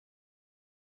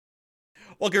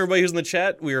Welcome everybody who's in the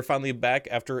chat. We are finally back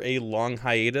after a long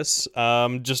hiatus,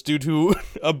 just due to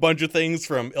a bunch of things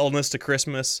from illness to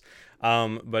Christmas,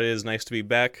 but it is nice to be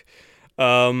back.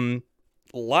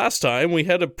 Last time we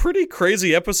had a pretty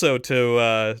crazy episode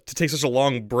to take such a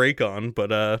long break on,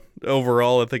 but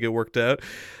overall I think it worked out.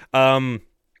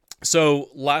 So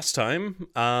last time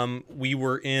we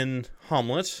were in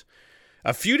Hamlet.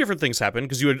 A few different things happened,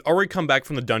 because you had already come back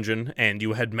from the dungeon, and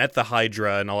you had met the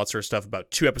Hydra and all that sort of stuff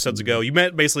about 2 episodes ago. You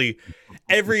met basically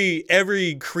every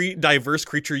diverse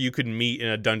creature you could meet in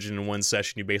a dungeon in one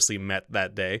session. You basically met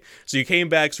that day. So you came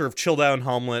back, sort of chilled out in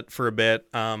Hamlet for a bit.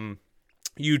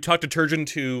 You talked to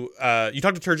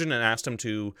Turgeon and asked him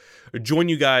to join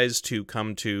you guys to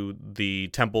come to the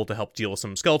temple to help deal with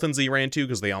some skeletons that you ran into,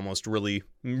 because they almost really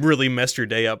messed your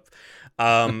day up.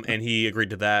 And he agreed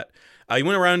to that. You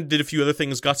went around, did a few other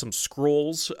things, got some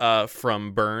scrolls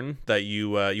from Byrne that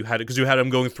you had, because you had him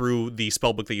going through the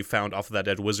spellbook that you found off of that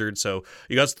dead wizard. So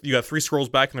you got 3 scrolls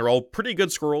back, and they're all pretty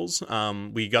good scrolls.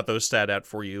 We got those stat out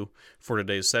for you for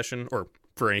today's session, or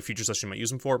for any future session you might use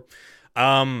them for.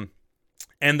 And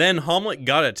then Hamlet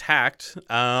got attacked.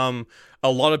 A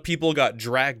lot of people got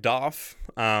dragged off.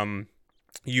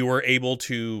 You were able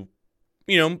to,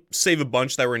 save a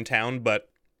bunch that were in town, but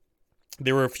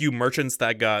there were a few merchants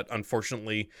that got,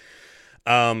 unfortunately,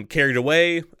 carried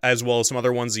away, as well as some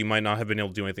other ones you might not have been able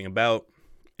to do anything about.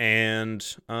 And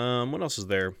what else is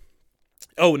there?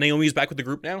 Oh, Naomi's back with the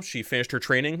group now. She finished her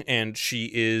training, and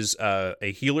she is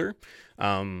a healer.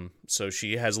 So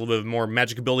she has a little bit more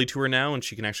magic ability to her now, and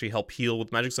she can actually help heal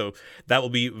with magic. So that will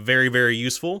be very, very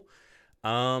useful.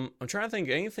 I'm trying to think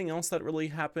anything else that really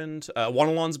happened.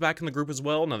 Wanalon's back in the group as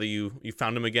well, now that you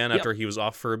found him again after he was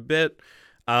off for a bit.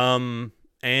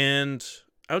 And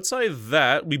outside of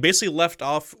that, we basically left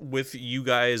off with you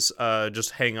guys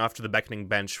just hanging off to the beckoning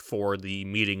bench for the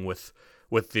meeting with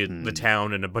the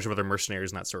town and a bunch of other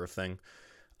mercenaries and that sort of thing.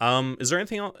 Is there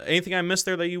anything I missed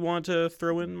there that you want to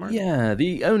throw in, Mark? Yeah,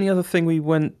 the only other thing we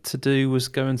went to do was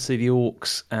go and see the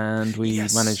orcs, and we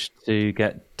managed to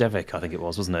get Devik, I think it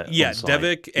was, wasn't it? Yeah,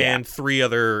 Devik and 3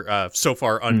 other so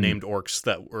far unnamed orcs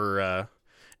that were,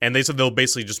 and they said they'll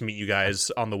basically just meet you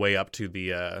guys on the way up to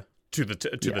the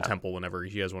the temple whenever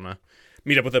you guys want to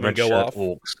meet up with them and go off.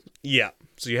 Orcs. Yeah,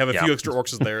 so you have a few extra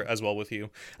orcs there as well with you.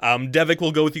 Devik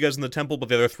will go with you guys in the temple, but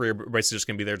the other 3 are basically just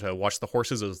going to be there to watch the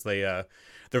horses, as they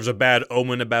there was a bad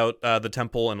omen about the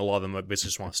temple, and a lot of them basically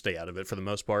just want to stay out of it for the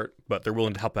most part, but they're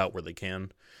willing to help out where they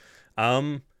can.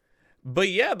 But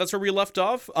yeah, that's where we left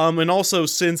off. And also,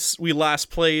 since we last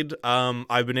played,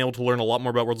 I've been able to learn a lot more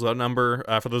about Worlds Without Number.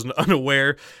 For those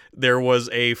unaware, there was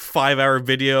a 5-hour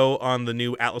video on the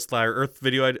new Atlas Thayer Earth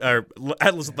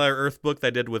Atlas Thayer Earth book that I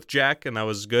did with Jack, and that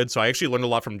was good. So I actually learned a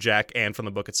lot from Jack and from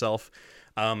the book itself.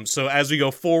 So as we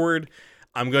go forward,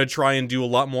 I'm going to try and do a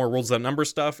lot more Worlds Without Number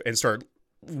stuff and start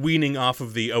weaning off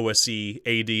of the OSC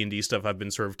AD&D stuff I've been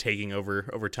sort of taking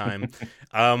over time,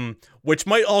 which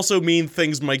might also mean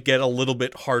things might get a little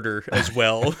bit harder as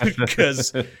well,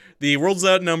 because the Worlds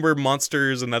Without Number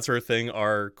monsters and that sort of thing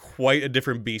are quite a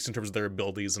different beast in terms of their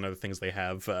abilities and other things they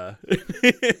have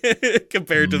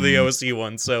compared to the OSC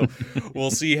ones. So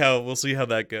we'll see how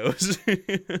that goes.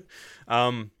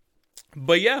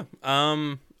 But yeah,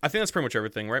 I think that's pretty much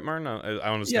everything, right, Martin?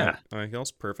 I understand. Anything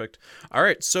else? Perfect. All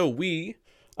right, so we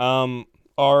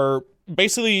are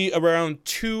basically around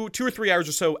 2 or 3 hours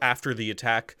or so after the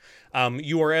attack.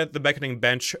 You are at the beckoning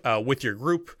bench with your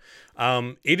group.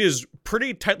 It is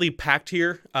pretty tightly packed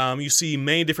here. You see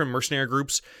many different mercenary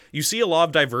groups. You see a lot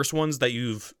of diverse ones that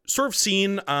you've sort of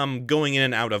seen going in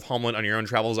and out of Hamlet on your own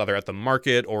travels, either at the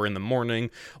market or in the morning.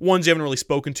 Ones you haven't really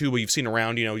spoken to, but you've seen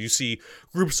around. You see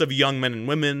groups of young men and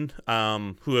women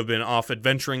who have been off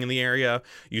adventuring in the area.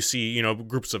 You see,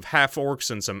 groups of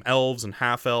half-orcs and some elves and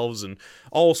half-elves and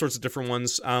all sorts of different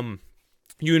ones.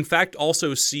 You, in fact,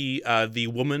 also see the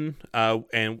woman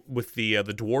and with the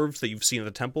dwarves that you've seen at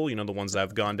the temple, the ones that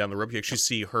have gone down the rope. You actually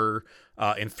see her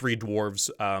and 3 dwarves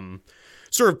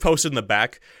sort of posted in the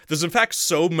back. There's, in fact,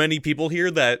 so many people here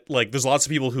that, there's lots of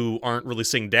people who aren't really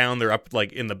sitting down. They're up,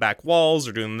 in the back walls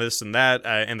or doing this and that,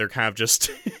 and they're kind of just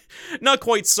not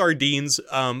quite sardines.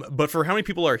 But for how many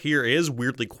people are here, it is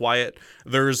weirdly quiet.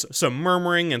 There's some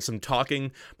murmuring and some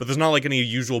talking, but there's not, any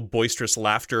usual boisterous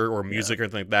laughter or music or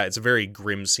anything like that. It's a very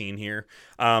grim scene here.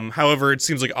 However, it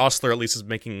seems like Ostler at least is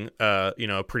making,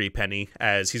 a pretty penny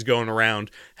as he's going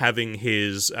around having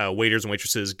his waiters and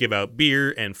waitresses give out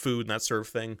beer and food and that sort of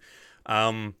thing.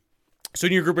 So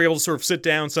in your group, you're able to sort of sit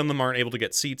down. Some of them aren't able to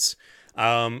get seats.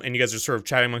 And you guys are sort of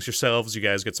chatting amongst yourselves. You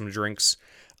guys get some drinks.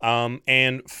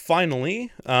 And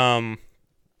finally,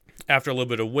 after a little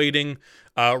bit of waiting,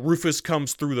 Rufus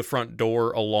comes through the front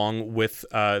door along with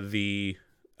the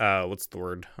what's the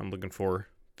word I'm looking for?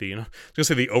 I was gonna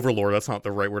say the overlord. That's not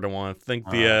the right word I want to think.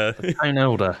 The town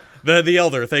elder. The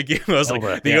elder. Thank you. I was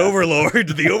Elder, like the overlord,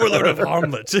 the overlord of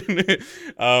Hamlet.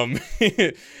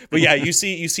 But yeah, you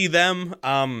see them.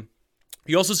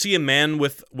 You also see a man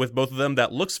with both of them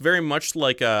that looks very much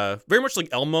like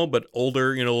Elmo, but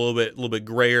older. You know, a little bit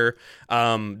grayer.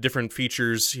 Different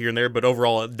features here and there, but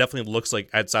overall, it definitely looks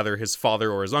like it's either his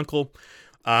father or his uncle.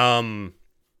 And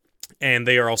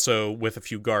they are also with a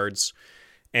few guards.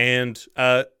 And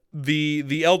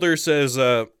the elder says,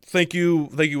 "Thank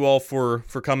you all for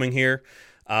coming here.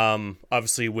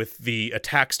 Obviously, with the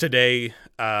attacks today,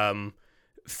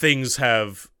 things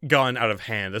have gone out of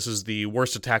hand. This is the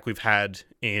worst attack we've had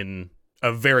in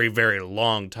a very, very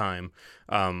long time.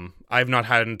 I've not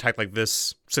had an attack like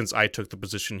this since I took the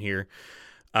position here.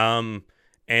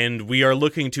 And we are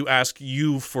looking to ask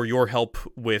you for your help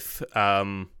with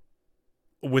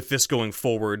this going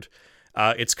forward.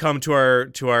 It's come to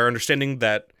our understanding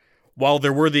that while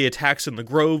there were the attacks in the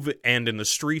Grove and in the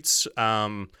streets,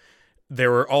 there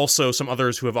were also some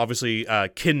others who have obviously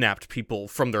kidnapped people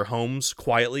from their homes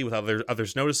quietly without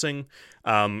others noticing.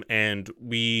 And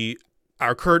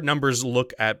our current numbers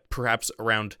look at perhaps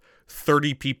around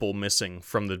 30 people missing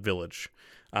from the village.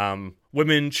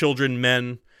 Women, children,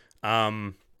 men.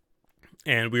 And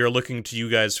we are looking to you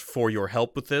guys for your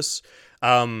help with this.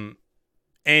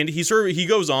 And he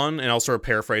goes on, and I'll sort of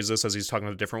paraphrase this as he's talking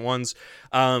to the different ones,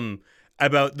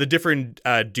 about the different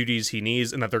duties he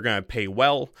needs and that they're going to pay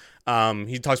well.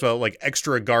 He talks about like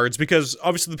extra guards, because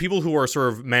obviously the people who are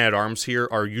sort of man-at-arms here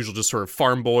are usually just sort of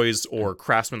farm boys or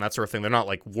craftsmen, that sort of thing. They're not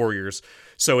like warriors.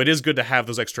 So it is good to have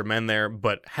those extra men there,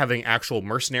 but having actual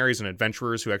mercenaries and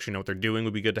adventurers who actually know what they're doing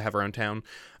would be good to have around town.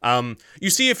 You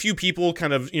see a few people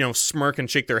kind of, smirk and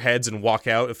shake their heads and walk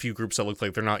out. A few groups that look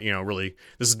like they're not, really,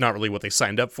 this is not really what they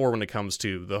signed up for when it comes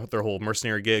to their whole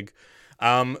mercenary gig.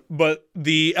 But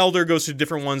the elder goes to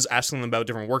different ones, asking them about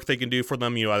different work they can do for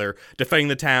them, either defending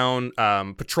the town,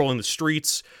 patrolling the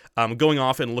streets, going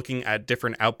off and looking at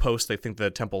different outposts they think the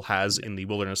temple has in the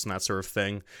wilderness and that sort of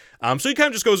thing. So he kind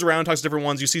of just goes around, talks to different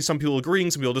ones. You see some people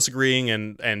agreeing, some people disagreeing,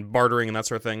 and bartering and that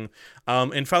sort of thing.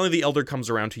 And finally the elder comes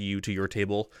around to your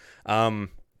table. And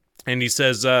he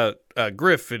says,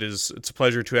 Griff, it's a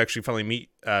pleasure to actually finally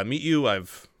meet you.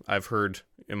 I've heard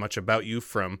much about you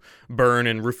from Byrne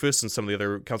and Rufus and some of the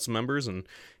other council members, and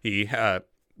he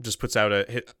just puts out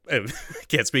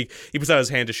can't speak. He puts out his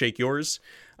hand to shake yours,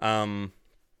 and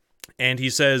he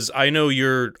says, "I know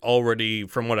you're already,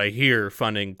 from what I hear,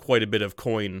 funding quite a bit of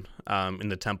coin in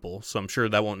the temple, so I'm sure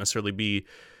that won't necessarily be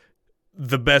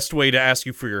the best way to ask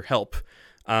you for your help.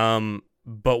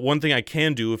 But one thing I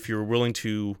can do, if you're willing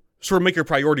to sort of make your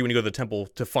priority when you go to the temple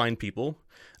to find people,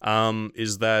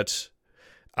 is that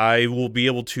I will be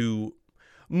able to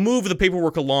move the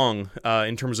paperwork along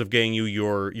in terms of getting you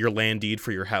your land deed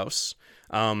for your house.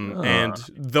 And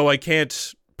though I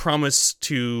can't promise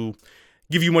to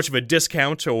give you much of a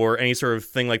discount or any sort of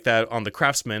thing like that on the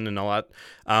craftsmen and all that,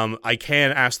 I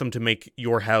can ask them to make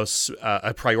your house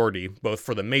a priority, both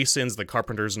for the masons, the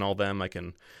carpenters, and all them. I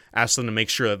can ask them to make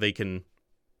sure that they can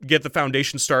get the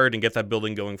foundation started and get that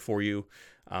building going for you.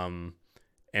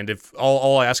 And if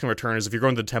all I ask in return is if you're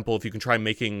going to the temple, if you can try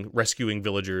making rescuing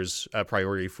villagers a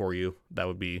priority for you, that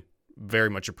would be very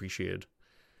much appreciated."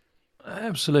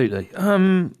 Absolutely.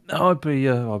 I'd be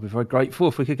very grateful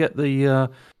if we could get the.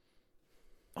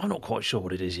 I'm not quite sure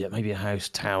what it is yet. Maybe a house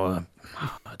tower.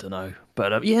 I don't know.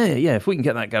 But yeah. If we can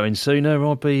get that going sooner,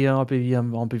 I'd be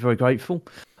very grateful.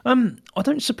 I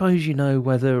don't suppose you know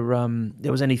whether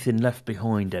there was anything left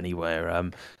behind anywhere.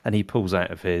 And he pulls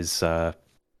out of his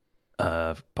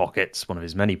pockets, one of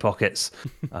his many pockets,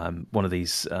 one of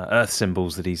these earth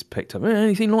symbols that he's picked up.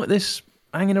 Anything like this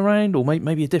hanging around, or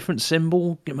maybe a different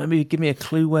symbol? Maybe give me a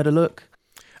clue where to look.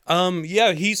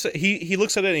 Yeah, he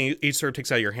looks at it and he sort of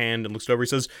takes out your hand and looks it over. He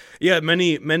says, "Yeah,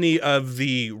 many of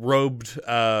the robed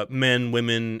men,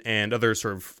 women, and other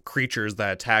sort of creatures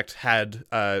that attacked had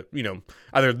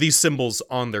either these symbols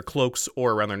on their cloaks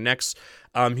or around their necks."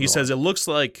 He says it looks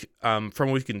like, from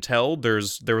what we can tell, there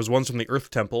was ones from the Earth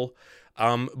Temple,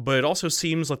 but it also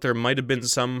seems like there might have been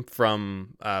some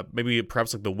from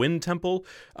perhaps like the Wind Temple,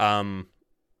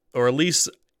 or at least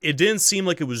it didn't seem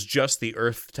like it was just the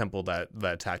Earth Temple that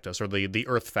attacked us, or the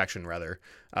Earth faction rather,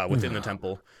 within the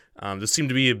temple. This seemed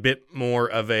to be a bit more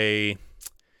of a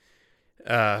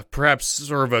perhaps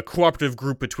sort of a cooperative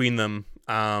group between them,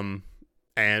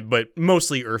 but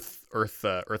mostly Earth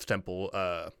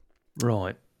Temple.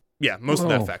 Right. Yeah, most of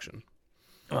that faction.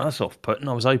 Well, that's off-putting.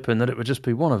 I was hoping that it would just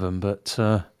be one of them, but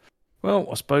Well,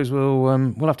 I suppose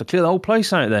we'll have to clear the whole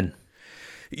place out then.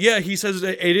 Yeah, he says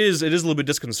it is a little bit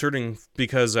disconcerting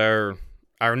because our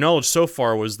knowledge so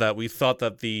far was that we thought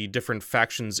that the different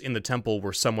factions in the temple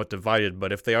were somewhat divided,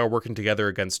 but if they are working together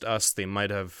against us, they might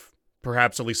have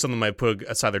perhaps at least some of them might put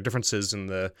aside their differences in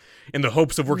the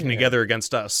hopes of working together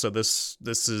against us. So this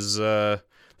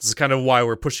is kind of why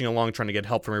we're pushing along, trying to get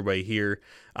help from everybody here,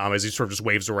 as he sort of just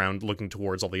waves around, looking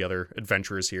towards all the other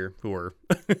adventurers here who are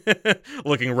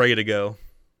looking ready to go.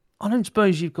 I don't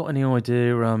suppose you've got any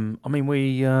idea. I mean,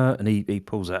 and he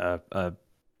pulls out a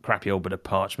crappy old bit of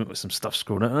parchment with some stuff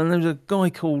scrawled on it. And there's a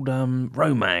guy called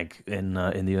Romag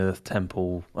in the Earth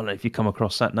Temple. I don't know if you've come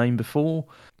across that name before.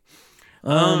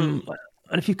 And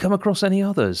if you've come across any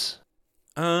others.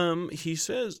 He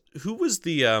says, who was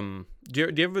the do you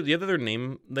have their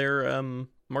name there,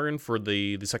 Martin, for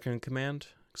the second in command?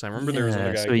 Because I remember there was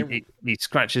another guy. So he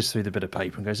scratches through the bit of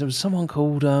paper and goes, there was someone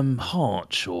called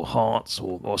Harch or Hearts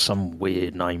or some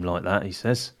weird name like that, he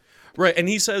says. Right, and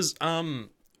he says,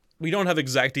 we don't have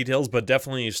exact details, but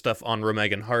definitely stuff on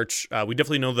Romag and Harch. We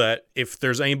definitely know that if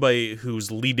there's anybody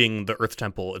who's leading the Earth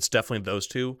Temple, it's definitely those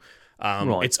two.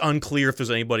 Right. It's unclear if there's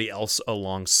anybody else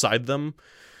alongside them.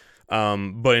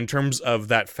 But in terms of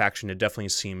that faction, it definitely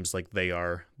seems like they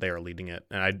are leading it,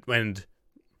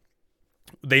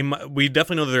 we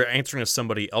definitely know that they're answering to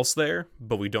somebody else there,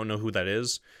 but we don't know who that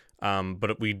is.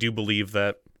 But we do believe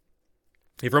that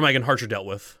if Romag and Harch are dealt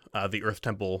with, the Earth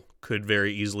Temple could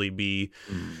very easily be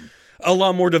a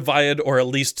lot more divided, or at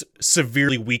least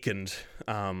severely weakened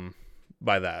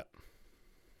by that.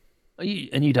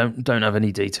 And you don't have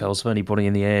any details of anybody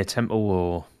in the air temple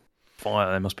or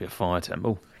fire? There must be a fire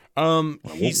temple.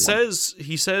 He says,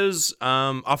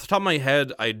 off the top of my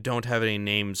head, I don't have any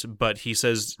names, but he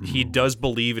says he does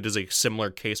believe it is a similar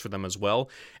case for them as well.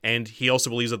 And he also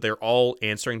believes that they're all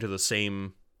answering to the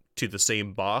same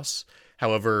boss.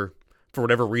 However, for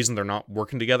whatever reason, they're not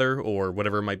working together or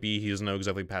whatever it might be. He doesn't know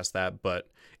exactly past that, but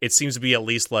it seems to be at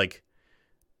least like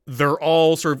they're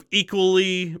all sort of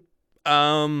equally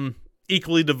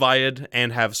divided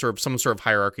and have sort of some sort of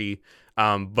hierarchy.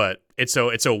 But it's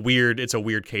a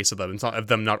weird case of them. It's not of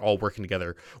them not all working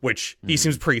together, which he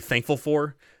seems pretty thankful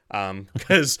for.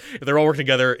 Because if they're all working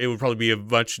together, it would probably be a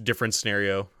much different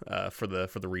scenario for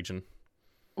the region.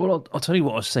 Well, I'll tell you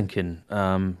what I was thinking.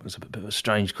 It's a bit of a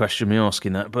strange question me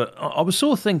asking that, but I was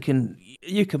sort of thinking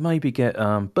you could maybe get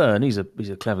Byrne. He's a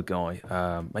clever guy.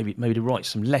 Maybe to write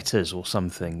some letters or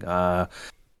something.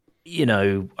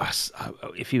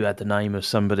 If you had the name of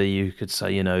somebody, you could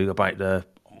say, about the,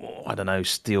 I don't know,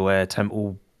 Steel Air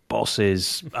Temple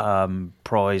boss's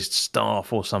prized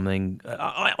staff or something.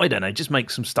 I don't know. Just make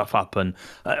some stuff up and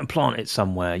plant it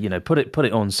somewhere. Put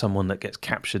it on someone that gets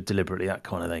captured deliberately. That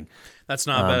kind of thing. That's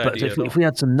not a bad idea. But if we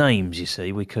had some names, you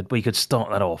see, we could start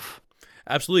that off.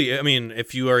 Absolutely. I mean,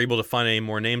 if you are able to find any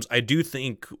more names, I do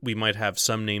think we might have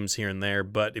some names here and there.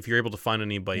 But if you're able to find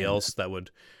anybody else, that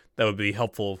would be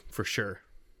helpful for sure.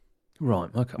 Right.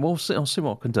 Okay. Well, I'll see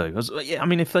what I can do. I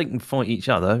mean, if they can fight each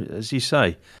other, as you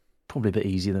say, probably a bit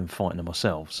easier than fighting them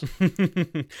ourselves.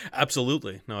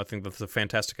 Absolutely. No, I think that's a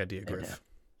fantastic idea, Griff.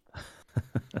 Yeah.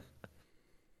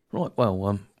 Right.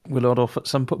 Well, we'll load off at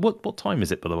some point. What time is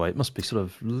it, by the way? It must be sort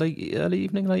of late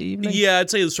evening. Yeah,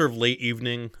 I'd say it's sort of late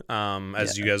evening.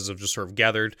 As you guys have just sort of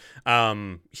gathered. I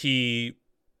don't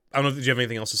know. Did you have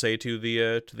anything else to say to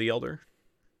the elder?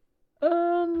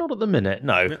 Not at the minute.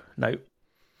 No.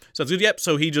 So it's good. Yep.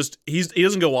 So he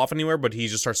doesn't go off anywhere, but he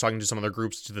just starts talking to some other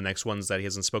groups, to the next ones that he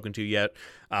hasn't spoken to yet.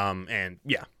 And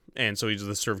so he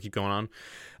just sort of keep going on.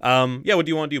 What do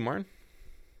you want to do, Martin?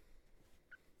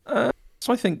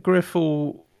 So I think Griff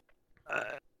will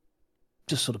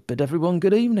just sort of bid everyone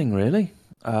good evening, really.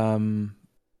 Arrange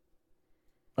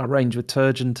with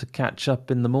Turgeon to catch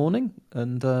up in the morning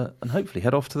and hopefully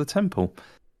head off to the temple.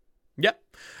 Yep.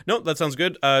 No, that sounds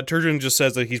good. Turgeon just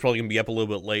says that he's probably going to be up a little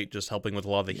bit late, just helping with a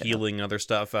lot of the healing and other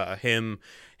stuff. Him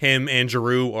and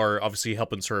Giroux are obviously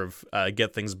helping sort of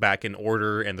get things back in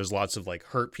order, and there's lots of like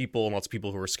hurt people and lots of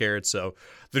people who are scared, so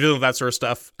they're dealing with that sort of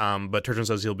stuff. But Turgeon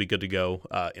says he'll be good to go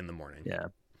in the morning. Yeah.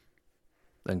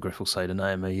 Then Griff will say to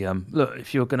Naomi, look,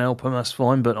 if you're going to help him, that's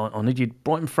fine, but I need you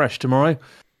bright and fresh tomorrow.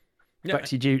 Yeah. Back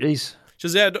to your duties. She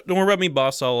says, don't worry about me,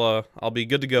 boss. I'll be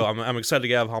good to go. I'm excited to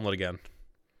get out of Hamlet again.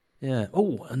 Yeah.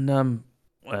 Oh, and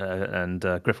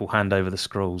Griff will hand over the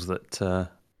scrolls that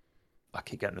I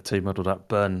keep getting the two muddled up.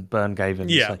 Byrne gave him.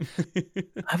 Yeah. Say,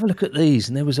 have a look at these,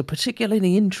 and there was a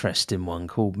particularly interesting one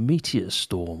called Meteor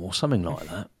Storm or something like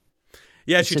that.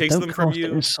 Yeah, He she said, takes "Don't them from cast it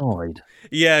you. inside."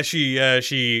 Yeah,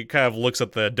 she kind of looks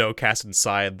at the dough cast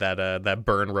inside that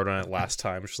Byrne wrote on it last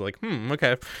time. She's like,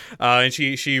 okay, and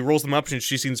she rolls them up and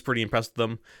she seems pretty impressed with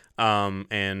them.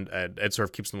 And Ed sort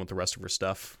of keeps them with the rest of her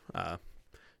stuff.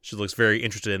 She looks very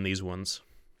interested in these ones.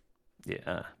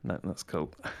 Yeah, no, that's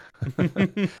cool.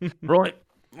 Right,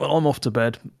 well, I'm off to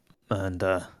bed, and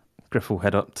Griff will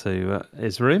head up to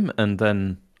his room, and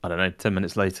then I don't know, 10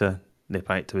 minutes later, nip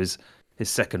out to his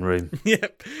second room.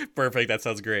 Yep, perfect. That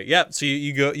sounds great. Yep. So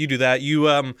you go, you do that.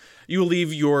 You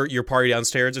leave your party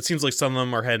downstairs. It seems like some of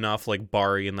them are heading off, like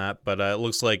Bari and that, but it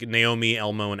looks like Naomi,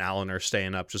 Elmo, and Alan are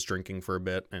staying up, just drinking for a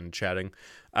bit and chatting.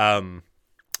 Yeah,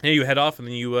 you head off and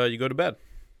then you go to bed.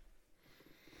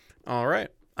 All right.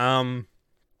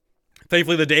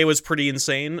 Thankfully the day was pretty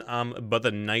insane, but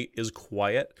the night is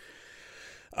quiet.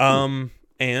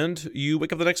 And you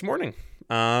wake up the next morning,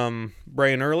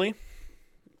 bright and early.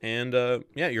 And,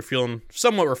 yeah, you're feeling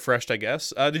somewhat refreshed, I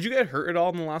guess. Did you get hurt at all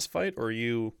in the last fight, or what are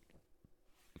you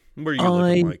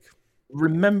looking like?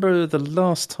 Remember the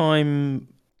last time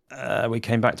we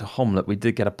came back to Homlet, we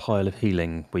did get a pile of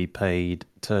healing. We paid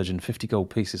Turgeon 50 gold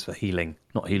pieces for healing.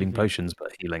 Not healing potions,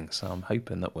 but healing. So I'm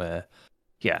hoping that we're,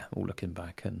 all looking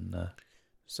back and...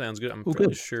 Sounds good. I'm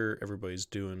pretty sure everybody's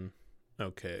doing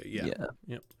okay. Yeah.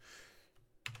 Yep.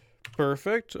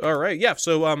 Perfect. All right. Yeah,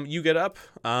 so you get up,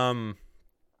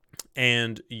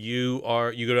 and you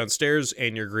go downstairs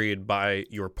and you're greeted by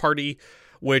your party,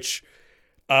 which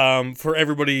for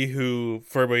everybody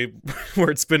where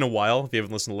it's been a while, if you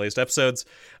haven't listened to the latest episodes,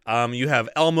 you have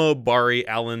Elmo, Bari,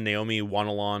 Alan, Naomi,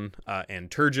 Wanalon,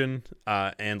 and Turgeon,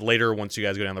 and later once you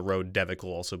guys go down the road, Devik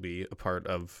will also be a part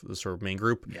of the sort of main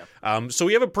group. Yeah. So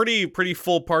we have a pretty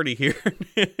full party here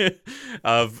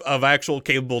of actual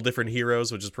capable different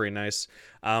heroes, which is pretty nice.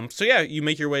 So yeah, you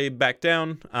make your way back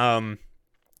down.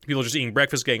 People are just eating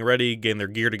breakfast, getting ready, getting their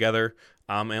gear together,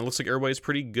 and it looks like everybody's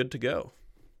pretty good to go.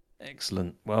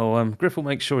 Excellent. Well, Griff will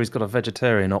make sure he's got a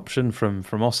vegetarian option from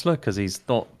Osler, because he's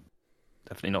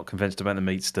definitely not convinced about the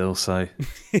meat still. So,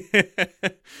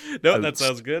 no, that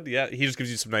sounds good. Yeah, he just gives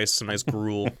you some nice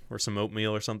gruel or some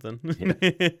oatmeal or something.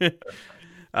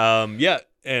 Yeah.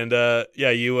 And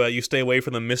you stay away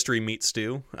from the mystery meat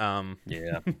stew.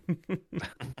 Yeah.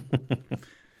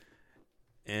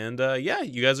 And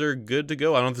you guys are good to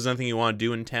go. I don't know if there's anything you want to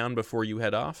do in town before you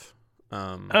head off.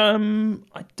 I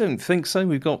don't think so.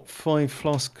 We've got 5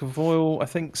 flasks of oil, I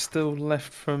think, still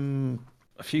left from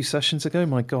a few sessions ago.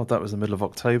 My God, that was the middle of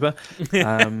October.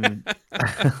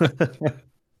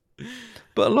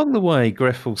 But along the way,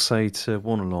 Griff will say to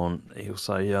Wanalon, he'll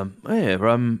say, "Hey,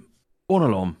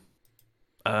 Wanalon,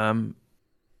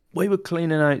 we were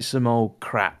cleaning out some old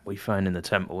crap we found in the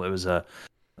temple. It was a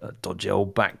dodgy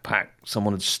old backpack.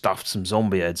 Someone had stuffed some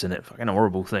zombie heads in it. Fucking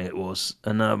horrible thing it was.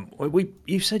 And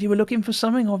you said you were looking for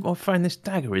something? I found this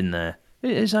dagger in there.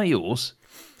 Is that yours?"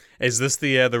 Is this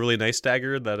the really nice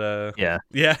dagger that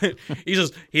Yeah.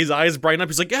 His eyes brighten up.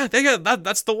 He's like,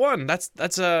 that's the one.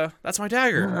 That's my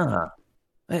dagger.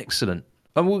 Excellent.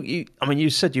 Well, you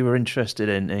said you were interested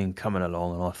in coming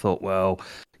along, and I thought, well,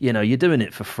 you're doing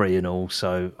it for free and all,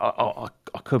 so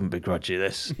I couldn't begrudge you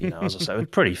this. As I say, it was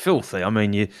pretty filthy. I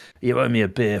mean, you owe me a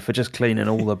beer for just cleaning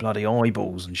all the bloody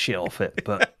eyeballs and shit off it,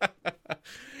 but...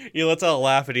 You let's all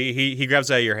laugh, and he grabs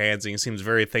it out of your hands, and he seems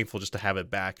very thankful just to have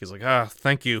it back. He's like,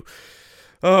 thank you.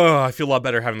 Oh, I feel a lot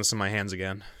better having this in my hands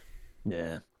again.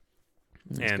 Yeah.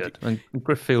 That's good. And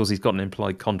Griff feels he's got an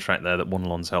implied contract there that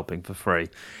Wanalon's helping for free.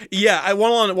 Yeah,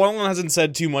 Wanalon hasn't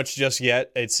said too much just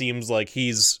yet. It seems like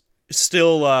he's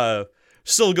still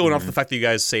going off the fact that you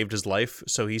guys saved his life,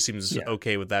 so he seems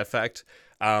okay with that fact.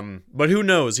 But who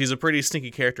knows? He's a pretty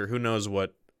sneaky character. Who knows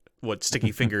what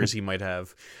sticky fingers he might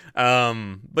have.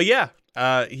 But yeah,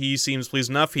 he seems pleased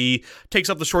enough. He takes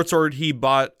up the short sword he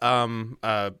bought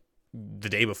the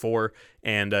day before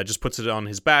and just puts it on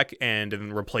his back and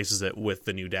then replaces it with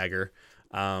the new dagger,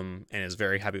 and is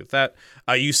very happy with that.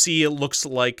 You see, it looks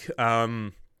like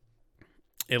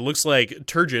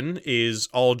Turgeon is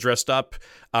all dressed up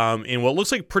in what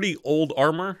looks like pretty old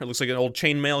armor. It looks like an old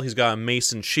chainmail. He's got a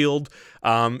mace and shield.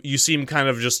 You see him kind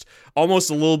of just almost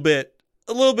a little bit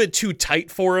too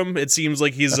tight for him. It seems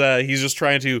like he's just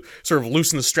trying to sort of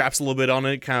loosen the straps a little bit on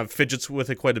it, kind of fidgets with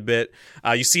it quite a bit.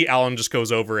 You see Alan just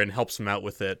goes over and helps him out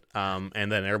with it,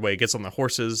 and then everybody gets on the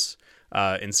horses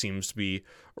and seems to be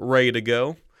ready to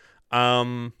go.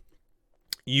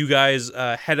 You guys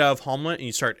head out of Homlet and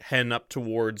you start heading up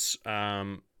towards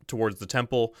the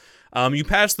temple. You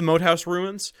pass the Moat House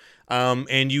ruins,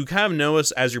 and you kind of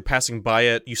notice as you're passing by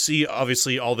it, you see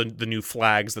obviously all the new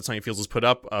flags that Sunny Fields has put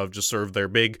up of just sort of their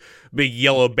big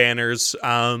yellow banners.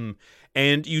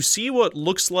 and you see what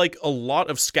looks like a lot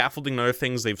of scaffolding and other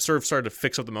things. They've sort of started to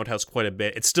fix up the moat house quite a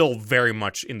bit. It's still very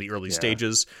much in the early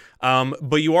stages,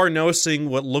 but you are noticing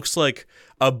what looks like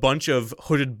a bunch of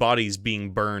hooded bodies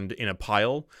being burned in a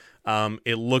pile.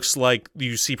 It looks like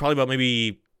you see probably about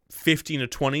maybe 15 to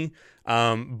 20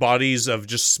 bodies of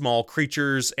just small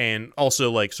creatures, and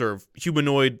also like sort of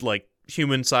humanoid, like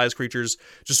human-sized creatures,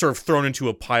 just sort of thrown into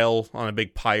a pile on a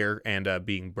big pyre and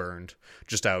being burned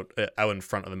just out in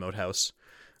front of the moat house.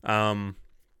 And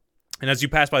as you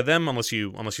pass by them, unless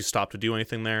you stop to do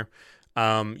anything there,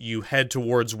 you head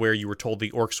towards where you were told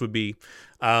the orcs would be,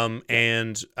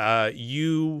 and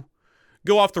you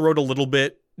go off the road a little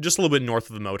bit, just a little bit north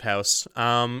of the moat house,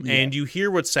 and you hear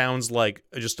what sounds like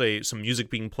just some music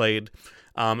being played.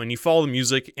 And you follow the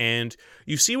music, and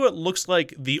you see what looks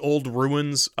like the old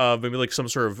ruins of maybe like some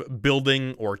sort of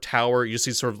building or tower. You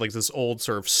see sort of like this old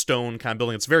sort of stone kind of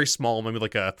building. It's very small, maybe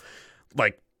like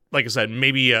like I said,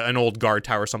 maybe an old guard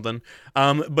tower or something.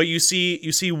 But you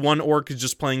see one orc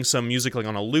just playing some music like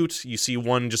on a lute. You see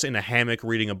one just in a hammock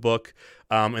reading a book,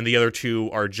 and the other two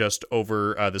are just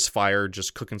over this fire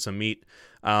just cooking some meat.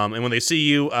 And when they see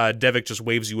you, Devik just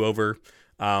waves you over.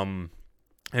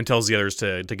 And tells the others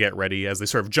to get ready as they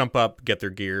sort of jump up, get their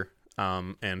gear,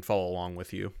 and follow along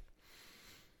with you.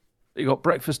 You got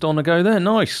breakfast on the go there?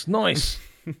 Nice.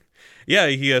 Yeah,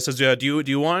 he says, do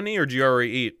you want any, or do you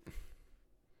already eat?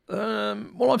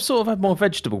 Well, I've sort of had my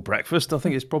vegetable breakfast. I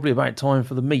think it's probably about time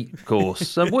for the meat course.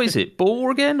 So what is it,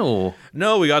 boar again, or?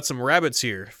 No, we got some rabbits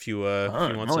here, if you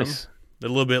want nice. some. They're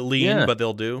a little bit lean, but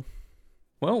they'll do.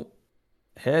 Well,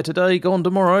 here today, gone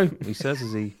tomorrow, he says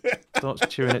as he starts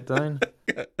chewing it down.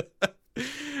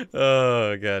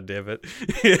 Oh, God damn it.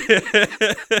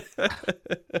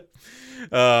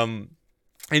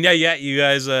 And yeah, you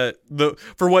guys,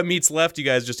 for what meat's left, you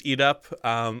guys just eat up,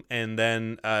 and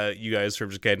then you guys sort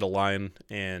of just get into line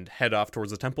and head off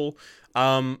towards the temple.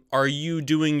 Are you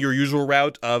doing your usual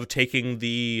route of taking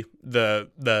the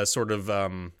sort of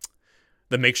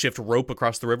the makeshift rope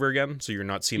across the river again, so you're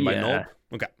not seen by Noel?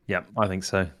 Okay. Yeah, I think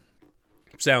so.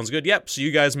 Sounds good. Yep. So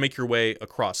you guys make your way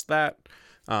across that.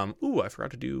 I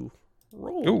forgot to do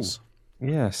rolls. Ooh,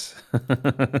 yes.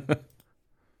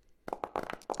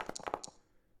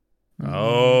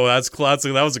 Oh, that's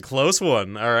classic. That was a close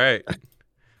one. All right.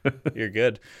 You're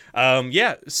good.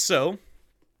 So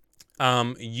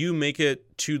you make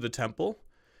it to the temple.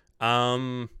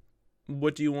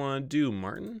 What do you want to do,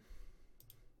 Martin?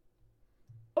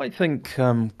 I think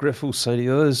Griff will say to the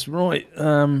others, right,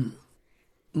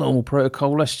 normal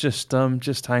protocol, let's just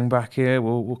hang back here.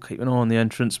 We'll keep an eye on the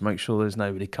entrance, make sure there's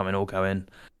nobody coming or going.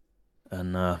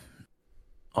 And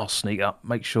I'll sneak up,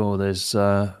 make sure there's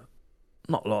not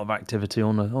a lot of activity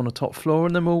on the top floor,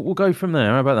 and then we'll go from there.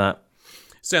 How about that?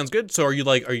 Sounds good. So are you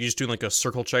just doing like a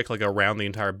circle check like around the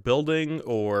entire building,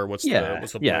 or what's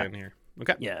the plan here?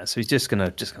 Okay. Yeah, so he's just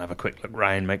gonna have a quick look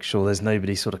round, make sure there's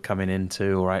nobody sort of coming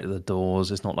into or out of the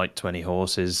doors. It's not like 20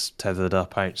 horses tethered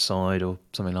up outside or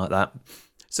something like that.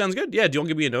 Sounds good. Yeah, do you want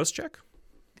to give me a nose check?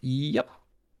 Yep.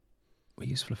 Be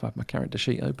useful if I have my character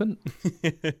sheet open.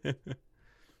 There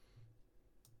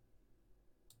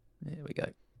we go.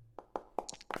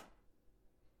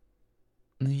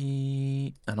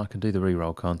 And I can do the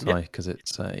reroll, can't I? Because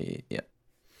it's a... Yeah.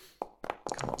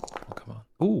 Come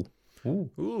on.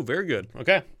 Ooh, very good.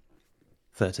 Okay.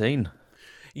 13.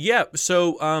 Yeah,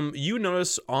 so you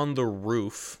notice on the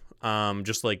roof,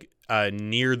 just like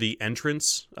near the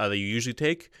entrance that you usually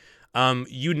take,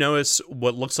 you notice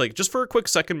what looks like, just for a quick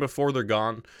second before they're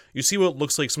gone, you see what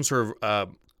looks like some sort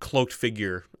of cloaked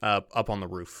figure up on the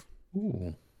roof.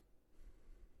 Ooh.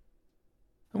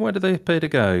 And where do they appear to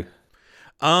go?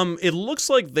 It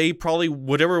looks like they probably,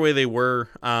 whatever way they were,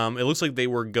 it looks like they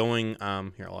were going,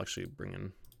 here, I'll actually bring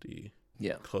in the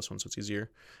close one so it's easier.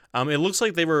 It looks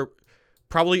like they were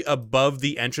probably above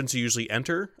the entrance you usually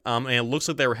enter, and it looks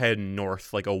like they were heading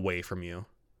north, like away from you.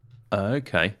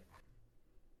 Okay.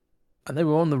 And they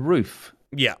were on the roof?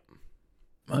 Yeah.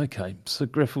 Okay, so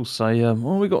Griff will say,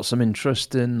 we got some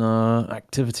interesting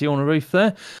activity on the roof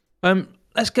there.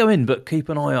 Let's go in, but keep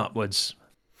an eye upwards.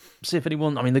 See if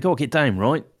anyone... I mean, they've got to get down,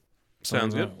 right?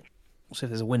 Sounds good. We'll see if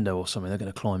there's a window or something. They're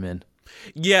going to climb in.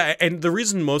 Yeah, and the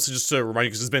reason mostly, just to remind you,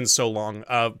 because it's been so long,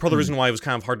 probably the reason why it was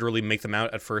kind of hard to really make them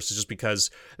out at first is just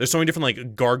because there's so many different,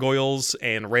 like, gargoyles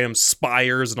and random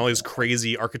spires and all this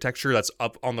crazy architecture that's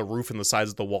up on the roof and the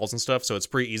sides of the walls and stuff, so it's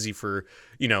pretty easy for,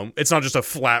 it's not just a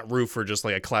flat roof or just,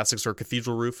 like, a classic sort of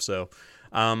cathedral roof, so...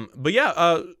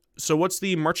 so what's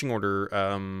the marching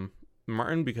order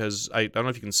Martin, because I don't know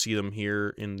if you can see them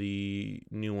here in the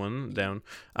new one down,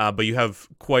 but you have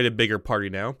quite a bigger party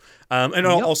now. And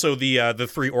also the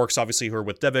three orcs, obviously, who are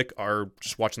with Devik are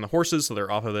just watching the horses, so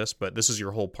they're off of this, but this is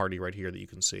your whole party right here that you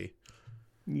can see.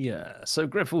 Yeah, so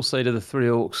Griff will say to the three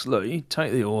orcs, look, you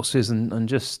take the horses and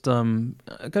just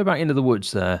go back into the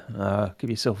woods there. Give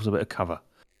yourselves a bit of cover.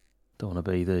 Don't want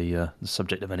to be the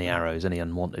subject of any arrows, any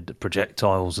unwanted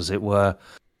projectiles, as it were.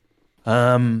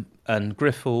 And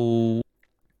Griff will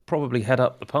probably head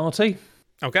up the party.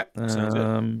 Okay, sounds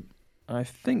good. I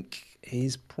think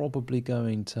he's probably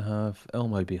going to have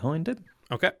Elmo behind him.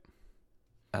 Okay.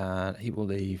 And he will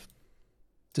leave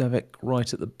Devik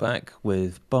right at the back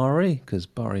with Bari, because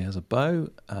Bari has a bow,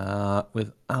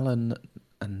 with Alan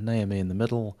and Naomi in the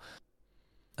middle,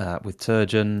 with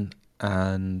Turgeon,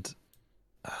 and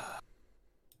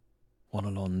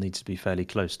Wanalon needs to be fairly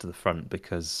close to the front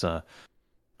because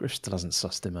Griff still hasn't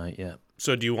sussed him out yet.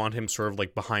 So do you want him sort of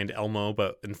like behind Elmo,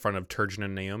 but in front of Turgeon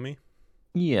and Naomi?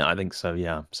 Yeah, I think so,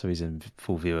 yeah. So he's in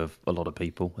full view of a lot of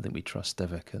people. I think we trust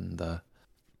Devik and...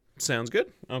 Sounds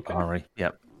good. Okay. Bari,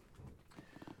 yep.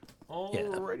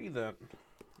 Alrighty then.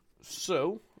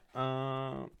 So,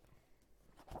 1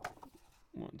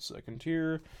 second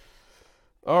here.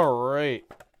 Alright.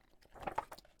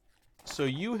 So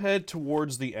you head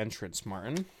towards the entrance,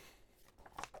 Martin.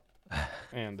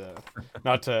 And,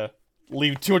 not to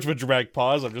leave too much of a dramatic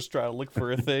pause, I'm just trying to look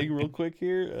for a thing real quick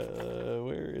here.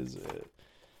 Where is it?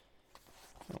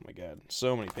 Oh my god,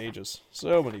 so many pages.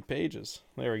 So many pages.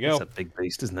 There we go. It's a big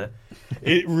beast, isn't it?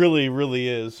 It really, really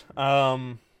is.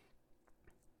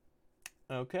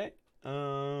 Okay.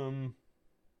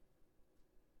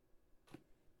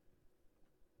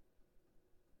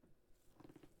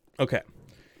 Okay.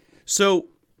 So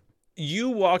you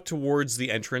walk towards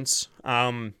the entrance,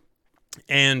 and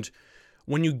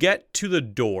when you get to the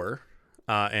door,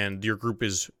 and your group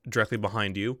is directly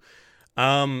behind you,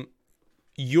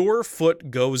 your foot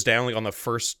goes down on the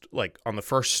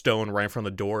first stone right in front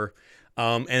of the door.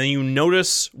 And then you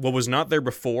notice what was not there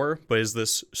before, but is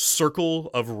this circle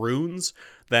of runes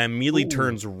that immediately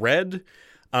turns red,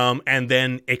 and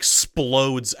then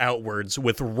explodes outwards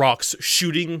with rocks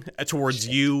shooting towards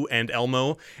you and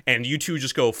Elmo, and you two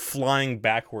just go flying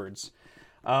backwards.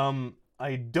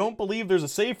 I don't believe there's a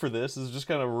save for this. This is just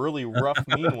kind of a really rough,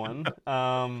 mean one.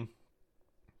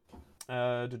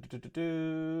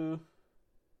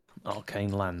 Arcane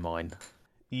landmine.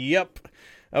 Yep.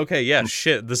 Okay, yeah,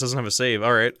 shit, this doesn't have a save.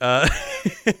 All right. Looks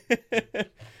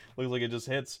like it just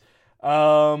hits.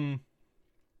 Looks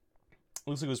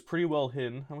like it was pretty well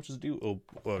hidden. How much does it do?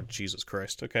 Oh, Jesus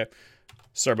Christ. Okay.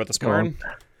 Sorry about this, Martin.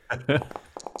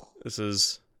 This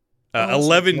is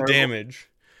 11 damage.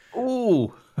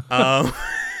 Ooh.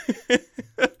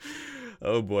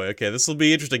 Oh boy. Okay, this will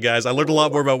be interesting, guys. I learned a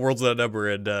lot more about Worlds Without Number,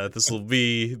 and this will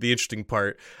be the interesting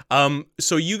part.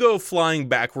 So you go flying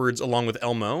backwards along with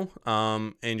Elmo,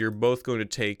 and you're both going to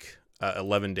take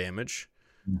 11 damage.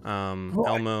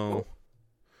 Elmo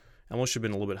should have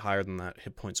been a little bit higher than that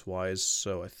hit points wise,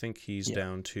 so I think he's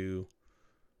down to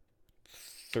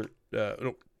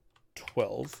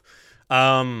 12.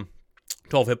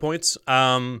 12 hit points.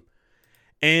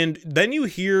 And then you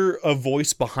hear a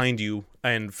voice behind you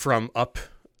and from up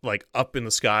in the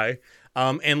sky.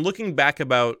 And looking back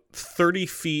about 30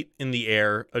 feet in the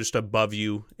air, just above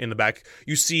you in the back,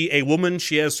 you see a woman.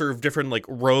 She has sort of different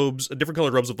robes, different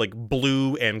colored robes of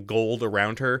blue and gold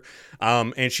around her.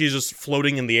 And she's just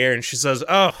floating in the air, and she says,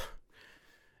 "Oh,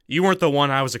 you weren't the one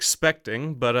I was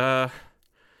expecting, but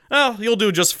you'll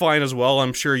do just fine as well.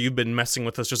 I'm sure you've been messing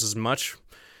with us just as much.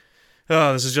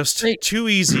 Oh, this is just too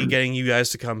easy getting you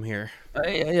guys to come here."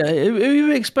 Yeah, who are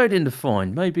you expecting to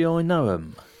find? Maybe I know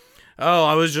him. Oh,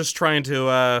 I was just trying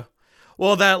to,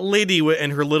 that lady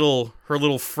and her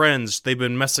little friends, they've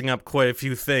been messing up quite a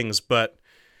few things, but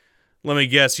let me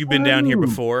guess, you've been down here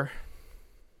before?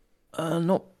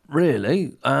 Not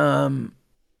really.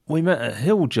 We met a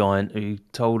hill giant who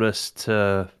told us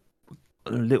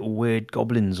little weird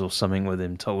goblins or something with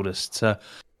him told us to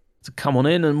come on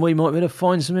in and we might be able to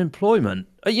find some employment.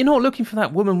 You're not looking for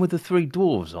that woman with the 3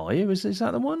 dwarves, are you? Is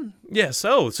that the one? Yes.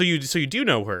 Oh, so you do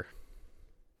know her?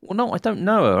 Well, no, I don't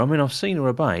know her. I mean, I've seen her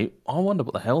about. I wonder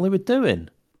what the hell they were doing.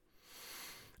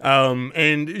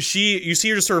 And you see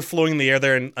her just sort of floating in the air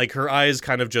there, and her eyes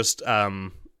kind of just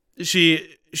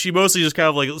she mostly just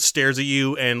kind of stares at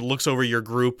you and looks over your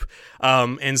group,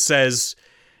 and says,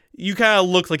 "You kind of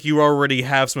look like you already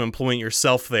have some employment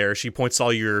yourself there." She points to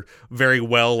all your very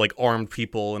well armed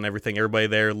people and everything. Everybody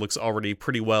there looks already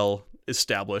pretty well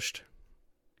established.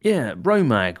 Yeah,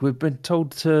 Romag. We've been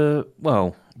told to,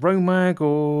 Romag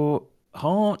or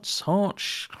Hearts.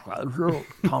 Can't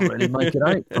really make it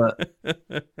out, but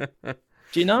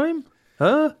do you know him?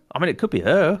 Her? I mean, it could be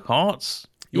her. Hearts.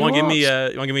 You want to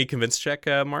give me a convince check,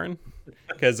 Martin?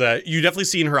 Because you definitely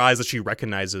see in her eyes that she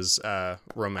recognizes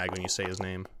Romag when you say his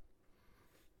name.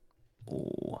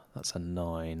 Oh, that's a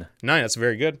 9. 9. That's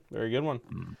very good. Very good one.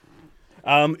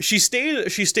 She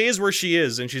stays where she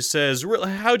is, and she says,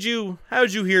 "How'd you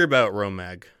hear about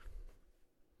Romag?"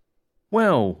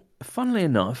 Well, funnily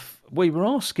enough, we were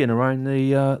asking around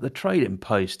the trading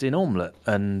post in Omelette,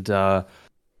 and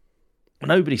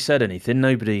nobody said anything.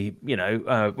 Nobody,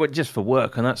 just for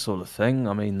work and that sort of thing.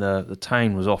 I mean, the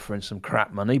town was offering some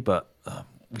crap money, but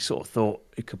we sort of thought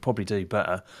it could probably do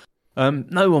better.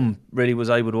 No one really was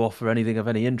able to offer anything of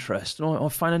any interest, and I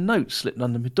found a note slipped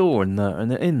under my door in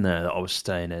the inn there that I was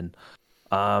staying in.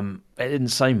 It didn't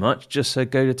say much, just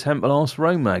said go to Temple, ask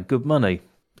Romag, good money.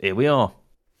 Here we are.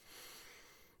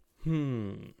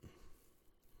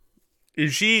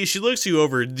 She looks you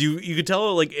over. You could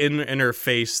tell, like, in her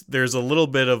face, there's a little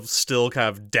bit of still kind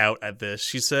of doubt at this.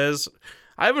 She says,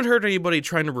 "I haven't heard anybody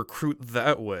trying to recruit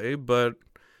that way, but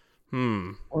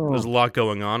there's a lot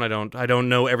going on. I don't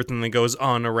know everything that goes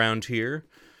on around here.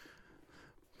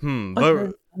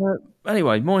 But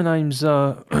Anyway, my name's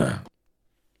and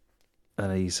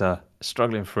he's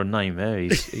struggling for a name there.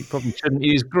 He probably shouldn't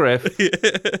use Griff.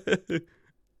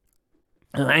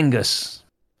 Angus.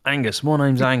 My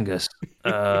name's Angus.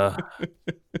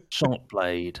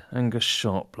 Sharpblade. Angus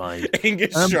Sharpblade.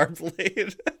 Angus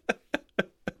Sharpblade.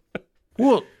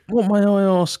 What may I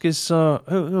ask is who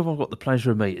have I got the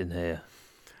pleasure of meeting here?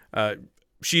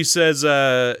 She says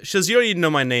you don't need to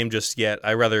know my name just yet.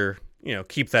 I rather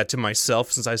keep that to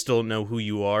myself since I still don't know who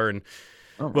you are. And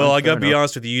I gotta be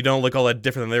honest with you, you don't look all that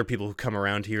different than other people who come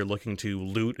around here looking to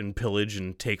loot and pillage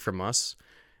and take from us.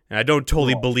 And I don't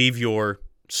totally believe your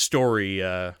story,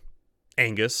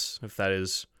 Angus, if that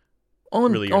is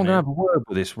really your name. I'm gonna have a word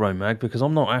with this Romag because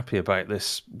I'm not happy about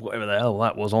this. Whatever the hell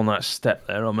that was on that step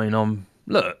there. I mean,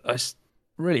 I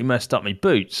really messed up my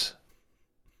boots.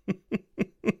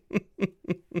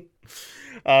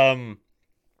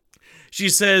 She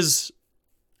says,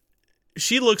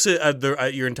 she looks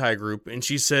at your entire group and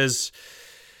she says,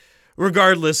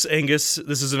 "Regardless, Angus,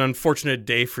 this is an unfortunate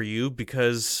day for you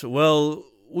because, well,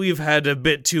 we've had a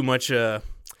bit too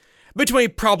many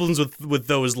problems with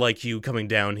those like you coming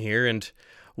down here, and,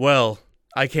 well,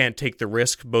 I can't take the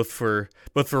risk both for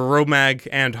Romag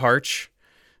and Harch,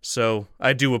 so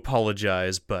I do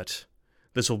apologize, but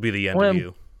this will be the end of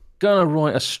you." Gonna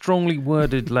write a strongly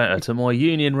worded letter to my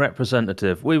union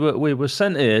representative. We were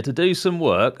sent here to do some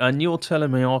work, and you're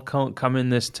telling me I can't come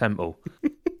in this temple.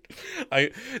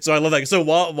 I love that. So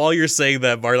while you're saying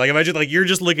that, Bart, like, imagine like you're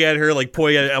just looking at her, like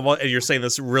pointing at, and you're saying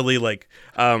this really like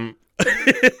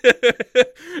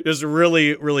just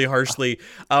really, really harshly.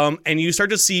 And you start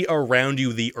to see around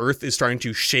you the earth is starting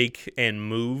to shake and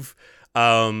move.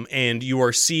 And you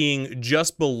are seeing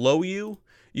just below you.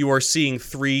 You are seeing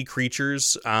 3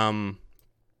 creatures. There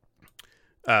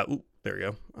we go. I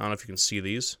don't know if you can see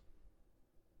these.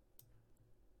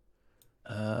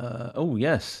 Oh,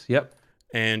 yes. Yep.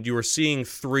 And you are seeing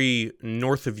 3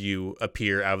 north of you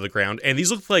appear out of the ground. And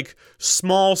these look like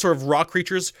small sort of rock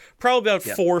creatures, probably about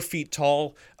 4 feet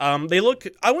tall. They look,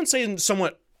 I would say they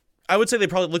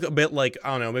probably look a bit like, I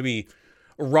don't know, maybe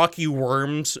rocky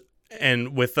worms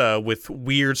and with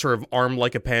weird sort of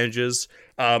arm-like appendages.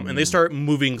 And they start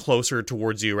moving closer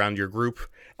towards you around your group.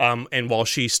 And while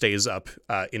she stays up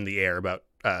in the air about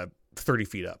 30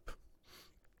 feet up.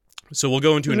 So we'll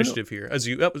go into initiative here. What'd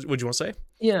you want to say?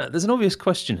 Yeah, there's an obvious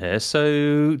question here.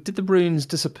 So, did the runes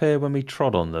disappear when we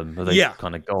trod on them? Are they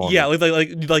kind of gone? Yeah,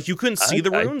 like you couldn't see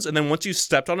the runes, and then once you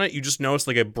stepped on it, you just noticed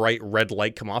like a bright red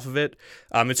light come off of it.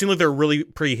 It seemed like they're really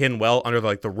pretty hidden well under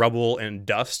like the rubble and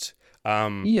dust.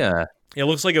 Yeah, it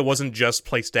looks like it wasn't just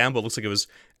placed down, but it looks like it was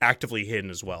actively hidden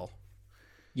as well.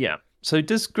 Yeah. So,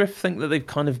 does Griff think that they've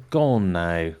kind of gone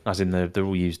now, as in they're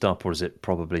all used up, or is it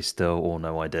probably still, or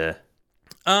no idea?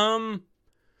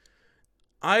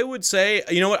 I would say,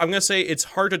 you know what, I'm going to say it's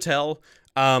hard to tell,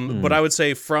 but I would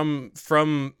say from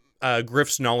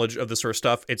Griff's knowledge of this sort of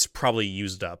stuff, it's probably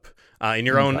used up. In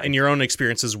your own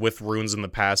experiences with runes in the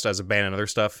past as a band and other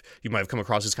stuff, you might have come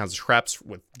across these kinds of traps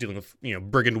with dealing with,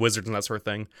 brigand wizards and that sort of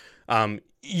thing.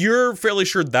 You're fairly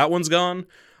sure that one's gone,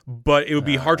 but it would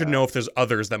be hard to know if there's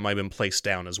others that might have been placed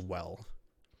down as well.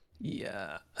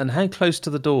 Yeah. And how close to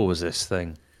the door was this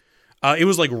thing? It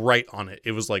was like right on it.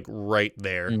 It was like right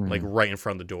there, like right in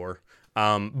front of the door.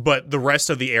 But the rest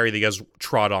of the area that you guys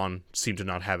trod on seemed to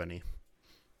not have any.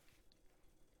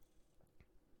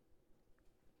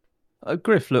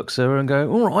 Griff looks at her and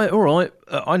go, all right, all right.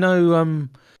 I know.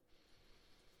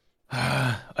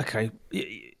 Okay,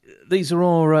 these are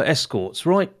our escorts,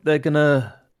 right? They're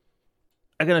gonna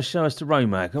show us to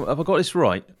Romag. Have I got this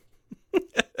right?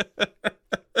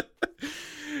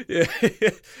 Yeah.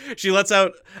 She lets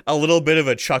out a little bit of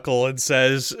a chuckle and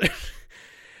says,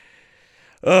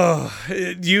 "Oh,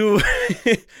 you."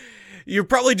 You're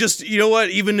probably just, you know what,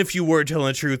 even if you were telling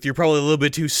the truth, you're probably a little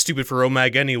bit too stupid for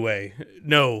Romag anyway.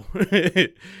 No.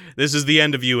 This is the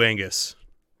end of you, Angus.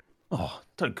 Oh,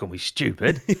 don't call me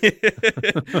stupid.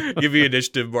 Give you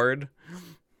initiative, Bard.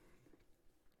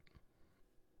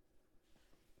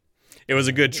 It was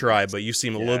a good try, but you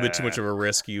seem a little bit too much of a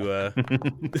risk. You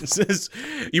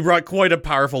you brought quite a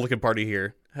powerful looking party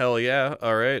here. Hell yeah.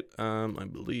 All right. I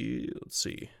believe, let's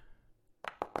see.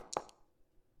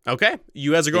 Okay,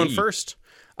 you guys are going first.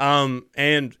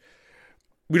 And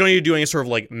we don't need to do any sort of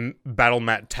like battle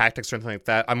mat tactics or anything like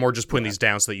that. I'm more just putting these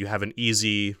down so that you have an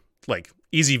easy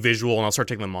visual, and I'll start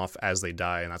taking them off as they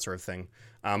die and that sort of thing.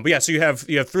 But yeah, so you have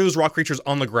 3 of those rock creatures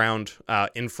on the ground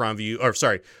in front of you, or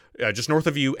sorry, just north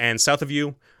of you and south of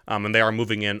you, and they are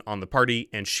moving in on the party,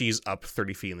 and she's up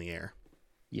 30 feet in the air.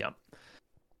 Yep.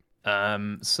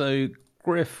 So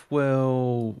Griff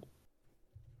will,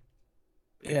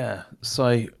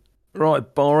 say,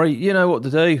 right, Barry, you know what to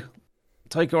do.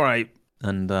 Take her out,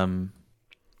 and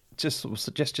just sort of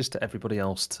suggest to everybody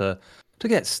else to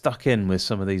get stuck in with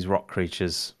some of these rock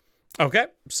creatures. Okay,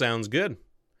 sounds good.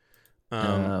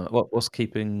 What's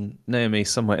keeping Naomi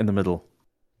somewhere in the middle?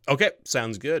 Okay,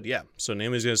 sounds good. Yeah, so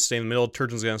Naomi's going to stay in the middle.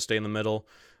 Turgeon's going to stay in the middle.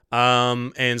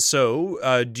 And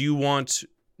so, do you want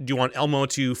Elmo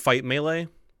to fight melee?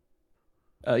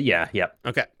 Yeah.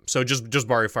 Okay, so just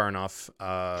Barry firing off.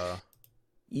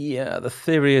 Yeah, the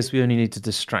theory is we only need to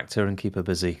distract her and keep her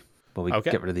busy while we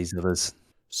get rid of these others.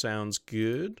 Sounds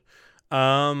good.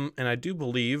 And I do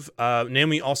believe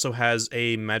Naomi also has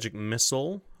a magic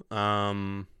missile.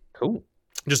 Cool.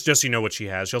 Just so you know what she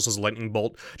has. She also has a lightning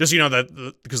bolt. Just so you know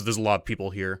that because there's a lot of people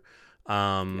here.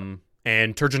 And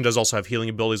Turgeon does also have healing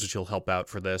abilities, which he'll help out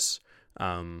for this.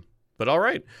 But all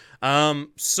right.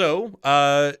 So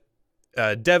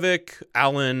Devik,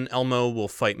 Alan, Elmo will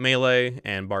fight melee,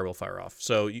 and Bar will fire off.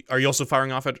 So are you also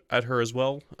firing off at her as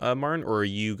well, Martin, or are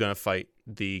you going to fight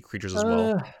the creatures as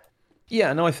well?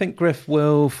 Yeah, no, I think Griff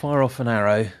will fire off an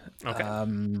arrow. Okay.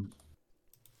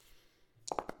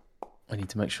 I need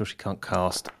to make sure she can't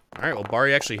cast. All right, well,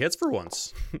 Barry actually hits for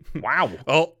once. Wow.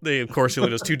 Well, of course, he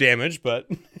only does 2 damage, but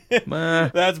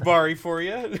that's Barry for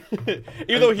you.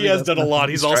 Even though he has done a lot,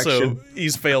 he's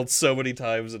failed so many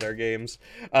times in our games.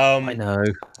 I know.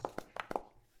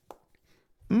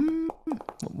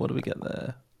 What do we get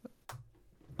there?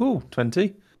 Ooh,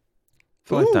 20.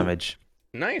 5 damage.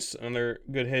 Nice. Another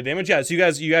good hit damage. Yeah, so you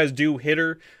guys do hit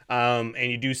her, and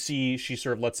you do see she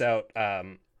sort of lets out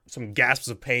some gasps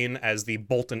of pain as the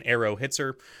bolt and arrow hits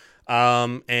her.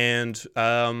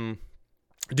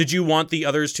 Did you want the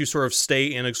others to sort of stay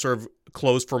in a sort of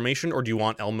closed formation, or do you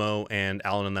want Elmo and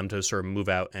Alan and them to sort of move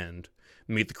out and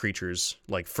meet the creatures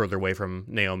like further away from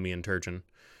Naomi and Turgeon?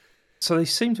 So they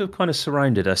seem to have kind of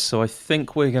surrounded us, so I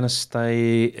think we're going to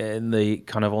stay in the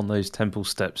kind of on those temple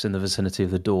steps in the vicinity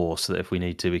of the door, so that if we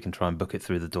need to, we can try and book it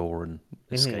through the door and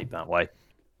escape that way.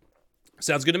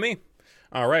 Sounds good to me.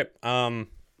 All right.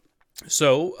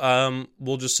 So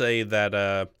we'll just say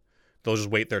that they'll just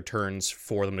wait their turns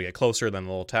for them to get closer, then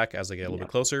they'll attack as they get a little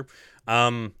bit closer.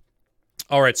 All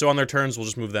right, so on their turns, we'll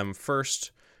just move them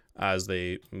first as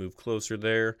they move closer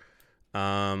there.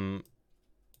 And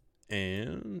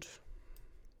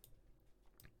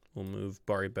we'll move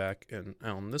Barry back and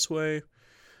Alan this way.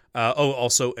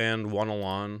 Also, and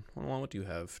Wanalon. Wanalon, what do you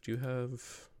have? Do you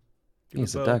have...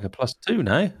 He's a dagger +2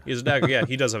 now. He has a dagger, yeah,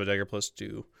 he does have a dagger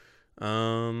 +2.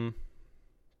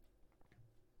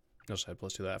 I also had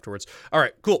 +2 that afterwards. All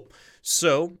right, cool.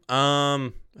 So,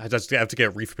 I just have to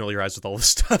get refamiliarized with all this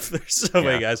stuff. There's so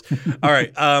many guys. All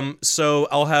right, so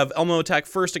I'll have Elmo attack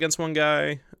first against one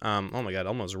guy. Oh my god,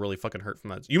 Elmo's really fucking hurt from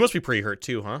that. You must be pretty hurt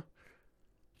too, huh?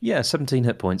 Yeah, 17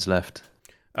 hit points left.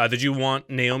 Did you want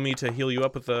Naomi to heal you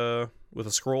up with a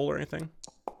scroll or anything?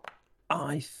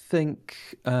 I think,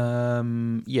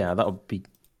 yeah, that would be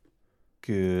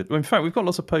good. Well, in fact, we've got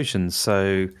lots of potions,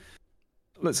 so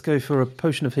let's go for a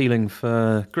potion of healing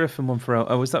for Griff and one for El.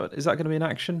 Oh, is that going to be an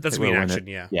action? That's an action,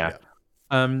 yeah.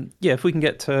 Yeah, if we can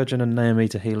get Turgeon and Naomi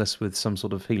to heal us with some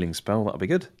sort of healing spell, that'll be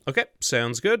good. Okay,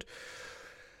 sounds good.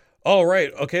 All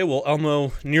right. Okay. Well,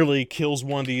 Elmo nearly kills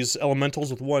one of these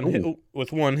elementals with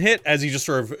one hit as he just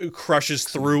sort of crushes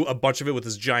through a bunch of it with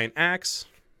his giant axe.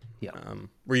 Yeah.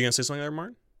 Were you gonna say something there,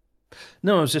 Martin?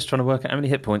 No, I was just trying to work out how many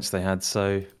hit points they had.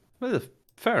 So With a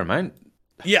fair amount.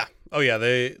 Yeah. Oh yeah,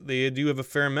 they do have a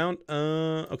fair amount.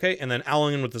 Okay, and then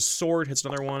Alan with the sword hits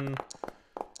another one.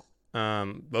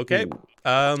 Okay.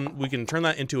 We can turn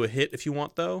that into a hit if you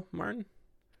want, though, Martin.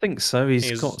 I think so.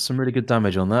 He's got some really good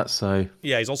damage on that, so...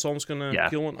 Yeah, he's also almost going to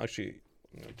kill one. Actually,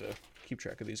 I'm going to keep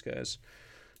track of these guys.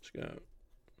 Just go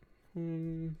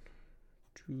 1,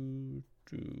 2,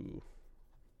 2...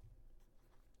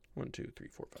 1, 2, 3,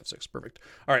 4, 5, 6. Perfect.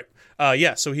 All right.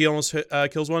 Yeah, so he almost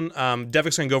kills one.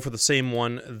 Devik's going to go for the same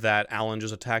one that Alan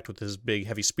just attacked with his big,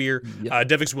 heavy spear. Yep.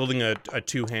 Devik's wielding a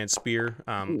two-hand spear.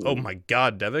 Oh, my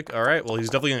God, Devik. All right. Well, he's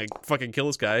definitely going to fucking kill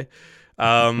this guy.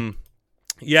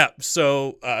 Yeah,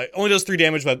 so only does 3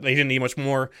 damage, but they didn't need much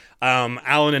more.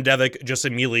 Alan and Devik just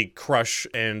immediately crush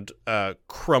and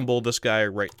crumble this guy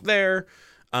right there.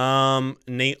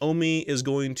 Naomi is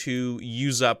going to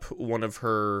use up one of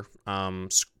her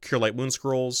Cure Light Wound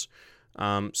scrolls.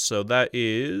 So that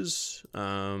is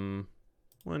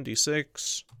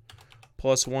 1d6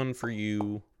 plus 1 for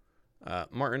you,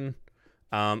 Martin.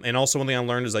 And also one thing I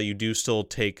learned is that you do still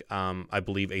take, I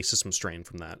believe, a system strain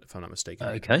from that, if I'm not mistaken.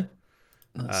 Okay.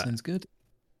 That sounds good.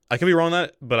 I could be wrong on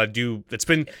that, but I do. It's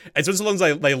been so long as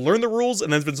I learned the rules,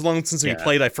 and then it's been so long since we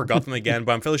played, I forgot them again.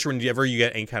 But I'm fairly sure whenever you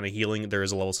get any kind of healing, there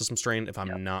is a level system strain, if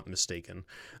I'm not mistaken.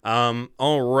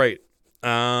 All right.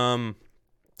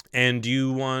 And do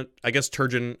you want? I guess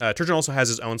Turgeon. Turgeon also has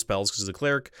his own spells because he's a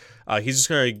cleric. He's just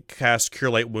going to cast Cure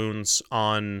Light Wounds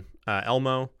on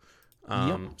Elmo.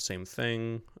 Same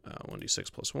thing.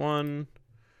 1d6 plus 1.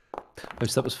 Oh,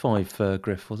 so that was 5 for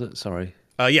Griff, was it? Sorry.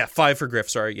 Yeah, 5 for Griff,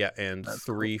 sorry. Yeah, and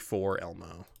 3 for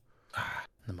Elmo.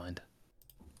 Never mind.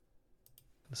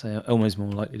 I say Elmo's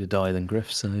more likely to die than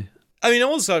Griff, so... I mean,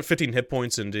 Elmo's got 15 hit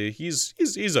points, and he's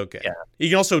okay. Yeah. He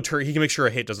can also he can make sure a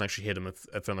hit doesn't actually hit him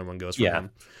if another one goes for him.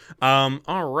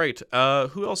 All right.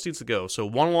 Who else needs to go? So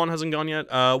Wanalon hasn't gone yet.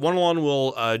 Wanalon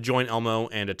will join Elmo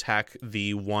and attack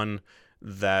the one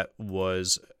that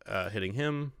was hitting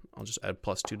him. I'll just add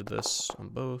 +2 to this on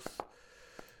both.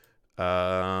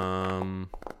 God,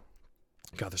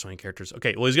 there's so many characters.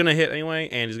 Okay, well, he's going to hit anyway,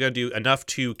 and he's going to do enough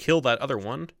to kill that other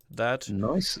one. That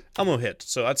nice. Elmo hit.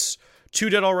 So that's 2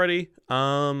 dead already.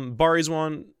 Barry's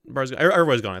one.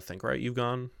 Everybody's gone, I think, right? You've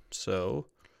gone. So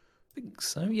I think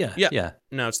so, yeah.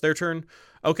 Now it's their turn.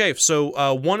 Okay,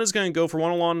 so 1 is going to go for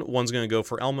Wanalon, 1's going to go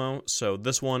for Elmo. So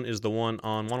this one is the one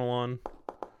on Wanalon.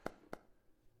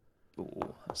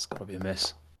 Oh, that's got to be a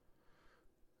miss.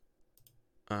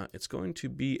 It's going to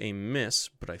be a miss,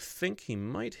 but I think he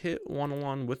might hit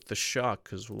Wanalon with the shock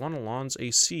because Wanalon's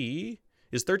AC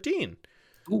is 13.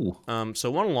 Ooh.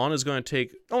 So Wanalon is going to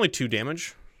take only 2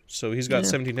 damage. So he's got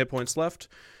 17 hit points left.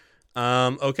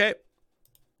 Okay.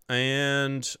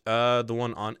 And the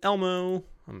one on Elmo,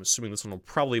 I'm assuming this one will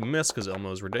probably miss because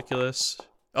Elmo is ridiculous.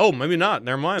 Oh, maybe not.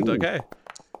 Never mind. Ooh. Okay.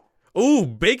 Ooh,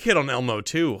 big hit on Elmo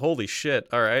too. Holy shit.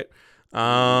 All right.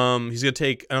 He's going to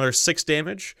take another 6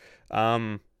 damage.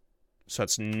 So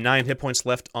that's 9 hit points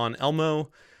left on Elmo.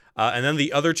 And then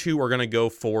the other 2 are going to go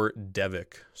for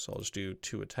Devik. So I'll just do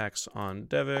 2 attacks on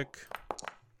Devik.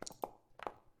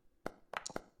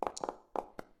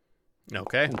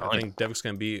 Okay, I think Devik's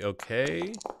going to be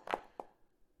okay.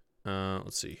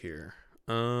 Let's see here.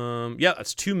 Yeah,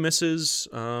 that's 2 misses.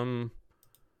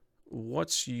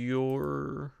 What's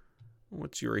your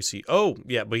AC? Oh,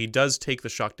 yeah, but he does take the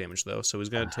shock damage, though. So he's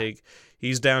going to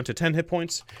he's down to 10 hit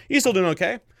points. He's still doing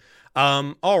okay.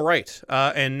 All right.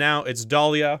 And now it's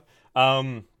Dahlia.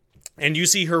 And you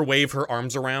see her wave her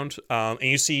arms around. And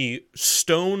you see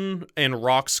stone and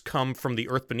rocks come from the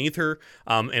earth beneath her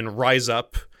and rise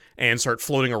up and start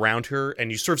floating around her.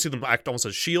 And you sort of see them act almost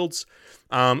as shields.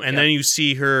 And then you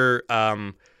see her...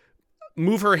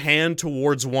 move her hand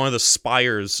towards one of the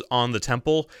spires on the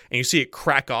temple, and you see it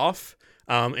crack off,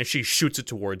 and she shoots it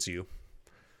towards you.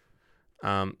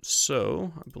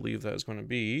 So I believe that is going to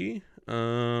be.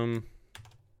 I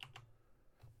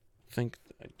think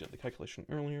I did the calculation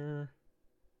earlier.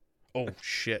 Oh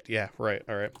shit! Yeah, right.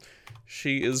 All right.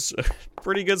 She is a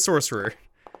pretty good sorcerer.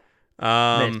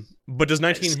 But does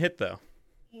 19 hit though?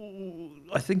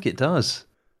 I think it does.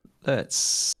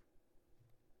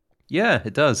 Yeah,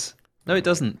 it does. No, it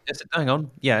doesn't. Yes, hang on.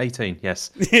 Yeah, 18.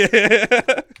 Yes. All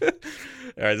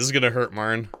right, this is gonna hurt,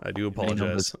 Marn. I do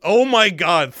apologize. Oh my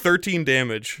god, 13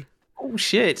 damage. Oh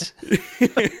shit.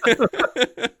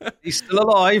 He's still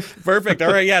alive. Perfect.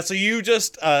 All right, yeah. So you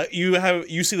just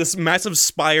you see this massive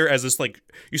spire as this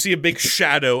you see a big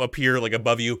shadow appear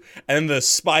above you, and then the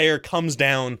spire comes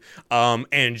down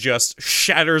and just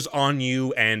shatters on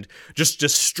you and just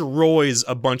destroys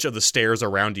a bunch of the stairs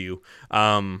around you.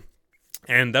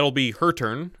 And that'll be her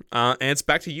turn. And it's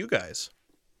back to you guys.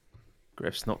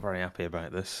 Griff's not very happy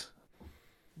about this.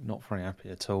 Not very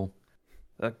happy at all.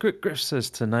 Griff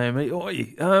says to Naomi,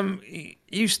 "Oi,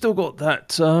 you still got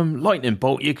that lightning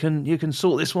bolt? You can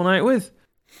sort this one out with."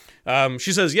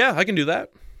 She says, "Yeah, I can do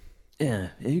that." Yeah,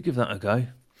 you give that a go.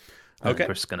 Okay.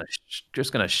 Griff's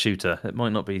just gonna shoot her. It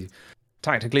might not be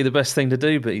tactically the best thing to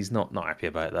do, but he's not happy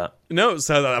about that. No,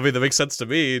 so I mean that makes sense to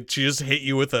me. She just hit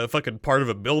you with a fucking part of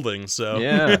a building, so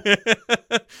Yeah.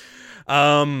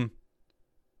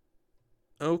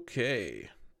 Okay.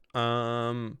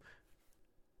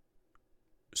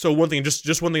 So one thing,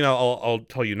 just one thing I'll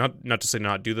tell you, not to say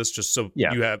not do this, just so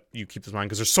you keep this in mind,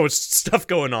 because there's so much stuff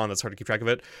going on that's hard to keep track of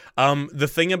it. The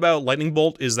thing about Lightning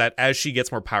Bolt is that as she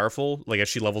gets more powerful, like as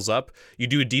she levels up, you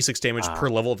do a D6 damage per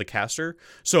level of the caster.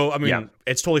 So I mean,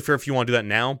 it's totally fair if you want to do that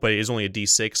now, but it is only a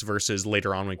D6 versus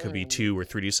later on when it could be 2 or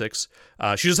 3D6.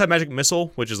 She does have Magic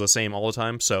Missile, which is the same all the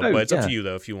time. So, but it's up to you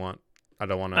though if you want. I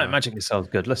don't want to. Magic Missile is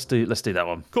good. Let's do that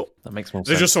one. Cool. That makes more sense.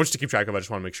 There's just so much to keep track of. I just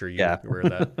want to make sure you're aware of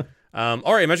that.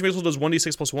 All right, Magic Missile does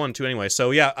 1d6 plus 1 too. Anyway,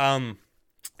 so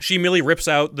she immediately rips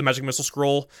out the Magic Missile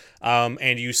scroll,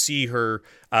 and you see her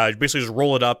basically just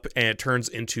roll it up, and it turns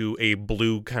into a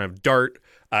blue kind of dart,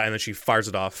 and then she fires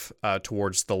it off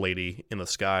towards the lady in the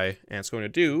sky, and it's going to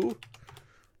do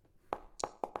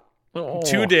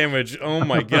 2 damage. Oh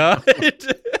my god.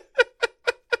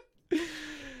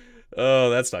 Oh,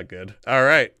 that's not good. All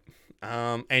right.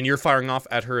 And you're firing off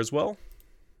at her as well?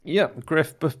 Yeah,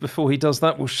 Griff, before he does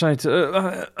that, we'll shout,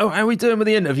 how are we doing with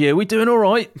the interview? Are we doing all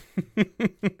right?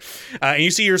 And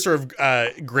you see her sort of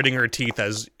gritting her teeth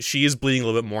as she is bleeding a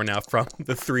little bit more now from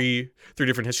the three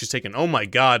different hits she's taken. Oh my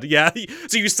god, yeah.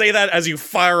 So you say that as you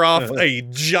fire off a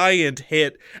giant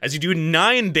hit, as you do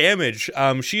 9 damage.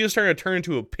 She is starting to turn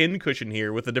into a pincushion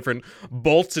here with the different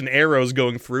bolts and arrows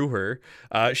going through her.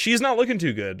 She's not looking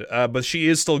too good, but she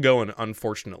is still going,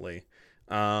 unfortunately.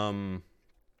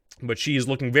 But she is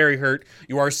looking very hurt.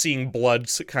 You are seeing blood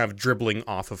kind of dribbling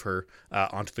off of her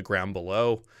onto the ground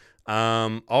below.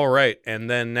 All right, and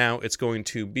then now it's going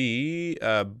to be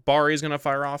Bari's going to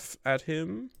fire off at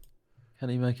him. Can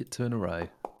he make it 2 in a row?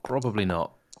 Probably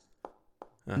not.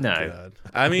 Oh, no. God.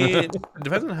 I mean, it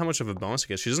depends on how much of a bonus he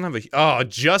gets. She doesn't have a...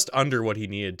 just under what he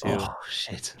needed to. Oh,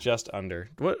 shit. Just under.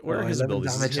 What are his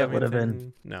abilities? Damage that would have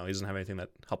been. No, he doesn't have anything that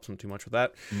helps him too much with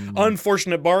that.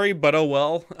 Unfortunate, Bari, but oh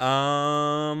well.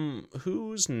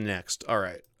 Who's next? All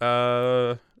right.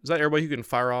 Is that everybody who can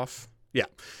fire off? Yeah.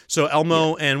 So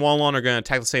Elmo and Wallon are going to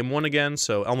attack the same one again.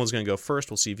 So Elmo's going to go first.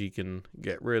 We'll see if he can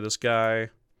get rid of this guy.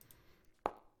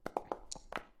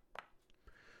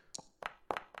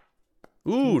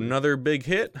 Ooh, another big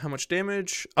hit. How much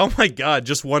damage? Oh my god,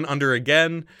 just 1 under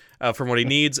again from what he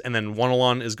needs. And then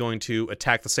Wallon is going to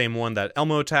attack the same one that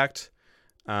Elmo attacked.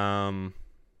 Oh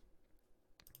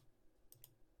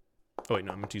wait,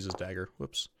 no, I'm going to use his dagger.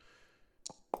 Whoops.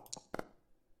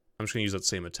 I'm just going to use that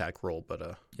same attack roll,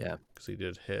 but yeah, because he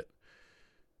did hit.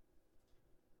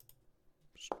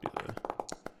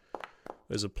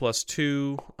 There's a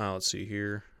 +2. Let's see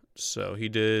here. So he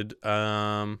did,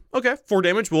 4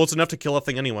 damage. Well, it's enough to kill a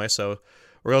thing anyway, so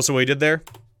regardless of what he did there,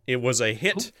 it was a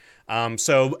hit.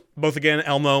 So both again,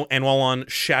 Elmo and Wallon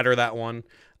shatter that one.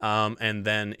 And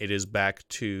then it is back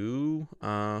to,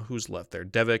 who's left there?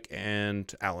 Devik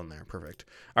and Alan there. Perfect.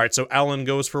 All right, so Alan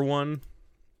goes for 1.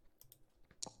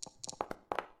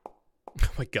 Oh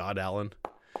my god, Alan.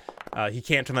 He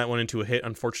can't turn that one into a hit,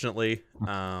 unfortunately,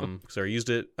 because I already used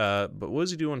it. But what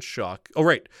does he do on shock? Oh,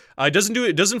 right. It does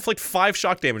inflict 5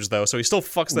 shock damage, though, so he still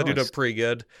fucks that dude up pretty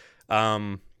good.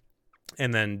 And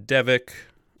then Devik.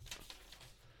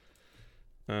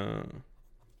 Devik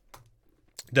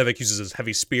uses his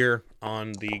heavy spear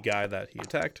on the guy that he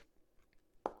attacked.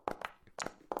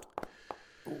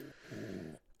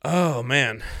 Oh,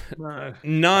 man.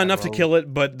 Not enough to kill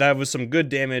it, but that was some good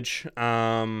damage.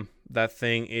 That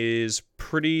thing is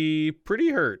pretty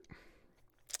hurt,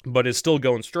 but it's still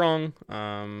going strong.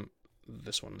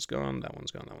 This one's gone. That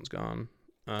one's gone. That one's gone.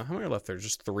 How many are left there?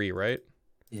 Just 3, right?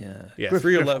 Yeah. Yeah,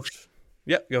 3 are left.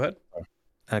 Yeah, go ahead.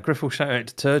 Griff will shout out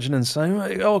to Turgeon and say,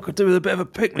 I could do with a bit of a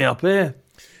pick-me-up here.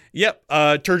 Yep.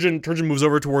 Turgeon moves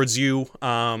over towards you,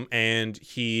 and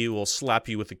he will slap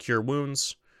you with the Cure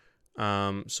Wounds.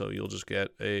 So you'll just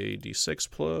get a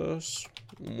D6 plus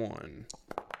 1.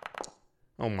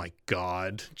 Oh my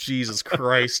god. Jesus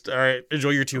Christ. All right. Enjoy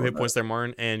your 2 hit points there,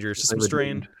 Martin, and your system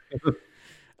strain.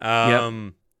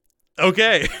 Okay.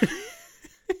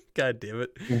 God damn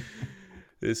it.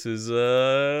 This is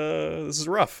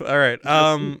rough. All right.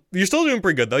 You're still doing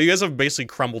pretty good though. You guys have basically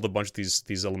crumbled a bunch of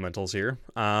these elementals here.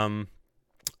 All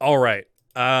right.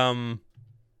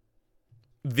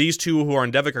 these two who are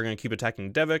on Devik are going to keep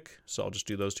attacking Devik, so I'll just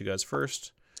do those two guys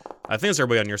first. I think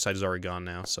everybody on your side is already gone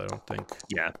now, so I don't think...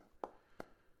 Yeah.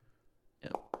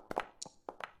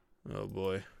 Oh,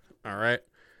 boy. All right.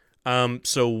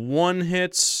 So one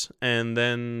hits, and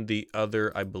then the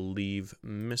other, I believe,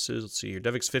 misses. Let's see here.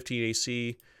 Devik's 15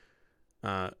 AC.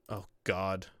 Oh,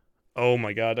 God. Oh,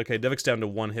 my God. Okay, Devik's down to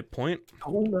 1 hit point.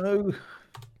 Oh, no.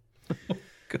 Oh,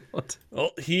 God.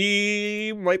 Well,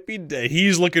 he might be dead.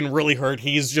 He's looking really hurt.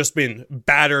 He's just been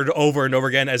battered over and over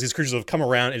again as these creatures have come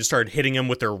around and just started hitting him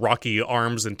with their rocky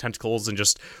arms and tentacles, and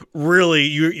just really,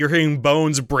 you're hearing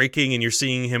bones breaking, and you're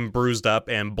seeing him bruised up,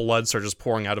 and blood starts just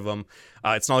pouring out of him.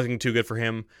 It's not looking too good for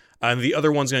him. And the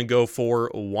other one's going to go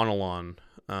for Wanalon.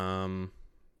 The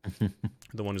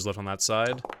one who's left on that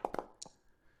side.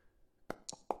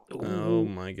 Oh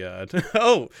my God.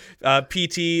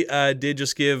 PT did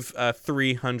just give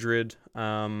 300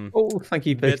 thank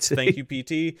you, PT. bits. Thank you,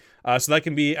 PT. So that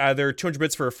can be either 200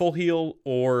 bits for a full heal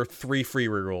or 3 free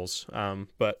rerolls.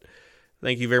 But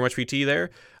thank you very much, PT, there.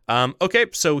 Okay,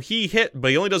 so he hit,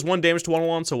 but he only does 1 damage to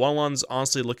Wanalon, so Wanalon's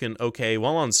honestly looking okay.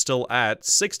 Wanalon's still at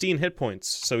 16 hit points,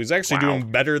 so he's actually doing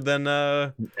better than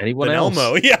anyone than else.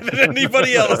 Elmo. Yeah, than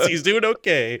anybody else. He's doing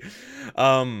okay.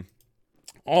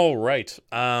 All right.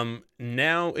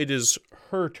 Now it is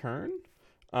her turn.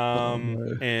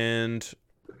 And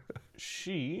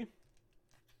she...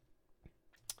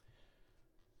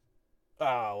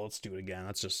 let's do it again.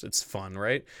 It's fun,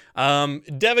 right?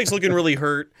 Devik's looking really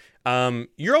hurt.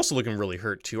 You're also looking really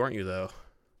hurt too, aren't you, though?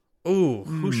 Ooh,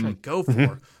 who should I go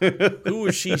for? Who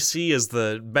would she see as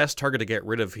the best target to get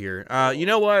rid of here? You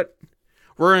know what?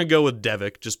 We're going to go with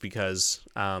Devik just because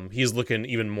he's looking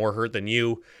even more hurt than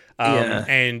you.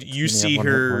 And you see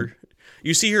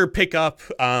her pick up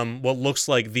what looks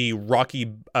like the rocky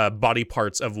body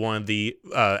parts of one of the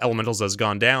elementals that's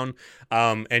gone down,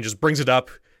 and just brings it up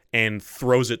and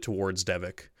throws it towards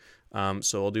Devik.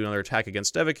 So I'll do another attack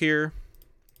against Devik here.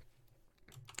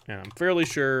 And I'm fairly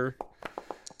sure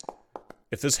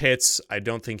if this hits, I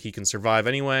don't think he can survive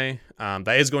anyway.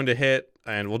 That is going to hit,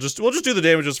 and we'll just do the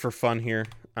damages for fun here.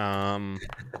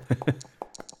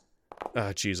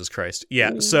 Jesus Christ.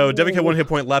 Yeah, so Devik had 1 hit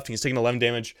point left, and he's taking 11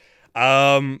 damage.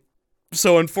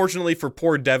 So unfortunately for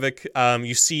poor Devik,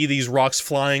 you see these rocks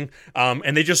flying,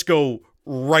 and they just go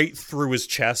right through his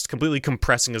chest, completely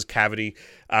compressing his cavity,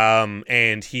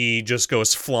 and he just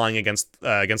goes flying against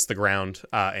the ground,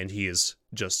 and he is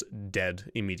just dead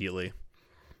immediately.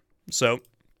 So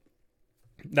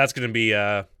that's going to be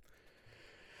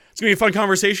it's going to be a fun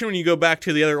conversation when you go back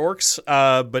to the other orcs,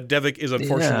 but Devik is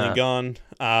unfortunately gone.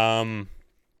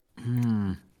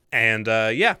 And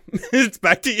it's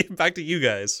back to you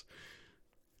guys.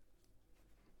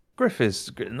 Griff is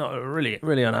not really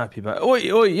unhappy about it. Oi,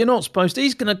 you're not supposed to.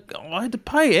 I had to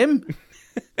pay him.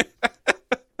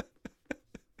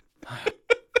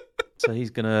 So he's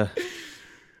going to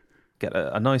get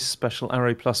a nice special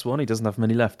arrow +1. He doesn't have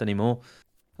many left anymore.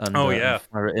 And,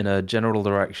 fire it in a general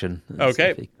direction.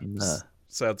 Okay.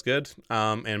 Sounds good.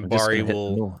 And Bari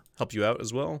will help you out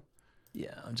as well.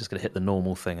 Yeah, I'm just going to hit the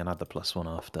normal thing and add the +1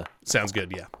 after. Sounds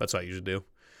good, yeah. That's what I usually do.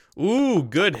 Ooh,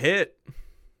 good hit.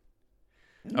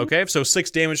 Okay, so 6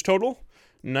 damage total.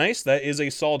 Nice, that is a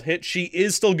solid hit. She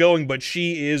is still going, but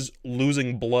she is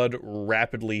losing blood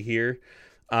rapidly here.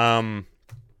 All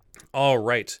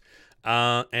right.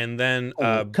 And then...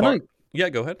 Yeah,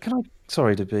 go ahead.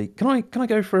 Sorry to be... Can I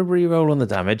go for a reroll on the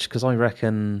damage? Because I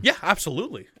reckon... Yeah,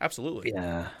 absolutely.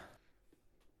 Yeah.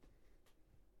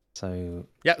 So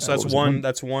that's one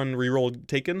reroll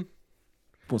taken.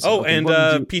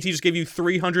 And PT just gave you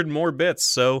 300 more bits,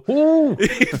 so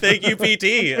thank you,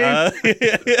 PT.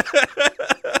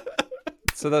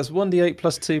 So that's 1d8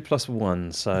 +2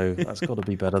 +1, so that's got to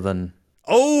be better than...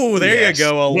 Oh, there you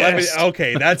go. 11. Yes.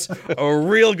 Okay, that's a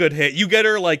real good hit. You get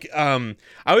her I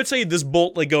would say this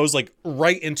bolt goes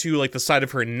right into the side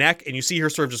of her neck, and you see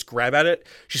her sort of just grab at it.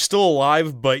 She's still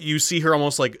alive, but you see her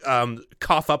almost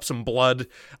cough up some blood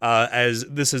as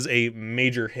this is a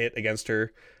major hit against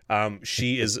her.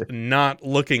 She is not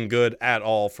looking good at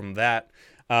all from that.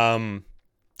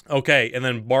 Okay, and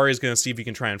then Bari's going to see if he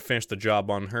can try and finish the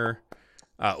job on her.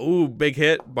 Big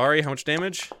hit. Bari, how much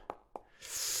damage?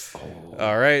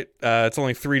 All right, it's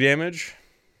only 3 damage.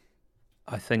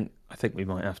 I think we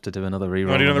might have to do another reroll.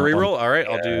 Want to do another reroll? All right,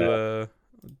 I'll do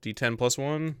D10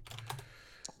 +1.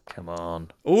 Come on.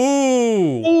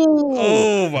 Ooh!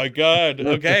 Oh my God.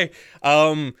 Okay.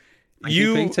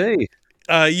 You PT.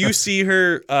 You see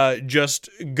her just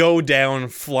go down,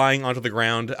 flying onto the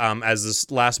ground as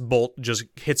this last bolt just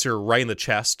hits her right in the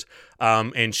chest,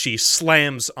 and she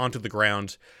slams onto the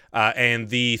ground. and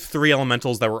the 3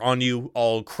 elementals that were on you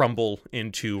all crumble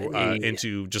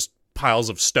into just piles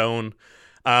of stone.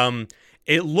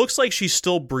 It looks like she's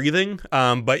still breathing,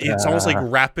 but it's almost like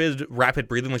rapid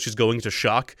breathing, like she's going into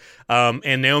shock.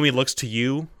 And Naomi looks to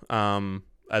you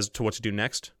as to what to do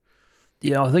next.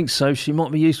 Yeah, I think so. She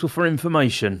might be useful for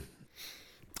information.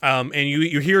 And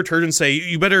you hear Turgeon say,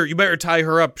 "You better tie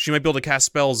her up. She might be able to cast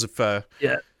spells if."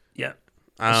 Yeah.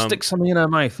 Stick something in her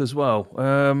mouth as well.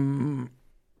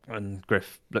 And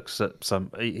Griff looks at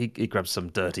he grabs some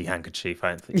dirty handkerchief.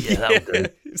 I think, yeah, that'll do.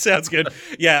 Sounds good.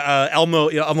 Yeah, Elmo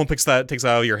takes that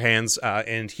out of your hands,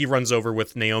 and he runs over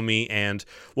with Naomi and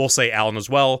we'll say Alan as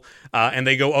well. And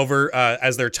they go over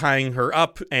as they're tying her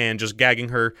up and just gagging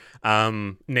her.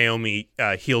 Naomi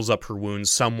heals up her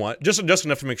wounds somewhat, just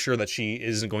enough to make sure that she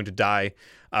isn't going to die.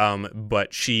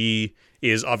 But she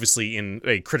is obviously in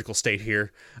a critical state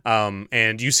here.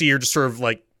 And you see her just sort of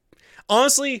like,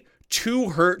 honestly, too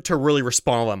hurt to really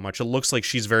respond all that much. It looks like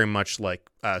she's very much like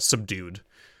subdued.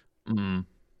 Mm.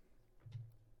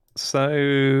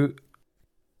 So,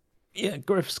 yeah,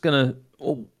 Griff's gonna.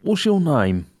 What's your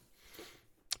name?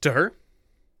 To her?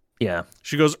 Yeah.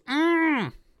 She goes,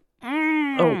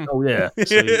 Oh yeah.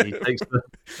 So he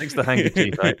takes the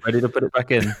handkerchief out, ready to put it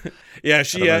back in. Yeah,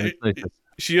 she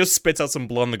just spits out some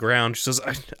blood on the ground. She says,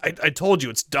 I told you,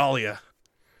 it's Dahlia.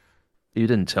 You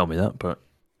didn't tell me that, but...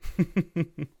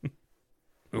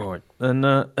 Right. And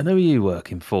who are you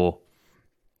working for?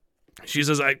 She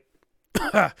says, I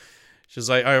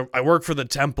work for the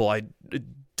temple. I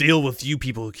deal with you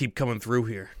people who keep coming through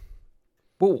here.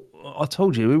 Well, I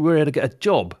told you we were here to get a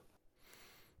job.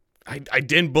 I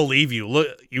didn't believe you. Look,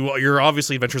 you're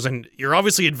obviously adventurers, and you're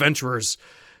obviously adventurers.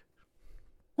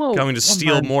 Well, coming to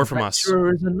steal more from us.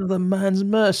 Adventurer is another man's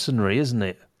mercenary, isn't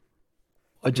it?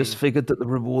 I just figured that the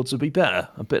rewards would be better,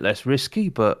 a bit less risky,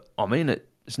 but I mean,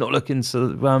 it's not looking so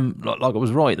like I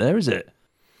was right there, is it?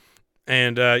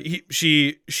 And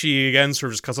she again sort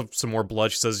of just cuts up some more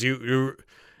blood. She says, "You're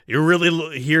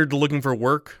really here looking for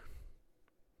work?"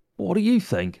 What do you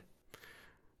think?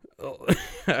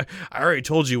 I already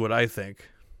told you what I think.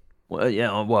 Well,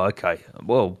 yeah. Well, okay.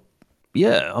 Well,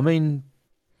 yeah. I mean,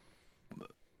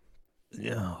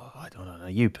 yeah. I don't know.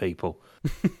 You people.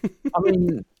 I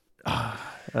mean,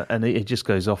 and it just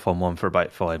goes off on one for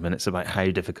about 5 minutes about how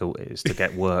difficult it is to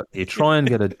get work. You try and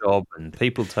get a job, and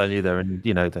people tell you they're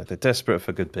desperate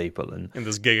for good people, and in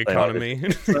this gig economy,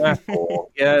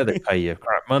 yeah, they pay you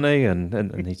crap money,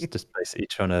 and he's just basically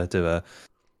trying to do a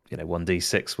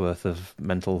 1d6 worth of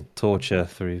mental torture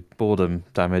through boredom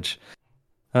damage.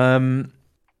 Yeah.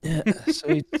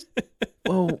 So,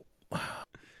 well,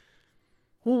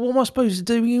 what am I supposed to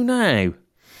do with you now?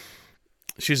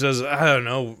 She says, I don't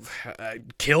know,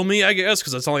 kill me, I guess,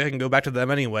 because it's not like I can go back to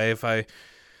them anyway. If I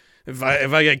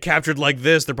get captured like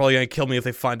this, they're probably gonna kill me if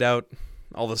they find out.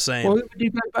 All the same. Well, who would you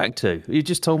go back to? You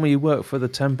just told me you work for the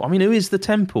temple. I mean, who is the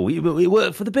temple? You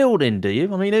work for the building, do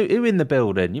you? I mean, who in the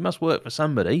building? You must work for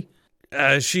somebody.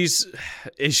 She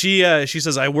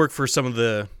says, I work for some of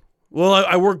the. Well,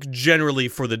 I work generally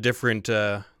for the different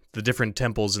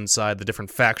temples inside the different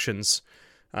factions.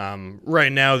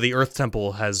 Right now, the Earth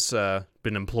Temple has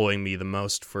been employing me the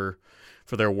most for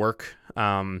their work,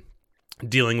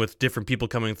 dealing with different people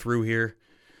coming through here.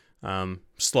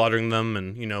 Slaughtering them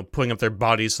and, putting up their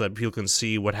bodies so that people can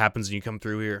see what happens when you come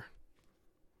through here.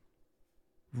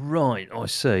 Right, I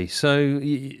see. So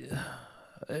is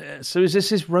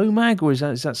this Romag, or is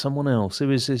that someone else?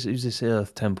 Who's this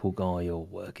Earth Temple guy you're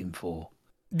working for?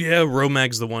 Yeah,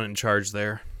 Romag's the one in charge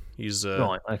there. He's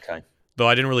right, okay. Though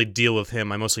I didn't really deal with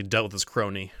him, I mostly dealt with his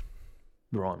crony.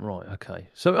 Right, okay.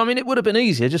 So, I mean, it would have been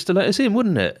easier just to let us in,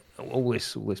 wouldn't it? All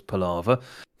this palaver.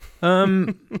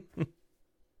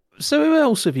 So who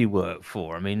else have you worked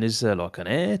for? I mean, is there like an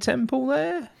air temple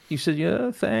there? You said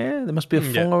Earth air? There must be a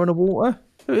fire and a water.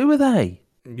 Who are they?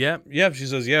 Yeah. She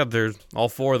says, there's all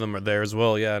 4 of them are there as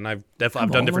well. Yeah, and I've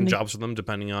done different jobs for them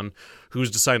depending on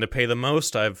who's deciding to pay the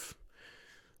most. I've,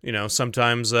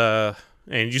 sometimes, and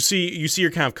you see her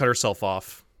kind of cut herself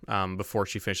off before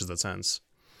she finishes that sentence.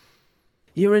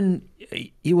 You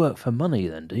work for money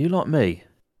then, do you, like me?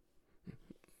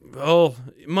 Oh,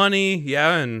 money,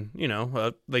 yeah, and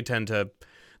they tend to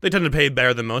pay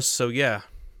better than most, so yeah.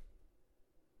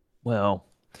 Well,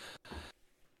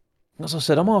 as I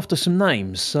said, I'm after some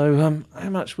names. So, how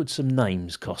much would some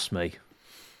names cost me?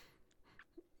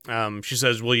 She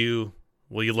says, "Will you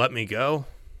let me go?"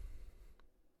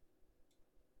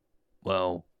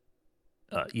 Well,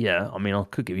 yeah. I mean, I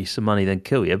could give you some money, then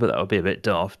kill you, but that would be a bit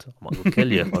daft. I might as well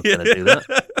kill you if I'm going to do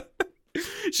that.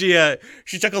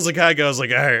 She chuckles and kind of goes like,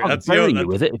 "All right, I'll bury you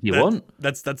with it if you want."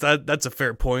 That's a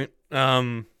fair point.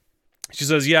 She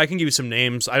says, "Yeah, I can give you some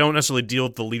names. I don't necessarily deal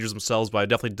with the leaders themselves, but I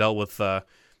definitely dealt with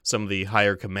some of the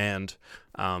higher command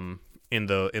in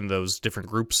those different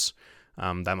groups.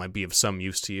 That might be of some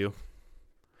use to you."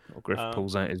 Well, Griff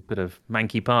pulls out his bit of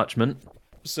manky parchment.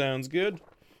 Sounds good.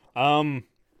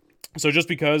 So just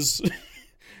because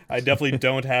I definitely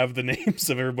don't have the names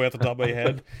of everybody off the top of my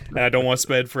head, and I don't want to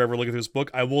spend forever looking through this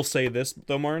book, I will say this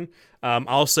though, Martin.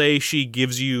 I'll say she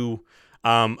gives you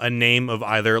a name of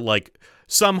either like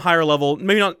some higher level,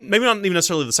 maybe not even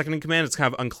necessarily the second in command. It's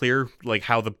kind of unclear like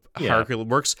how the hierarchy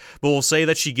works. But we'll say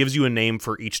that she gives you a name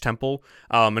for each temple.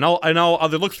 And I'll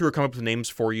either look through or come up with names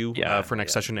for you for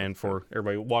next session and for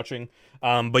everybody watching.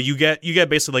 But you get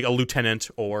basically like a lieutenant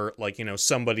or like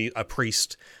somebody, a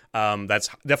priest that's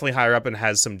definitely higher up and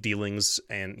has some dealings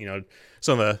and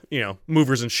some of the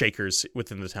movers and shakers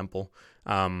within the temple.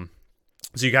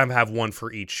 So you kind of have one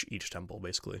for each temple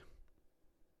basically.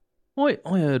 I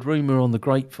heard rumour on the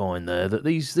grapevine there that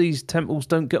these temples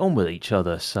don't get on with each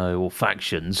other, or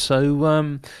factions.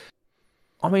 So,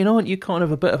 I mean, aren't you kind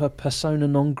of a bit of a persona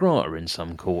non grata in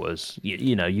some quarters?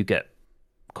 You get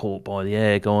caught by the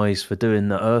air guys for doing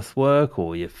the earthwork,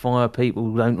 or your fire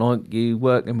people don't like you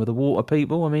working with the water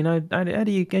people. I mean, how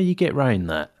do you get around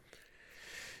that?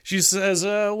 She says,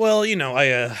 "Well,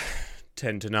 I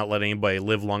tend to not let anybody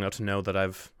live long enough to know that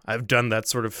I've done that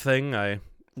sort of thing. I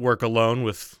work alone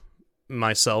with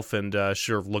myself and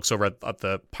sort of looks over at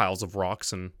the piles of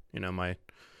rocks and my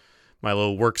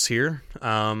little works here,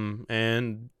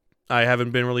 and I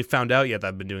haven't been really found out yet that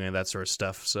I've been doing any of that sort of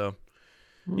stuff. So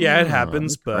yeah, it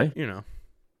happens, okay. But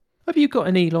have you got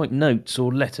any like notes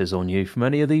or letters on you from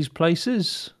any of these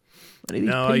places?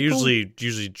 No, I usually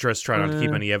just try not to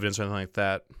keep any evidence or anything like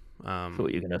that.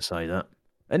 Thought you were going to say that.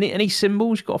 Any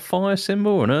symbols? You got a fire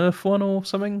symbol or an earth one or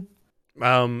something?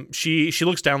 She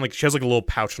looks down, like she has like a little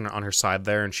pouch on her side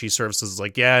there, and she sort of says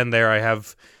like, "Yeah, and there I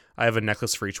have a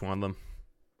necklace for each one of them."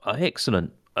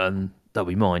 Excellent. That'll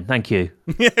be mine. Thank you.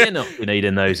 You're not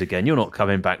needing those again. You're not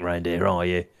coming back round here, are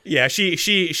you? Yeah,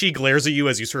 she glares at you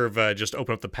as you sort of just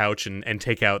open up the pouch and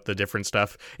take out the different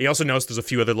stuff. You also notice there's a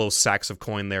few other little sacks of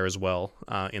coin there as well,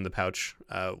 in the pouch,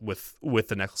 with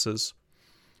the necklaces.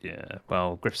 Yeah,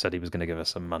 well, Griff said he was going to give us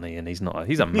some money, and he's not.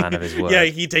 He's a man of his word. Yeah,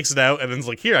 he takes it out and then's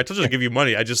like, "Here, I told you to give you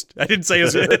money. I didn't say I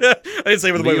didn't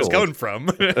say where the money was coming from."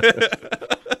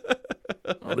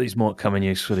 Well, these might come in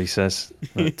useful, he says.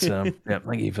 But yeah,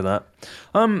 thank you for that.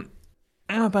 How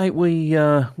about we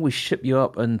ship you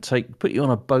up and put you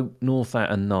on a boat north out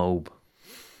of Nulb?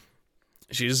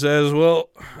 She says, "Well,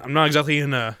 I'm not exactly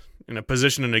in a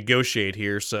position to negotiate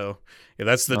here, so yeah,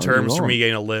 that's the terms for me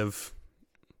getting to live."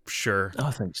 Sure.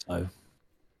 I think so.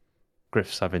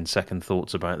 Griff's having second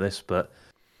thoughts about this, but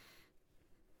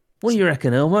what do you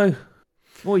reckon, Elmo?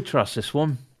 We trust this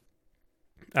one.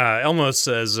 Elmo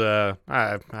says, I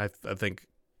think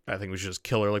we should just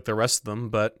kill her like the rest of them,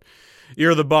 but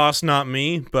you're the boss, not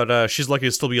me, but she's lucky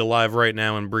to still be alive right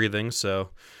now and breathing, so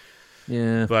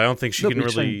yeah. But I don't think she can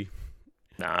really...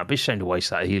 It'd be a shame to waste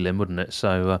that healing, wouldn't it?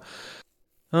 So,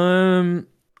 I'll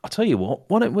tell you what,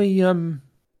 why don't we,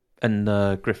 and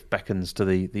Griff beckons to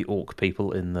the orc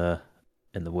people in the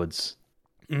woods.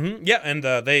 Mm-hmm. Yeah, and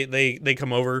they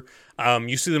come over.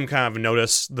 You see them kind of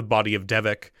notice the body of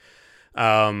Devik,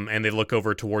 and they look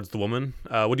over towards the woman.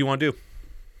 What do you want to do?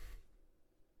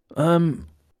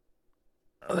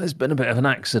 There's been a bit of an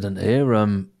accident here.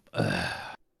 A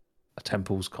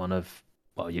temple's kind of,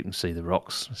 well, you can see the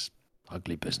rocks. It's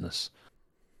ugly business.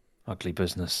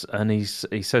 And he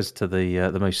says to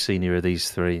the most senior of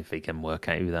these three, if he can work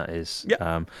out who that is.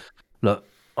 Yeah. Look,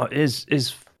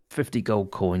 is 50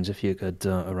 gold coins if you could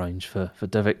arrange for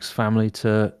Devik's family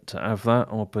to have that.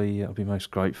 I'll be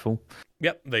most grateful.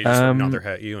 Yep. They just nod their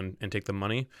head at you and take the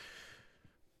money.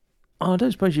 I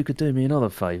don't suppose you could do me another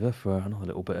favour for another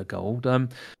little bit of gold.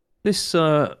 This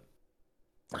I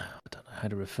don't know how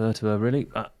to refer to her really.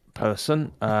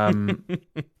 Person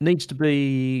needs to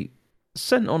be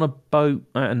sent on a boat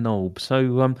out of Nulb.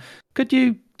 So,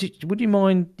 would you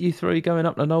mind you three going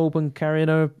up to Nulb and carrying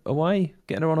her away,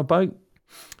 getting her on a boat?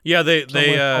 Yeah, they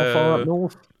far up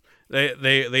north.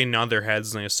 They nod their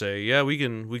heads and they say, "Yeah, we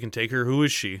can take her. Who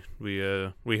is she?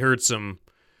 We heard some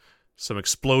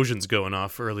explosions going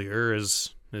off earlier.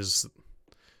 Is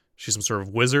she some sort of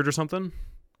wizard or something?"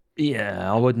 Yeah,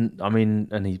 I wouldn't. I mean,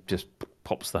 and he just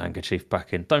pops the handkerchief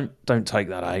back in. Don't take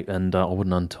that out, and I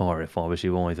wouldn't untie her if I was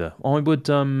you either. I would.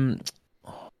 When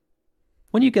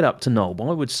you get up to Nulb,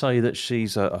 I would say that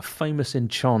she's a famous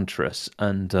enchantress,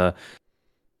 and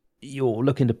you're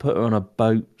looking to put her on a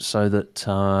boat so that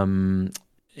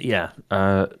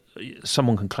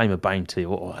someone can claim a bounty,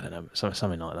 or I don't know,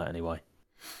 something like that. Anyway.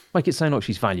 Make it sound like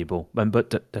she's valuable, but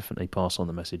definitely pass on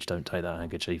the message. Don't take that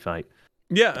handkerchief out.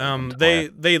 Yeah, Don't untie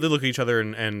they look at each other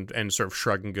and sort of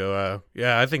shrug and go,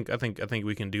 yeah, I think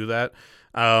we can do that.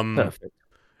 Perfect.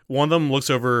 One of them looks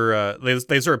over.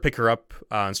 They sort of pick her up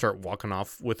and start walking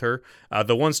off with her.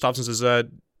 The one stops and says,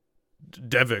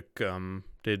 "Devik,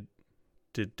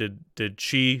 did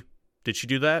she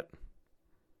do that?"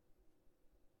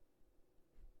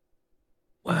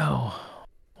 Well,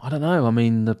 I don't know. I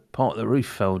mean, the part of the roof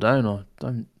fell down. I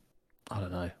don't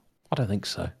know. I don't think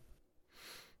so.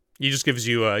 He just gives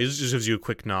you a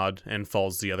quick nod and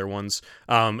follows the other ones.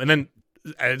 And then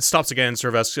it stops again and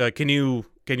sort of asks, "Can you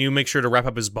make sure to wrap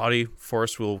up his body for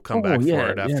us? We'll come back for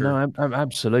it after." Yeah, no,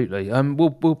 absolutely.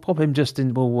 We'll pop him just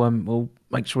in. We'll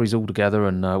make sure he's all together,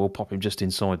 and we'll pop him just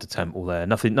inside the temple there.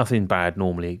 Nothing bad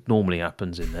normally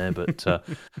happens in there, but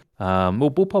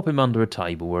we'll pop him under a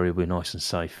table where he'll be nice and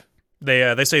safe.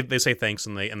 They say thanks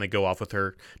and they go off with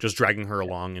her, just dragging her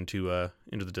along into the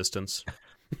distance.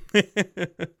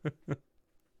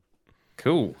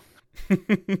 Cool.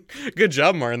 Good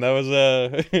job, Martin. That was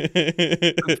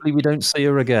Hopefully we don't see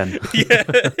her again. Yeah.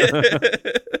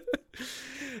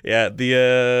 Yeah,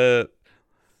 the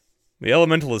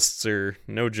elementalists are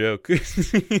no joke.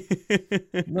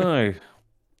 No.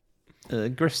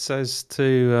 Griff says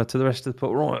to the rest of the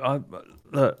pot, right,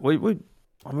 look, we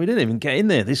didn't even get in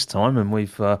there this time, and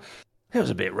we've it was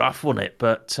a bit rough, wasn't it?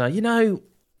 But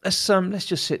let's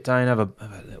just sit down, have a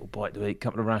little bite to eat, a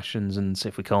couple of rations, and see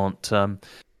if we can't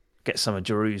get some of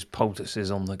Jeru's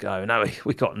poultices on the go. No,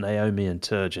 we got Naomi and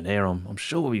Turgeon here. I'm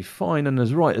sure we'll be fine and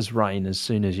as right as rain as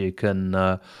soon as you can.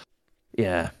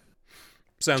 Sounds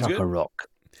chuck good. A rock.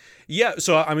 Yeah,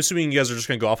 so I'm assuming you guys are just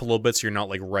gonna go off a little bit, so you're not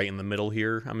like right in the middle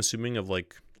here. I'm assuming of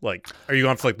like are you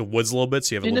going for like the woods a little bit,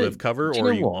 so you have a little bit of cover, do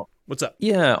or you know what? What's up?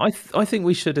 Yeah, I think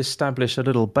we should establish a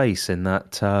little base in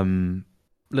that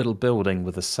little building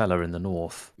with a cellar in the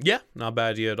north. Yeah, not a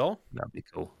bad idea at all. That'd be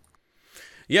cool.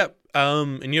 Yep.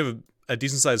 And you have a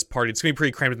decent sized party. It's gonna be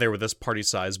pretty cramped in there with this party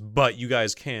size, but you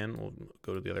guys can. We'll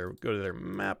go to the other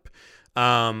map.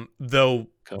 Though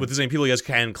cool. With the same people, you guys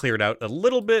can clear it out a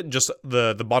little bit, just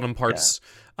the bottom parts.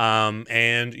 Yeah.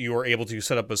 And you are able to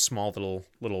set up a small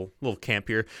little camp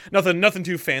here. Nothing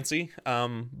too fancy.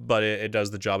 But it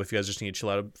does the job if you guys just need to chill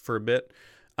out for a bit.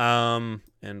 And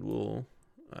we'll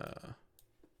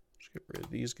just get rid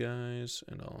of these guys,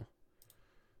 and I'll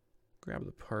grab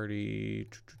the party.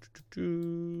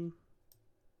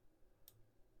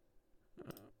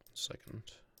 Second.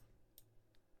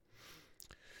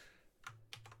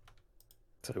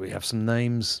 So do we have some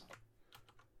names?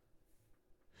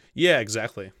 Yeah,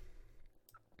 exactly.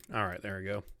 All right, there we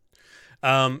go.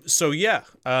 So yeah,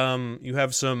 you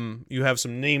have some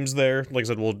names there. Like I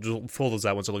said, we'll fold those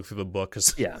out once I look through the book,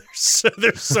 because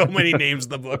there's so many names in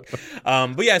the book.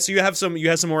 But yeah, so you have some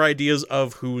more ideas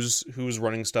of who's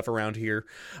running stuff around here.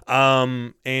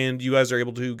 And you guys are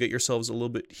able to get yourselves a little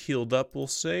bit healed up, we'll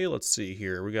say. Let's see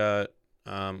here. We got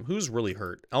who's really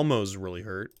hurt? Elmo's really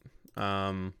hurt.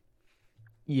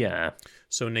 Yeah.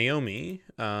 So Naomi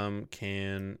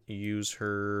can use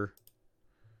her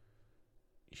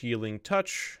healing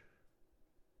touch.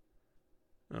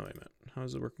 Oh, wait a minute. How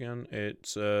does it work again?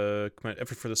 It's command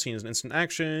effort for the scene is an instant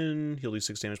action. Heal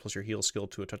d6 damage plus your heal skill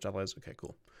to a touch allies. Okay,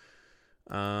 cool.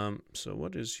 So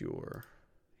what is your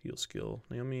heal skill?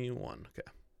 Naomi 1. Okay.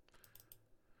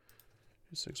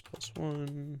 6 plus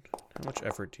 1. How much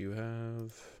effort do you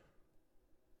have?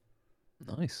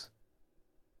 Nice.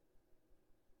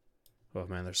 Oh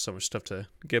man, there's so much stuff to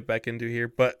get back into here,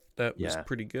 but that was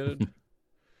pretty good.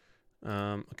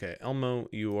 Okay, Elmo,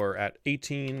 you are at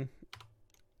 18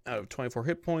 out of 24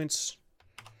 hit points.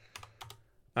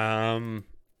 Who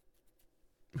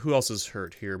else is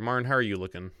hurt here? Marn, how are you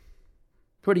looking?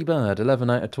 Pretty bad. 11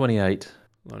 out of 28.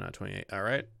 11 out of 28. All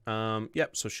right.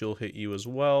 Yep, so she'll hit you as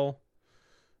well.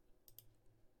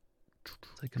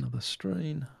 Take another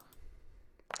strain.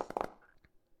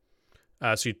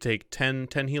 So you take 10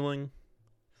 healing.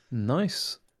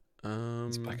 Nice.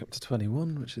 It's back up to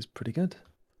 21, which is pretty good.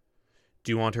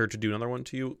 Do you want her to do another one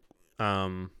to you?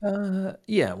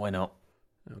 Yeah, why not?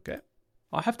 Okay.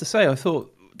 I have to say, I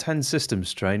thought 10 system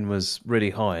strain was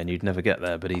really high and you'd never get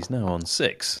there, but he's now on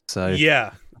 6. So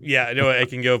yeah, I know it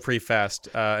can go pretty fast.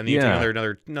 And then you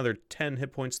take another 10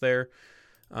 hit points there.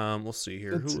 We'll see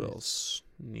here. Who else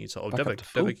needs help? Oh,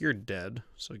 Devik, you're dead.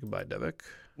 So goodbye, Devik.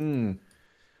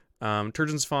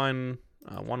 Turgeon's fine.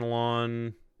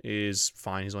 Wanalon is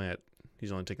fine. He's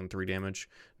only taking 3 damage.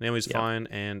 Naomi's fine,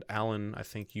 and Alan, I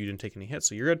think you didn't take any hits,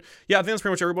 so you're good. Yeah, I think that's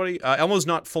pretty much everybody. Elmo's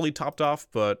not fully topped off,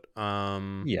 but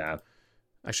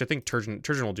Actually, I think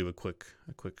Turgeon will do a quick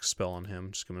spell on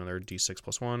him. Just give him another D6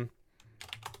 plus 1.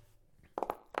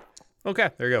 Okay,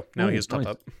 there you go. Now he is top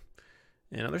up.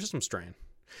 And another system strain.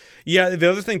 Yeah, the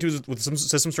other thing too with some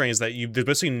system strain is that there's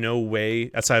basically no way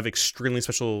outside of extremely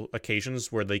special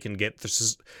occasions where they can get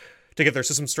their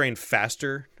system strain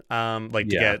faster,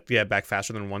 to get back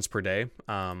faster than once per day.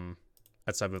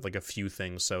 Outside of like a few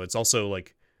things, so it's also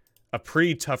like a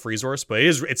pretty tough resource, but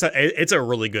it's a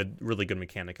really good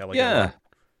mechanic. I like it a lot.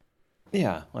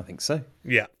 Yeah, I think so.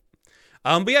 Yeah.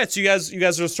 But yeah, so you guys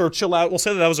just sort of chill out. We'll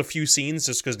say that was a few scenes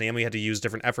just because Naomi had to use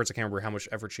different efforts. I can't remember how much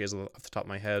effort she has off the top of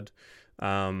my head.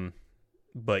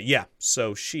 But yeah,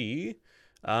 so you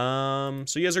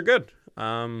guys are good.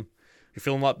 You're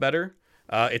feeling a lot better.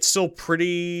 It's still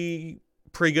pretty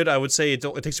good. I would say it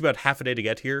takes you about half a day to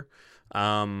get here.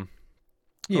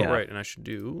 Yeah. Oh, right, and I should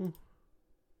do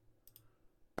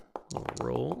a little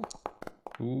roll.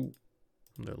 Ooh.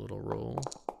 Another little roll.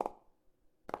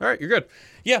 All right, you're good.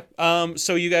 Yeah.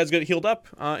 So you guys get healed up,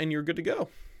 and you're good to go.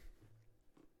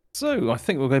 So I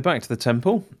think we'll go back to the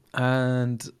temple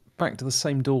and back to the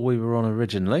same door we were on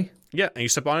originally. Yeah, and you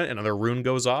step on it, another rune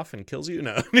goes off and kills you.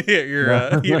 No, you're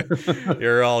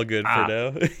all good for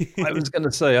now. I was going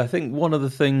to say, I think one of the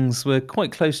things, we're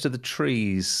quite close to the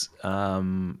trees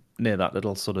near that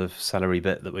little sort of celery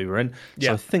bit that we were in.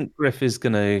 So I think Griff is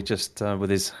going to just, with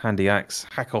his handy axe,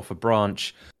 hack off a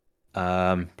branch,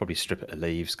 probably strip it of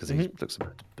leaves because he looks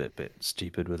a bit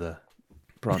stupid with a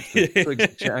branch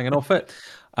hanging off it.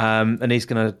 And he's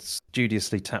going to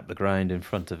studiously tap the ground in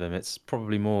front of him. It's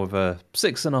probably more of a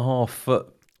 6.5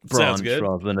 foot branch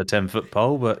rather than a 10-foot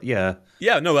pole, but yeah.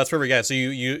 Yeah, no, that's perfect. Yeah, so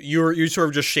you sort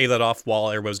of just shave that off while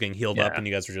everybody was getting healed up, and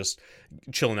you guys were just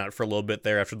chilling out for a little bit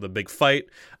there after the big fight.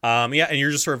 And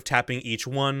you're just sort of tapping each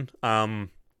one. And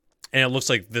it looks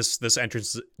like this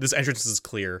entrance is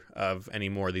clear of any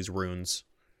more of these runes.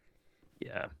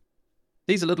 Yeah.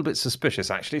 He's a little bit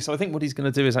suspicious, actually. So I think what he's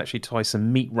going to do is actually tie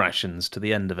some meat rations to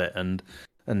the end of it and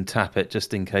tap it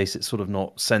just in case it's sort of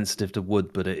not sensitive to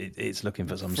wood, but it's looking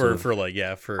for some sort of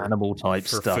animal type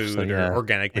stuff, food or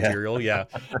organic material. Yeah.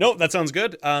 No, that sounds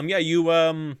good.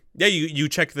 You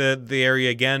check the area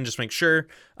again, just make sure.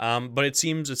 But it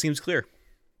seems clear.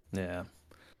 Yeah.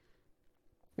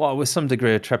 Well, with some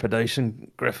degree of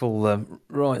trepidation, Griff will,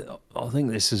 right, I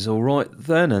think this is all right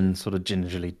then, and sort of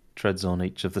gingerly treads on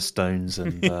each of the stones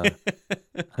and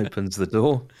opens the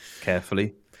door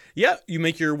carefully. Yeah, you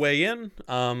make your way in,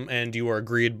 and you are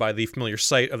greeted by the familiar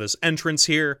sight of this entrance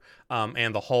here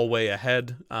and the hallway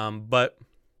ahead, but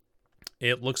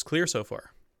it looks clear so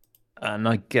far. And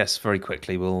I guess very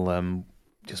quickly we'll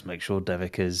just make sure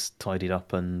Devik is tidied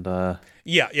up and...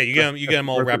 you get them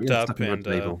all wrapped up and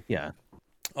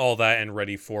all that and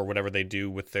ready for whatever they do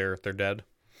with their dead.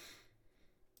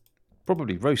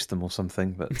 Probably roast them or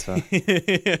something, but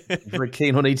very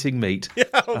keen on eating meat. Yeah,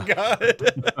 oh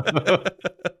God.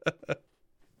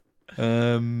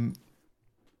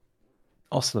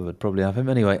 Osler would probably have him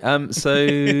anyway. So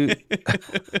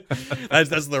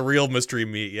that's the real mystery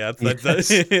meat. Yeah,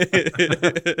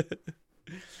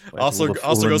 Osler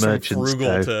goes from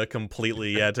frugal to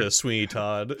completely to Sweeney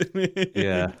Todd.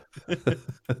 Yeah.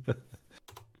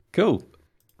 Cool.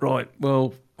 Right.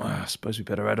 Well, I suppose we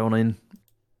better head on in.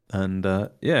 And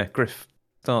Griff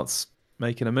starts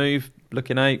making a move,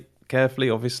 looking out carefully.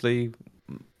 Obviously,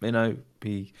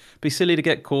 be silly to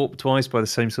get caught twice by the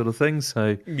same sort of thing.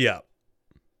 So yeah,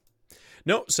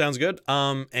 no, sounds good.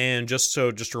 And just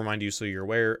to remind you, so you're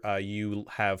aware, you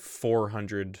have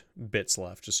 400 bits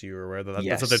left. Just so you're aware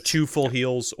that's either 2 full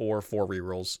heals or 4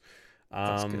 rerolls.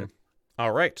 That's good.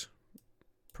 All right,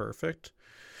 perfect.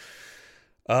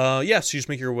 So you just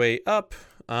make your way up.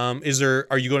 Are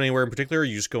you going anywhere in particular? Are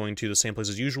you just going to the same place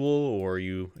as usual, or are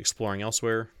you exploring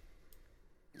elsewhere?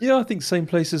 Yeah, I think same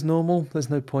place as normal. There's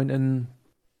no point in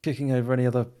kicking over any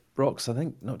other rocks, I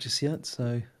think. Not just yet,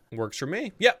 so... Works for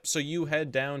me. Yeah, so you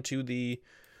head down to the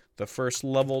first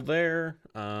level there.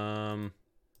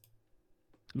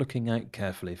 Looking out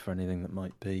carefully for anything that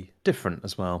might be different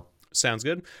as well. Sounds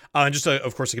good. And just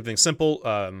of course to keep things simple,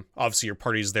 obviously your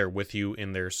party's there with you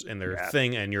in their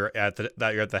thing, and you're at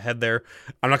the head there.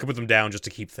 I'm not gonna put them down just to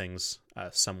keep things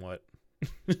somewhat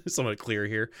clear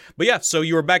here. But yeah, so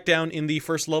you are back down in the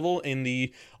first level in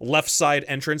the left side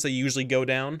entrance that you usually go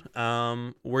down.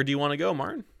 Where do you want to go,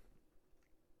 Martin?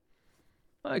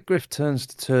 Griff turns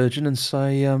to Turgeon and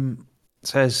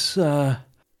says,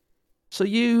 "So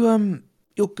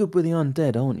you're good with the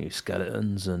undead, aren't you?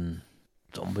 Skeletons and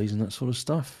zombies and that sort of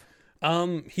stuff."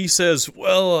 He says,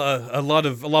 well, a lot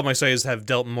of my studies have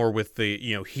dealt more with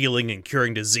the healing and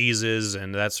curing diseases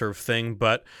and that sort of thing.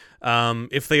 But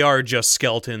if they are just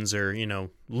skeletons or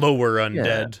lower Yeah,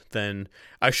 undead, then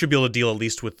I should be able to deal at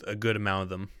least with a good amount of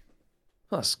them.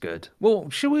 that's good. Well,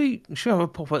 shall we have a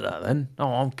pop at that then? Oh,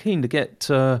 I'm keen to get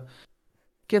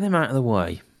them out of the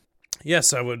way.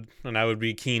 Yes, I would, and I would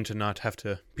be keen to not have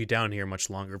to be down here much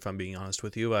longer. If I'm being honest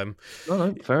with you, I'm No,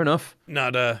 no, fair enough.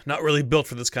 not really built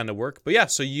for this kind of work. But yeah,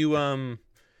 so you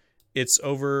it's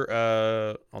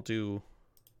over. I'll do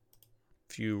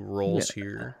a few rolls Yeah.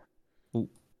 here. Ooh.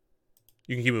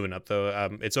 You can keep moving up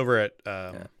though. It's over at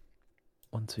Yeah.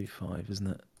 125, isn't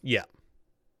it? yeah.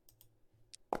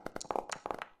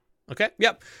 Okay,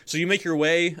 yep. So you make your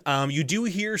way. You do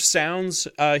hear sounds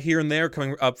here and there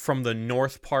coming up from the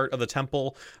north part of the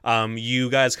temple. You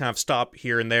guys kind of stop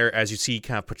here and there as you see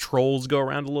kind of patrols go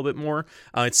around a little bit more.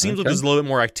 It seems like there's a little bit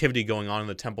more activity going on in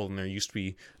the temple than there used to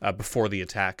be before the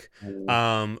attack.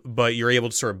 But you're able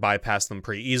to sort of bypass them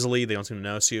pretty easily. They don't seem to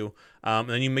notice you. And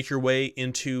then you make your way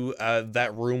into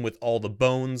that room with all the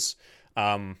bones.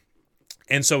 And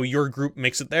so your group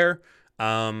makes it there.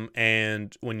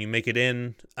 And when you make it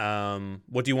in,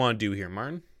 what do you want to do here,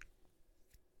 Martin?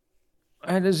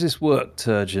 How does this work,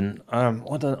 Turgeon?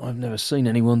 I've never seen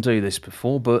anyone do this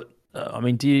before, but I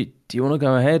mean, do you want to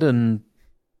go ahead and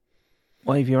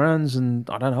wave your hands and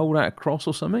I don't know, hold out a cross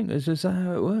or something? Is that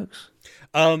how it works?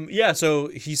 Yeah. So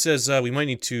he says we might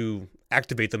need to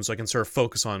activate them so I can sort of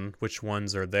focus on which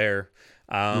ones are there.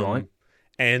 Right.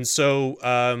 And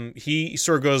so he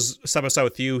sort of goes side by side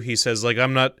with you. He says, like,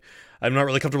 I'm not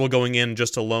really comfortable going in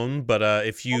just alone, but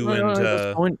if you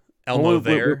That's fine. Elmo We'll-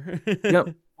 there.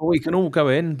 Yep. Well, we can all go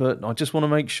in, but I just want to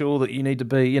make sure that you need to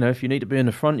be, if you need to be in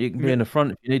the front, you can be in the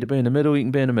front. If you need to be in the middle, you can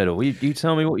be in the middle. You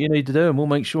tell me what you need to do, and we'll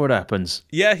make sure it happens.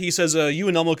 Yeah, he says you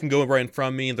and Elmo can go right in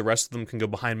front of me, and the rest of them can go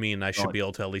behind me, and I should Right. be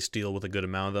able to at least deal with a good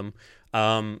amount of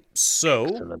them. So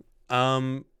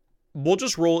Excellent. we'll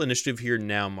just roll initiative here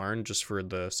now, Martin, just for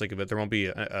the sake of it. There won't be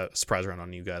a surprise round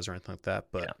on you guys or anything like that,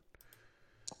 but... Yeah.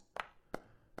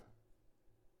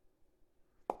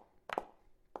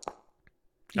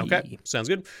 Okay, sounds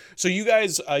good. So you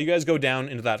guys go down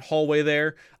into that hallway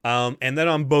there, and then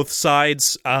on both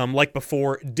sides, like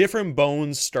before, different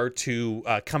bones start to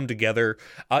come together.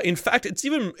 In fact, it's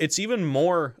even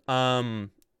more.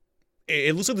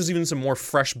 It looks like there's even some more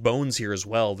fresh bones here as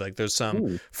well. Like there's some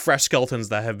Ooh. fresh skeletons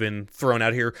that have been thrown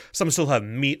out here. Some still have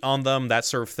meat on them, that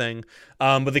sort of thing.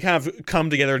 But they kind of come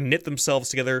together, knit themselves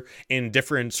together in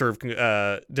different sort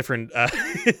of different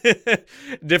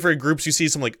different groups. You see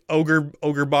some like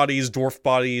ogre bodies, dwarf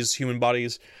bodies, human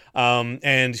bodies,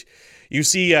 and you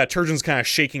see Turgeon's kind of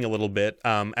shaking a little bit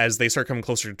as they start coming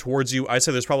closer towards you. I'd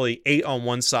say there's probably 8 on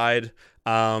one side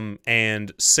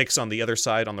and 6 on the other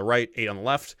side, on the right, 8 on the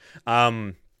left.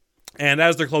 And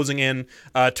as they're closing in,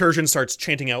 Turgeon starts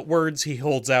chanting out words. He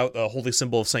holds out a holy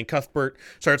symbol of St. Cuthbert,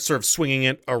 starts sort of swinging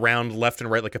it around left and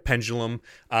right like a pendulum,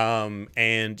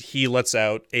 and he lets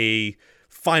out a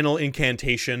final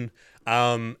incantation,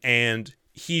 and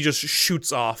he just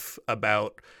shoots off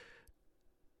about...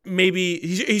 Maybe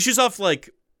he shoots off like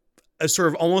a sort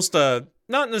of almost a,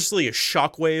 not necessarily a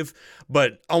shockwave,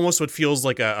 but almost what feels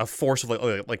like a force of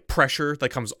like pressure that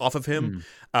comes off of him.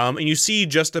 And you see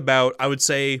just about, I would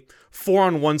say, 4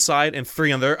 on one side and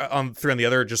 3 on the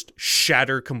other just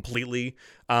shatter completely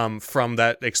from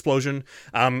that explosion.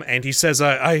 And he says,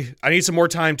 I need some more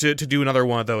time to do another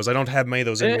one of those. I don't have many of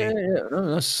those in me. Yeah.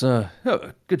 No, that's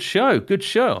good show. Good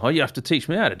show. Oh, you have to teach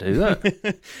me how to do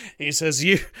that. He says,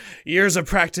 years of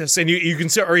practice. And you can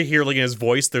already hear like in his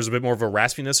voice, there's a bit more of a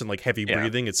raspiness and like heavy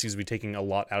breathing. It seems to be taking a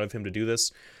lot out of him to do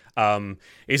this.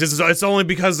 He says, it's only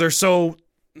because they're so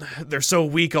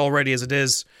weak already as it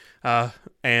is. Yeah,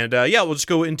 we'll just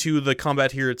go into the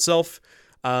combat here itself.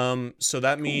 So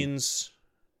that means...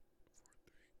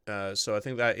 so I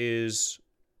think that is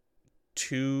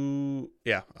 2.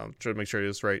 Yeah, I'm trying to make sure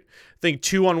it's right. I think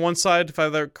 2 on one side, if I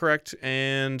have that correct,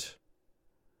 and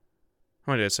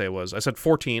how many did I say it was? I said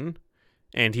 14,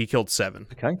 and he killed 7.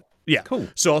 Okay. Yeah, Cool.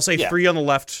 So I'll say 3 on the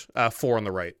left, 4 on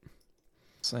the right.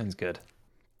 Sounds good.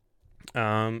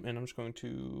 And I'm just going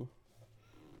to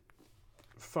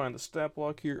find the stat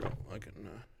block here. Oh, I can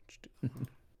just do that.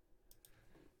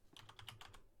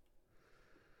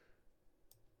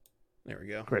 There we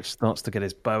go. Chris starts to get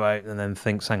his bow out and then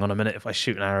thinks, hang on a minute, if I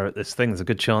shoot an arrow at this thing, there's a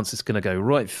good chance it's going to go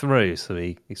right through. So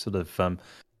he sort of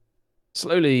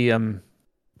slowly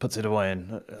puts it away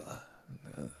and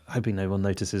hoping no one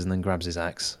notices, and then grabs his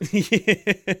axe.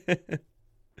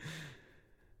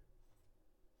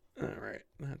 All right,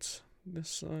 that's this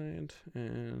side,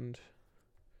 and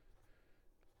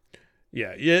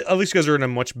Yeah, at least you guys are in a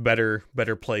much better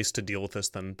place to deal with this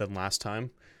than last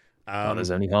time.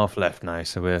 There's only half left now,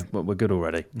 so we're good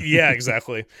already. Yeah,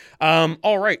 exactly.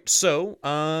 All right, so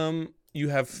you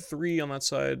have 3 on that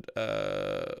side.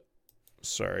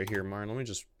 Sorry, here, Marn. Let me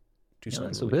just do something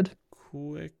That's all really good.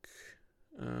 quick.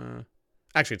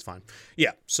 Actually, it's fine.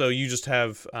 Yeah, so you just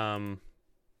have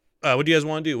what do you guys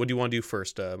want to do? What do you want to do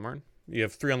first, Martin? You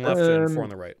have 3 on the left and 4 on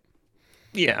the right.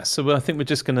 Yeah, so I think we're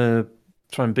just gonna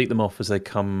try and beat them off as they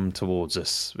come towards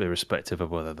us, irrespective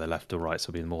of whether they're left or right. So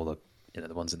it'll be more the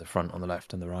ones in the front on the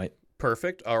left and the right.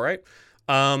 Perfect. All right.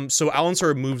 So Alan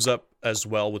sort of moves up as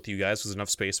well with you guys. There's enough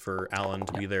space for Alan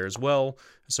to be there as well.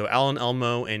 So Alan,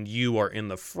 Elmo, and you are in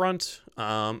the front,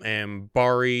 and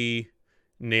Bari,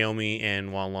 Naomi,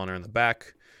 and Wanlon are in the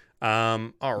back.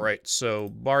 All right. So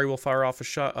Bari will fire off a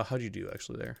shot. How do you do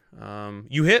actually there?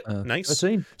 You hit. Nice.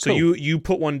 13. So Cool. you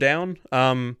put one down.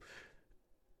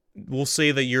 We'll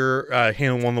say that you're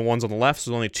handling one of the ones on the left.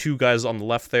 So there's only 2 guys on the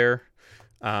left there.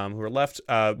 Who are left.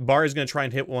 Bari's going to try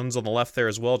and hit ones on the left there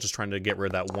as well, just trying to get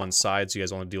rid of that one side, so you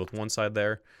guys only deal with one side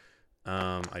there.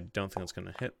 I don't think it's going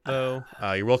to hit, though.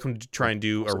 You're welcome to try and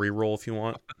do a reroll if you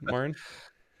want, Martin.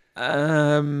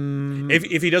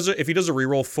 If he does a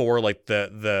reroll for like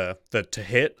the to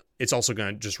hit, it's also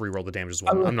going to just reroll the damage as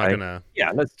well. Oh, okay. I'm not going to...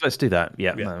 Yeah, let's do that.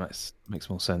 Yeah, Yeah. No, that makes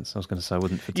more sense. I was going to say I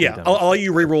wouldn't fatigue Yeah, damage. I'll let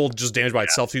you reroll just damage by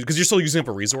itself, too, because you're still using up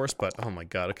a resource, but oh my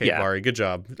god. Okay, Yeah. Bari, good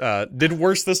job. Did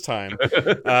worse this time.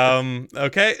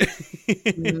 Okay.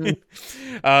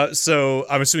 So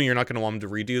I'm assuming you're not going to want him to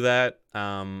redo that.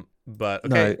 But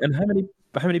okay. No, and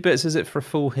how many bits is it for a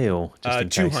full heal? Just in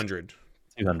case? 200.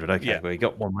 200. Okay, Yeah. well, you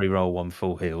got one reroll, one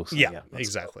full heal. So Yeah, that's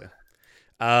exactly.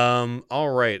 All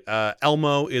right.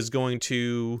 Elmo is going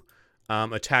to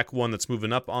attack one that's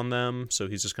moving up on them, so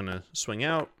he's just going to swing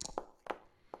out.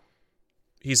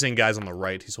 He's saying guys on the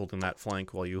right. He's holding that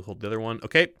flank while you hold the other one.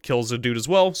 Okay, kills a dude as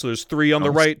well. So there's 3 on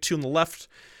the right, 2 on the left.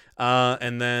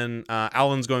 And then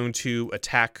Alan's going to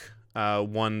attack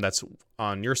one that's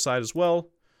on your side as well.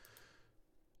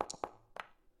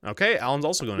 Okay, Alan's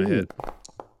also going to hit.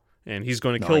 And he's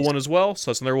going to kill one as well.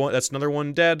 So that's another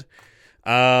one dead.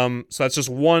 So that's just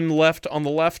 1 left on the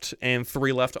left and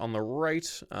 3 left on the right.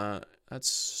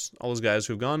 That's all those guys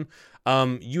who've gone.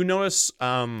 You notice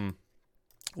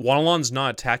Wanalon's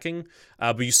not attacking,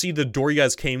 but you see the door you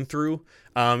guys came through.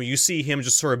 You see him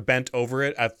just sort of bent over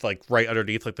it at like right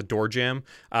underneath like the door jamb.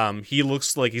 He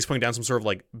looks like he's putting down some sort of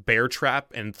like bear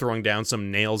trap and throwing down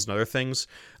some nails and other things.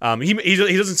 He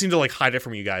doesn't seem to like hide it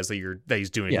from you guys that he's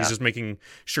doing. Yeah. He's just making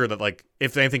sure that like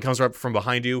if anything comes up from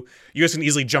behind you, you guys can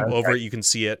easily jump over it. You can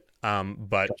see it.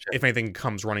 But if anything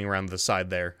comes running around the side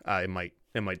there, it might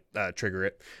trigger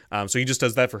it. So he just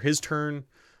does that for his turn.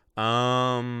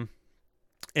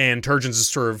 And Turgeon's is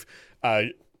sort of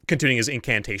continuing his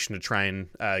incantation to try and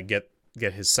get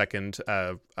his second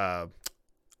turn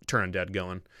undead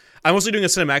going. I'm mostly doing a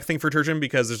cinematic thing for Turgeon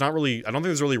because I don't think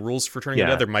there's really rules for turning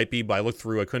undead. There might be, but I looked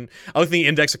through. I looked in the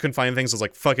index. I couldn't find things. I was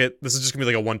like, fuck it. This is just gonna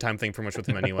be like a one-time thing pretty much with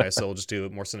him anyway. So we'll just do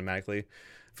it more cinematically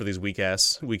for these weak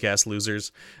ass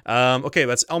losers. Okay,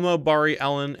 that's Elmo, Bari,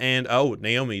 Alan, and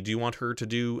Naomi. Do you want her to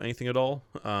do anything at all,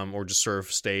 or just sort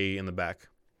of stay in the back?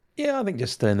 Yeah, I think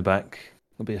just stay in the back.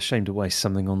 I'll be ashamed to waste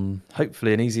something on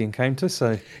hopefully an easy encounter.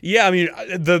 So yeah, I mean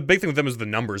the big thing with them is the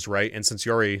numbers, right? And since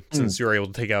you're able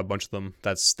to take out a bunch of them,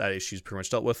 that issue's pretty much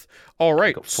dealt with. All right,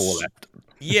 I've got 4 left.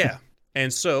 Yeah,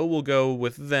 and so we'll go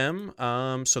with them.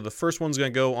 So the first one's gonna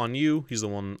go on you. He's the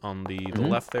one on the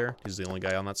left there. He's the only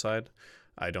guy on that side.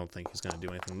 I don't think he's gonna do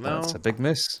anything now. That's a big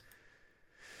miss.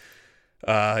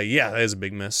 Yeah, that is a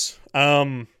big miss.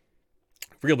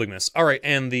 Real big miss. All right,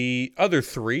 and the other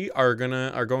 3 are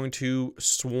going to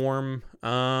swarm.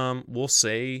 We'll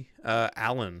say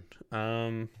Alan.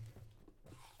 Can't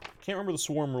remember the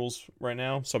swarm rules right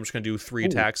now, so I'm just gonna do 3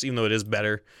 attacks, even though it is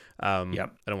better. I don't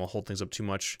want to hold things up too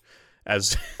much,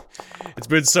 as it's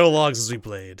been so long since we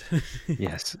played.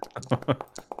 Yes.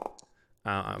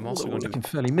 I'm also going to looking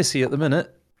fairly missy at the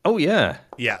minute. Oh yeah.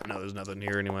 Yeah. No, there's nothing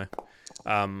here anyway.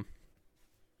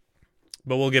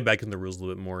 But we'll get back into the rules a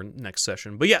little bit more next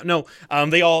session. But yeah, no,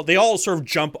 they all sort of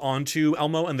jump onto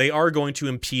Elmo, and they are going to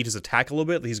impede his attack a little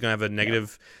bit. He's going to have a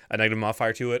negative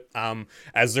modifier to it.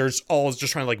 As there's all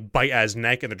just trying to like bite at his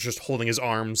neck, and they're just holding his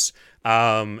arms.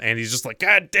 And he's just like,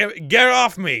 God damn it, get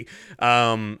off me.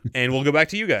 And we'll go back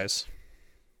to you guys.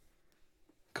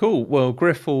 Cool. Well,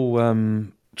 Griff will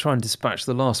try and dispatch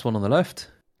the last one on the left.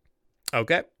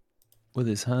 Okay. With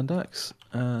his hand axe,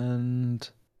 and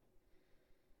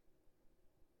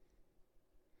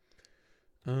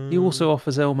he also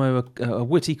offers Elmo a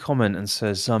witty comment and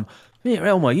says, "Here,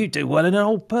 Elmo, you do well in an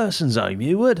old person's home,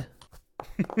 you would."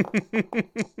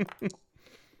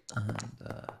 And,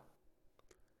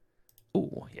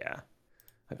 oh, yeah.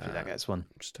 Hopefully that gets one.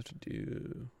 Just have to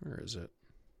do. Where is it?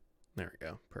 There we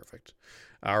go. Perfect.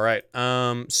 All right.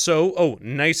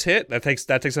 Nice hit. That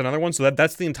takes another one. So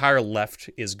that's the entire left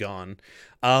is gone.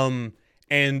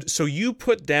 And so you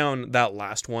put down that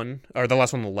last one, or the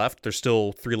last one on the left. There's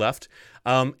still 3 left.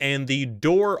 And the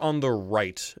door on the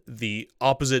right, the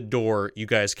opposite door you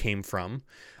guys came from,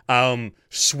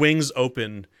 swings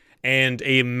open, and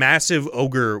a massive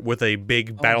ogre with a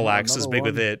big battle axe as big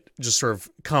with it just sort of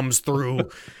comes through.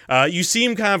 You see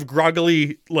him kind of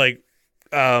groggily, like,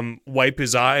 wipe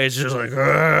his eyes, just like,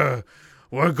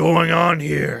 what's going on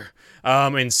here?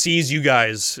 And sees you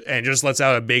guys and just lets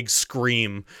out a big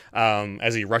scream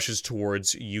as he rushes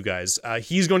towards you guys.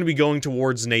 He's going to be going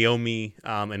towards Naomi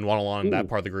and Wanalon, that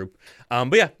part of the group.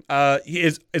 But yeah,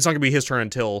 it's not going to be his turn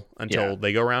until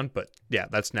they go around. But yeah,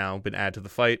 that's now been added to the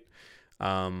fight.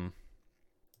 Where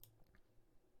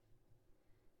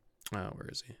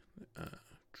is he?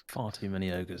 Far too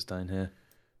many ogres down here.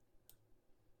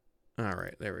 All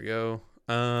right, there we go.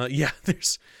 Yeah,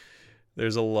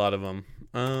 there's a lot of them.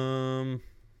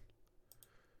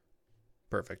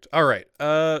 Perfect. All right.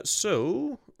 Let's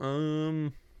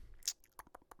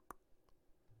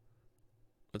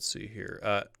see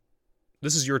here.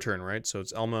 This is your turn, right? So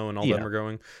it's Elmo and all them are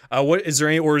going. What is there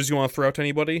any orders you want to throw out to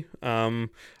anybody?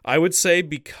 I would say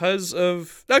because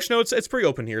of actually no, it's pretty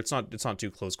open here. It's not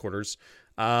too close quarters.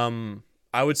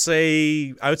 I would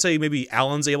say maybe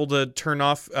Alan's able to turn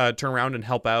around and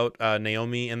help out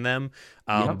Naomi and them.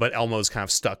 But Elmo's kind of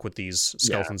stuck with these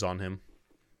skeletons on him.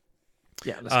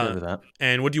 Yeah, let's go with that.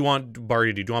 And what do you want Barry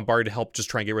to do? Do you want Barry to help just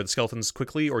try and get rid of the skeletons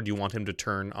quickly, or do you want him to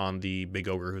turn on the big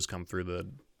ogre who's come through the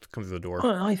door?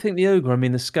 Well, I think the ogre,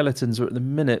 the skeletons are at the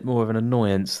minute more of an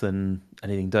annoyance than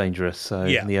anything dangerous. So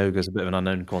the ogre's a bit of an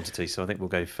unknown quantity. So I think we'll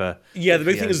go for... Yeah, the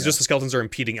big thing is just the skeletons are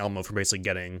impeding Elmo from basically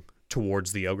getting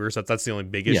towards the ogres. That's the only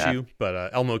big issue.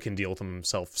 But Elmo can deal with them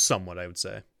himself somewhat, I would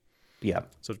say. Yeah.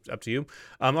 So up to you.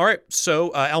 All right. So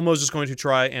Elmo's just going to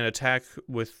try and attack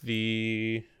with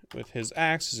his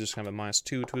axe. He's just kind of a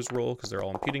 -2 to his roll because they're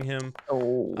all impeding him.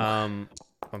 Oh. I'm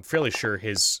fairly sure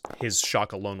his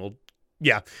shock alone will...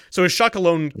 Yeah, so his shock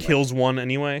alone kills one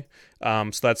anyway.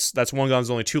 So that's one gun. There's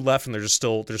only 2 left, and they're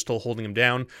still holding him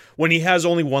down. When he has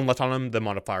only 1 left on him, the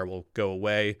modifier will go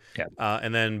away. Yeah.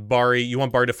 And then Barry, you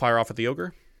want Barry to fire off at the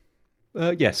ogre?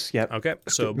 Yes. Yeah. Okay.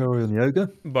 So Barry on the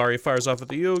ogre. Barry fires off at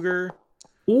the ogre.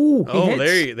 Ooh,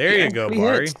 there you go,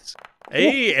 Barry. Hits.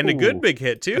 Hey, and a good big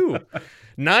hit too.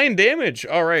 9 damage.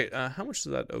 All right. How much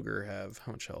does that ogre have?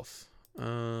 How much health?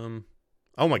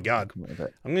 Oh my god.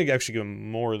 I'm going to actually give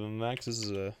him more than that because this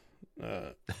is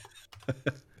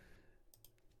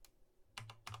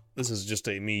this is just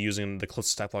me using the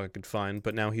closest stat block I could find,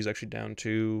 but now he's actually down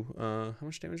to how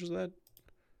much damage was that?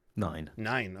 9.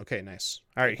 9. Okay, nice.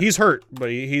 All right, he's hurt, but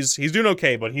he's doing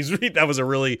okay, but that was a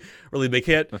really big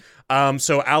hit.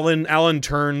 So Alan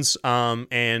turns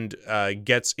and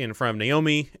gets in front of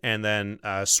Naomi and then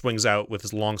swings out with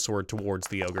his longsword towards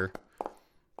the ogre.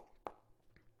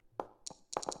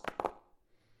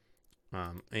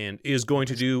 And is going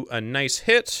to do a nice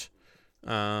hit.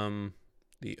 The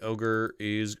ogre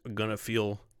is gonna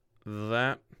feel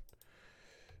that.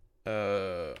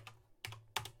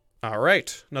 All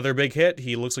right, another big hit.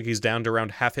 He looks like he's down to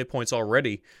around half hit points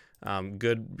already.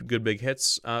 Good big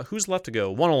hits. Who's left to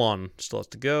go? Wanalon still has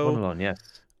to go. Wanalon, yes.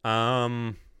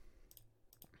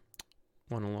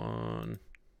 Wanalon.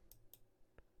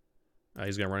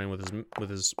 He's gonna run in with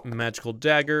his magical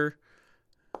dagger.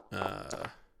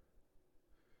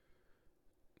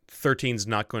 13's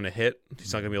not going to hit.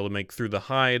 He's not going to be able to make through the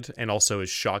hide, and also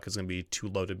his shock is going to be too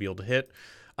low to be able to hit.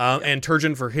 And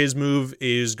Turgeon, for his move,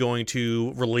 is going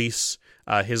to release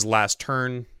his last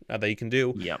turn that he can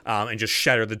do, and just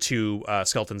shatter the 2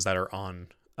 skeletons that are on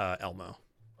Elmo.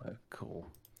 Oh,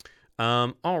 cool.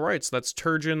 All right, so that's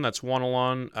Turgeon, that's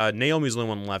Wanalon. Naomi's the only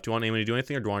one left. Do you want Naomi to do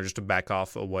anything, or do you want her just to back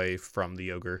off away from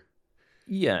the ogre?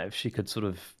 Yeah, if she could sort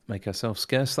of make herself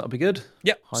scarce, that would be good.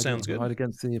 Yep, sounds good. Hide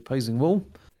against the opposing wall.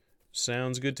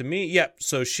 Sounds good to me. Yep.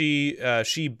 So she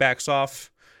backs off,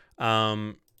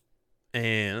 and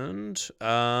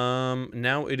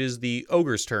now it is the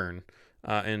ogre's turn,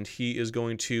 and he is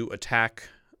going to attack.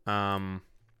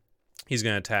 He's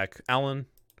going to attack Alan.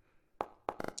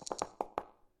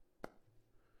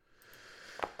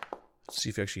 Let's see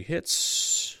if he actually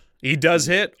hits. He does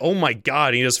hit. Oh my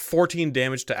god! He does 14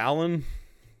 damage to Alan.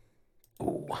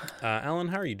 Alan,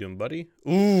 how are you doing, buddy?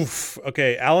 Oof.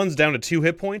 Okay, Alan's down to 2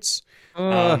 hit points.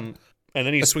 And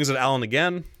then he swings at Alan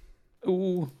again.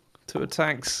 2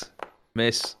 attacks.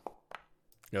 Miss.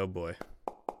 Oh boy.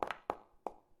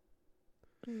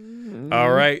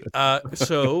 All right.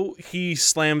 So he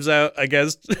slams out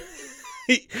against.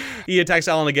 he attacks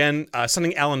Alan again,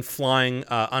 sending Alan flying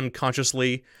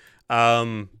unconsciously.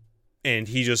 And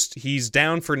he's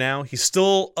down for now. He's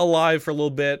still alive for a little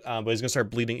bit, but he's gonna start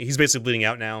bleeding. He's basically bleeding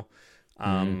out now.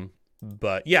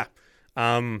 But yeah.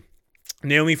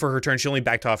 Naomi, for her turn, she only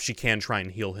backed off. She can try and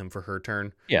heal him for her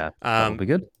turn. Yeah, that'll be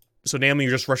good. So Naomi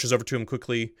just rushes over to him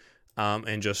quickly,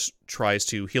 and just tries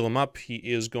to heal him up. He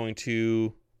is going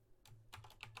to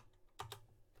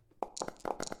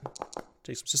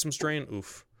take some system strain.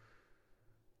 Oof.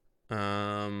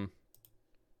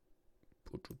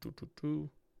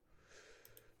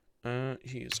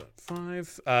 He's at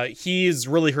 5. He is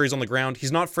really hurt. He's on the ground.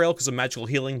 He's not frail because of magical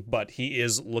healing, but he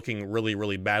is looking really,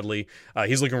 really badly.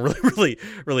 He's looking really, really,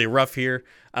 really rough here.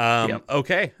 Yep.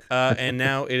 Okay. And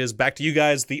now it is back to you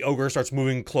guys. The ogre starts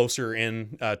moving closer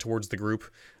in towards the group.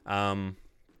 And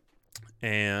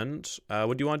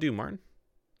what do you want to do, Martin?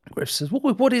 Griff says,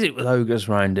 "What is it with ogres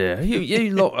round here?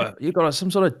 You lot, you got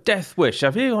some sort of death wish,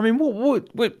 have you? I mean, what?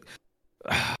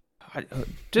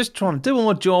 Just trying to do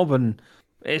my job and."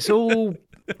 It's all.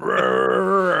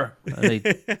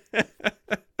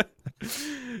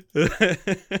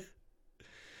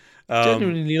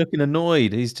 Genuinely looking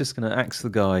annoyed. He's just going to axe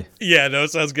the guy. Yeah, no, it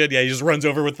sounds good. Yeah, he just runs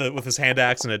over with his hand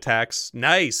axe and attacks.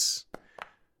 Nice.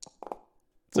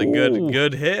 It's a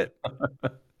good hit.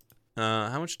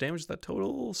 How much damage is that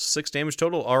total? 6 damage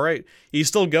total. All right, he's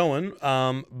still going.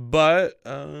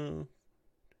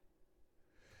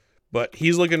 But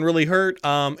he's looking really hurt.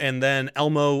 And then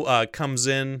Elmo comes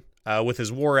in with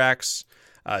his war axe,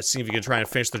 seeing if he can try and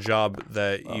finish the job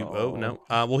that you. Oh no.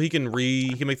 Well, he can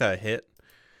make that a hit.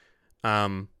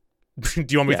 Do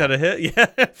you want me to make that a hit?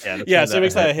 Yeah. So he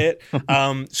makes that a hit.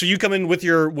 So you come in with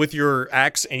your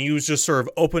axe and you just sort of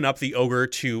open up the ogre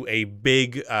to a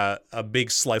big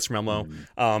slice from Elmo.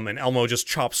 And Elmo just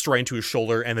chops straight into his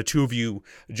shoulder, and the two of you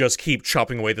just keep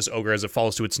chopping away this ogre as it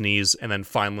falls to its knees, and then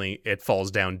finally it falls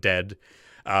down dead.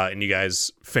 And you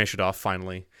guys finish it off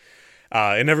finally.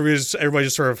 And everybody's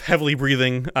just sort of heavily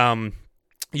breathing.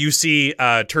 You see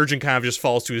Turgeon kind of just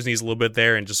falls to his knees a little bit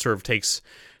there and just sort of takes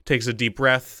a deep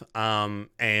breath,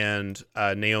 and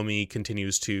Naomi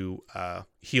continues to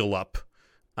heal up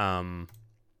Alan.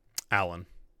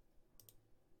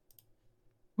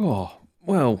 Oh,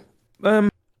 well, I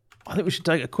think we should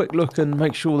take a quick look and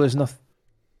make sure there's nothing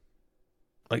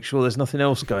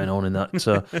else going on in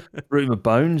that room of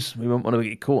bones. We won't want to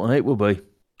get caught on it, will we?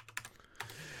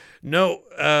 No,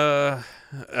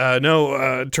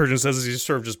 Turgeon says as he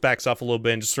sort of just backs off a little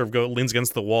bit and just sort of leans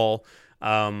against the wall.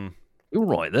 You're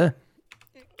right there.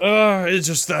 It's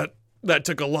just that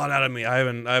took a lot out of me. I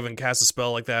haven't cast a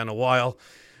spell like that in a while.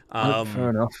 Fair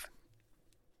enough.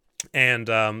 And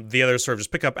the others sort of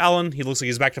just pick up Alan. He looks like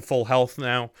he's back to full health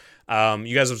now.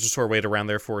 You guys have just sort of waited around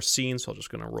there for a scene, so I'm just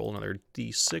going to roll another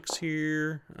d6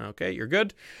 here. Okay, you're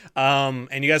good. And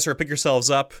you guys sort of pick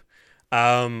yourselves up.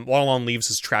 Wallalon leaves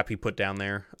his trap he put down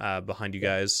there behind you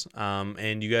guys.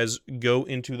 And you guys go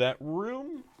into that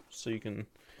room so you can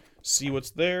see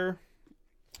what's there.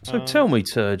 So tell me,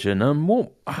 Turgeon,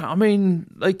 what? I mean,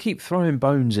 they keep throwing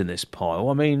bones in this pile.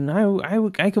 I mean, how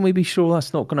can we be sure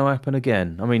that's not going to happen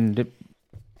again? I mean,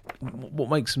 what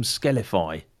makes them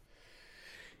skelify?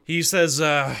 He says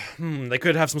they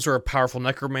could have some sort of powerful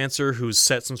necromancer who's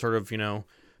set some sort of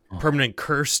permanent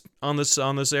curse on this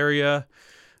area.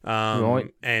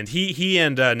 Right. And he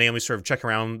and Naomi sort of check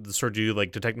around, sort of do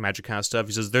like detect magic kind of stuff.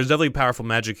 He says there's definitely powerful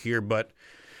magic here, but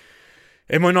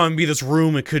it might not even be this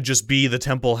room. It could just be the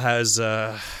temple has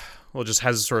just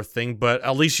has a sort of thing. But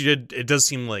at least it does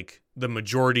seem like the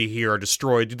majority here are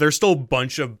destroyed. There's still a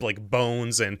bunch of like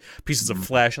bones and pieces of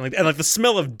flesh, and the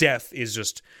smell of death is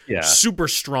just super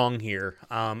strong here,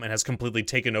 and has completely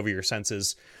taken over your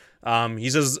senses. He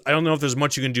says, I don't know if there's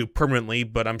much you can do permanently,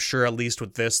 but I'm sure at least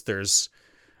with this, there's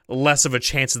less of a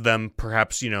chance of them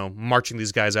perhaps, marching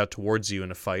these guys out towards you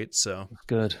in a fight. So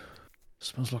good.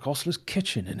 Smells like Osler's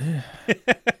kitchen in here.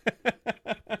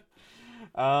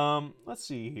 Let's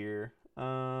see here.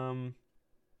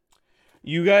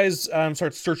 You guys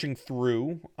start searching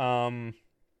through, and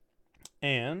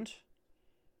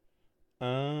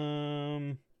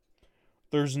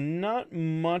there's not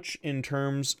much in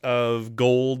terms of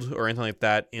gold or anything like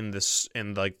that in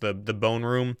the bone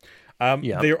room.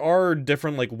 There are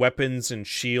different like weapons and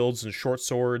shields and short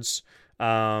swords,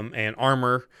 and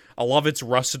armor. A lot of it's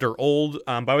rusted or old,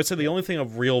 but I would say the only thing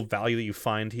of real value that you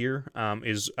find here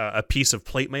is a piece of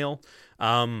plate mail.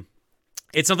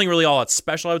 It's nothing really all that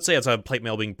special, I would say. It's a plate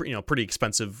mail being, pretty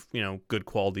expensive, good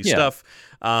quality Yeah. stuff.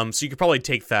 So you could probably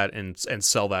take that and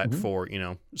sell that for,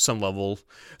 some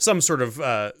sort of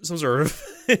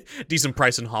decent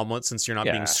price in Hommlet, since you're not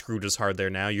being Yeah. screwed as hard there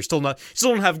now. You still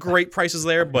don't have great prices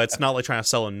there, but it's not like trying to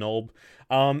sell a Nulb.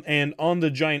 And on the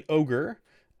giant ogre,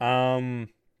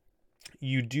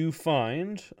 you do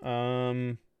find,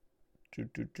 I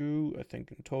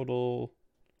think in total.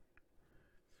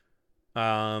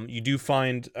 You do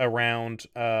find around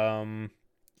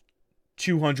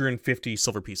 250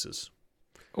 silver pieces,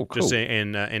 Oh, cool. just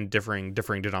in differing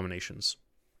denominations.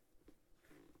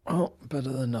 Well,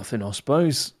 better than nothing, I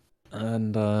suppose.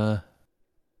 And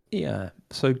yeah,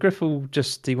 so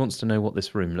Griffle he wants to know what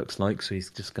this room looks like, so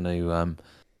he's just going to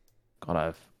kind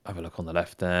of have a look on the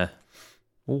left there.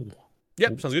 Oh,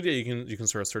 Yep, sounds good. Yeah, you can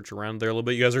sort of search around there a little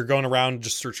bit. You guys are going around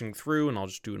just searching through, and I'll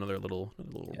just do another little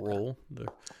roll.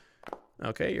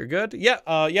 Okay, you're good. Yeah,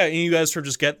 and you guys sort of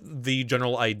just get the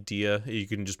general idea. You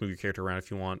can just move your character around if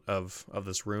you want of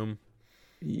this room.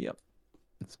 Yep.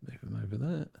 Let's move him over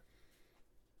there.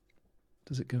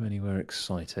 Does it go anywhere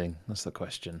exciting? That's the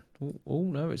question. Oh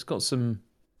no, it's got some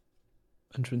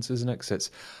entrances and exits.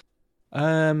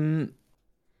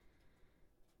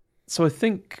 So I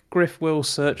think Griff will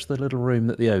search the little room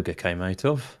that the ogre came out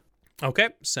of. Okay,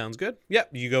 sounds good. Yeah,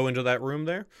 you go into that room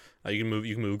there. You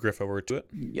can move Griff over to it.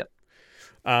 Yep.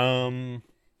 And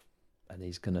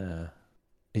he's gonna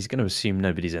assume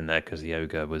nobody's in there because the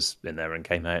ogre was in there and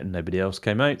came out, and nobody else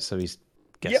came out. So he's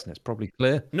guessing it's probably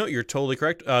clear. No, you're totally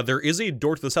correct. There is a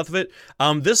door to the south of it.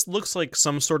 This looks like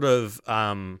some sort of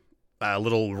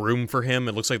little room for him.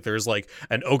 It looks like there's like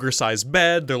an ogre-sized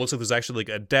bed. There looks like there's actually like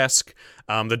a desk.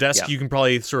 The desk you can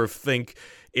probably sort of think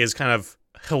is kind of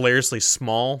hilariously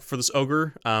small for this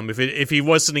ogre. If he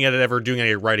was sitting at it ever doing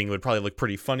any writing, it would probably look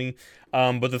pretty funny.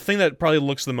 But the thing that probably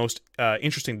looks the most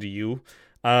interesting to you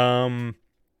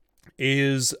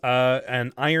is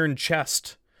an iron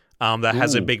chest that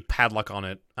has a big padlock on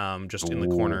it, just in the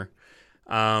corner.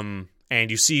 And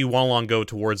you see Wanlong go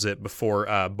towards it before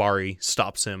Bari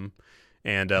stops him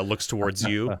and looks towards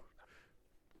you.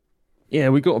 Yeah,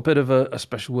 we got a bit of a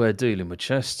special way of dealing with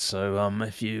chests, so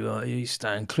if you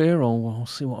stand clear, I'll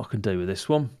see what I can do with this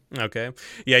one. Okay.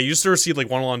 Yeah, you just sort of see like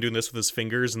Wanlong doing this with his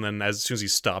fingers, and then as soon as he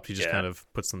stopped, he just kind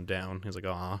of puts them down. He's like,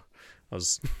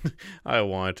 I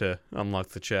wanted to unlock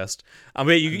the chest.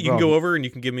 But you can go over and you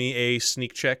can give me a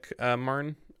sneak check,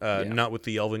 Marn. Not with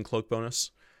the Elven Cloak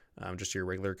bonus, just your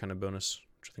regular kind of bonus,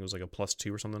 which I think was like a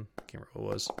 +2 or something. I can't remember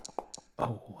what it was.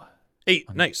 Oh,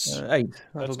 8. Nice. 8.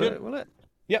 That's good. good. Will it?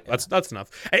 Yeah, that's enough.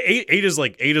 Eight is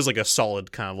like a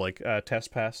solid kind of like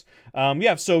test pass.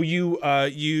 So you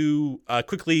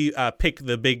quickly pick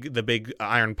the big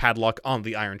iron padlock on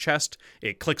the iron chest.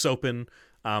 It clicks open.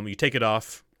 You take it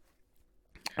off.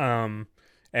 And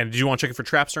did you want to check it for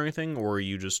traps or anything, or are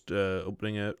you just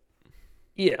opening it?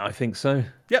 Yeah, I think so.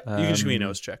 Yep, you can just give me a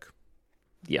nose check.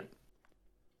 Yeah.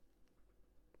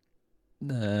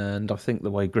 And I think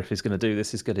the way Griff is going to do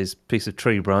this is get his piece of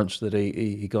tree branch that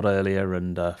he got earlier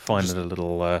and find a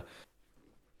little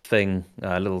thing,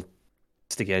 a little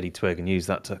sticky eddy twig, and use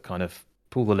that to kind of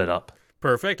pull the lid up.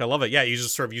 Perfect, I love it. Yeah, you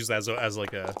just sort of use that as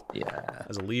like a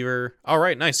as a lever. All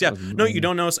right, nice. Yeah, no, you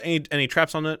don't notice any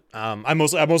traps on it. I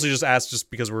mostly just asked just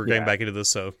because we're getting back into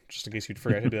this, so just in case you'd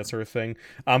forget to do that sort of thing.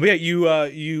 But yeah,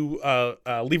 you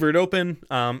lever it open,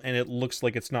 and it looks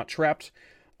like it's not trapped.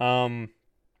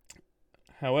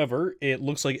 However, it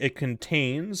looks like it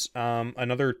contains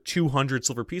another 200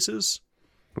 silver pieces.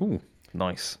 Ooh,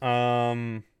 nice.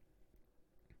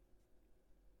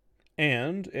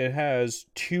 And it has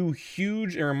 2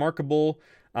 huge and remarkable,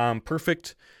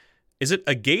 perfect. Is it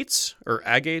agates or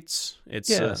agates? It's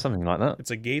something like that.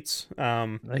 It's agates.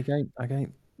 Agate.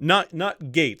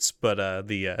 Not gates, but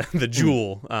the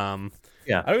jewel.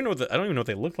 Yeah. I don't even know what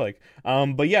they look like.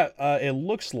 But yeah, it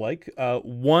looks like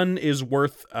one is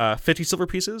worth 50 silver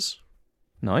pieces.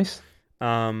 Nice.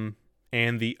 And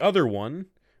the other one,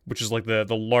 which is like the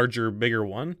larger, bigger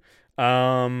one,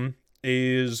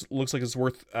 looks like it's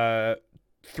worth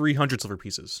 300 silver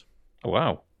pieces. Oh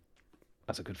wow,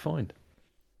 that's a good find.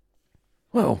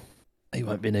 Well, he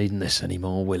won't be needing this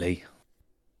anymore, will he?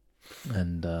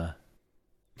 And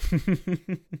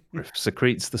Griff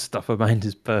secretes the stuff around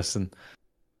his person.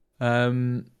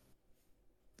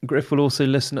 Griff will also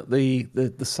listen at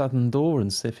the southern door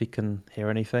and see if he can hear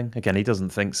anything. Again, he doesn't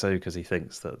think so because he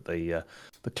thinks that the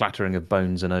clattering of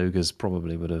bones and ogres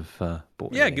probably would have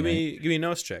brought. Yeah, give me a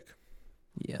nose check.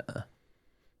 Yeah.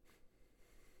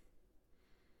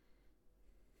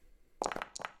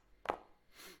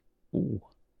 Ooh,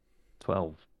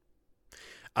 12.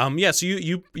 Yeah, so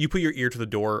you put your ear to the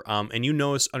door, and you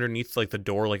notice underneath like the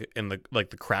door, like in the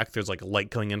crack, there's like a light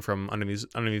coming in from underneath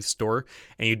this door,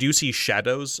 and you do see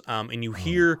shadows, and you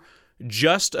hear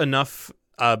just enough,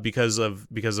 because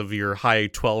of your high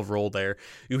 12 roll there,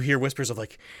 you hear whispers of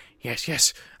like,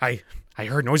 yes, I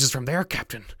heard noises from there,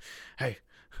 Captain. I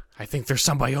think there's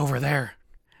somebody over there.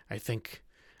 I think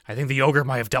the ogre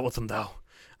might have dealt with them though.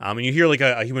 And you hear like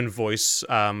a human voice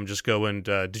just go, and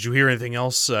did you hear anything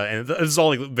else? And it's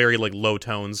all like very like low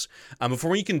tones. But from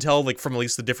what you can tell, like from at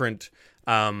least the different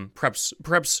perhaps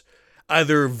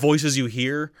either voices you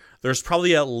hear, there's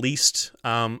probably at least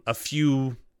a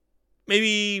few,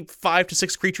 maybe 5 to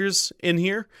 6 creatures in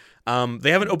here.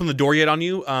 They haven't opened the door yet on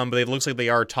you, but it looks like they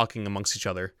are talking amongst each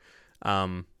other,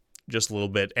 just a little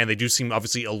bit, and they do seem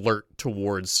obviously alert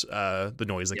towards the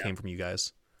noise that came from you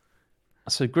guys.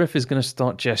 So Griff is going to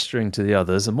start gesturing to the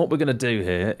others, and what we're going to do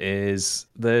here is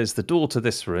there's the door to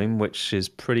this room, which is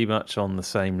pretty much on the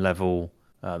same level,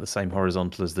 the same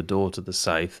horizontal as the door to the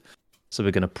south. So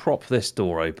we're going to prop this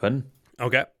door open.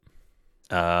 Okay.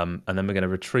 And then we're going to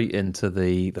retreat into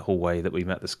the hallway that we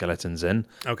met the skeletons in.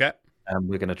 Okay. And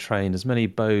we're going to train as many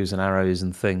bows and arrows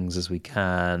and things as we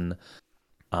can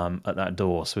at that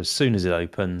door. So as soon as it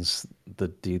opens,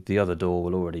 the other door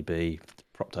will already be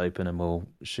propped open, and we'll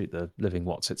shoot the living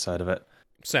whatsits out of it.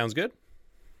 Sounds good.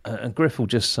 And Griff will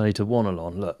just say to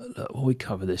Wanalon, look, while we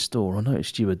cover this door, I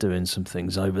noticed you were doing some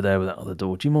things over there with that other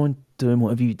door. Do you mind doing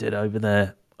whatever you did over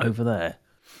there?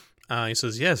 He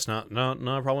says, yes, not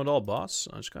a problem at all, boss.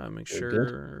 I just gotta make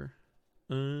sure.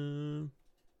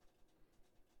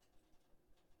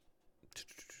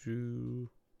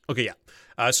 Okay, yeah.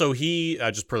 So he,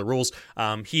 just per the rules,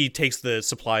 he takes the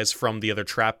supplies from the other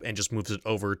trap and just moves it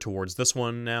over towards this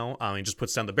one now. He just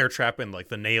puts down the bear trap and like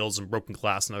the nails and broken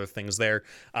glass and other things there,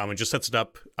 and just sets it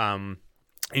up. And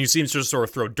you see him just sort of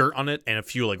throw dirt on it and a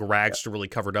few like rags to really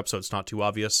cover it up so it's not too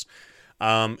obvious.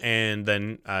 And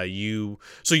then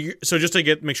so just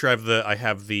to make sure I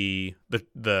have the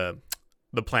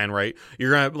plan right.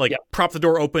 You're gonna prop the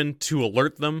door open to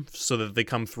alert them so that they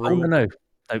come through. Oh, no.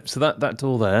 So that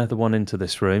door there, the one into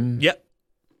this room. Yep.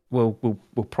 We'll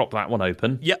prop that one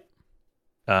open. Yep.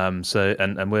 So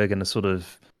and we're going to sort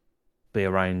of be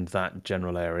around that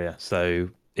general area. So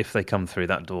if they come through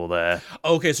that door there.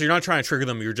 Okay, so you're not trying to trigger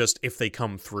them. You're just if they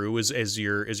come through is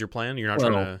your plan. You're not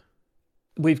trying to.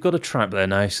 We've got a trap there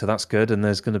now, so that's good. And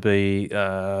there's going to be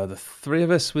the 3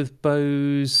 of us with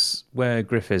bows where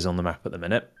Griff is on the map at the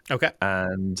minute. Okay.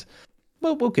 And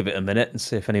we'll give it a minute and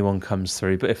see if anyone comes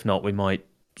through. But if not, we might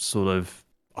sort of,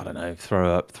 I don't know,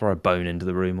 throw a bone into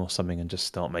the room or something and just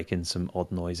start making some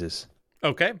odd noises.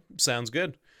 Okay, sounds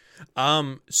good.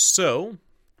 So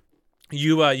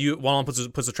you Wallen puts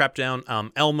the trap down.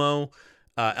 Elmo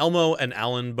and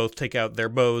Alan both take out their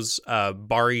bows.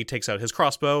 Bari takes out his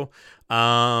crossbow.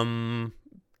 Naomi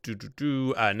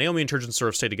and Turgeon sort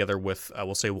of stay together with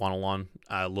we'll say Wanalon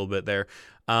a little bit there.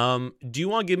 Do you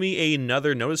want to give me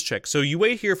another notice check? So you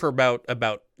wait here for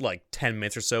about like 10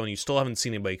 minutes or so, and you still haven't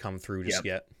seen anybody come through just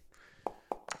yet.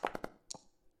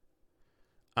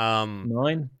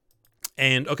 9.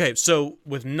 And okay, so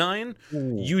with 9,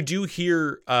 you do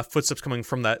hear footsteps coming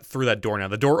from through that door now.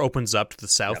 The door opens up to the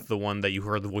south, the one that you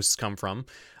heard the voices come from.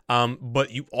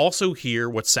 But you also hear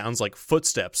what sounds like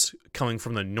footsteps coming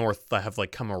from the north that have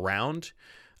like come around.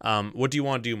 What do you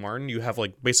want to do, Martin? You have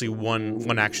like basically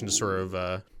one action to sort of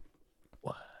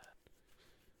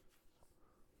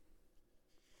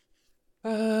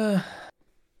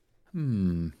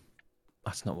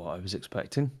That's not what I was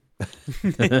expecting.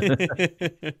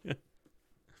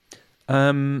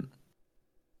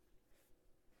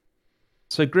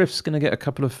 So Griff's going to get a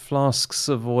couple of flasks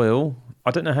of oil.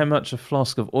 I don't know how much a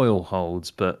flask of oil holds,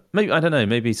 but maybe, I don't know,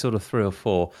 maybe sort of 3 or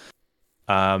 4.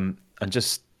 And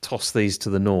just toss these to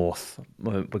the north.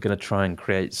 We're going to try and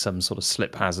create some sort of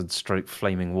slip hazard stroke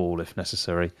flaming wall if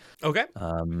necessary. Okay.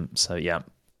 So yeah.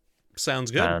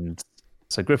 Sounds good. And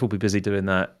so Griff will be busy doing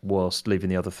that whilst leaving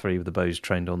the other 3 with the bows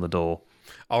trained on the door.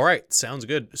 All right, sounds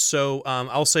good. So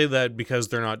I'll say that because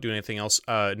they're not doing anything else,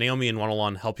 Naomi and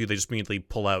Wanalon help you. They just immediately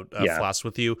pull out flasks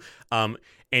with you.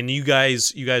 And you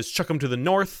guys chuck them to the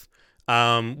north,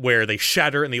 where they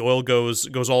shatter and the oil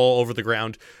goes all over the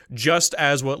ground, just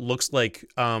as what looks like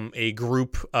a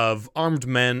group of armed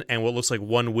men and what looks like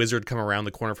one wizard come around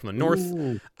the corner from the north.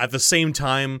 Ooh. At the same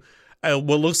time,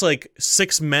 what looks like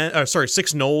 6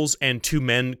 gnolls and 2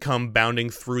 men come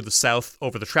bounding through the south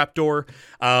over the trapdoor,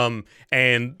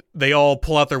 and they all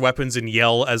pull out their weapons and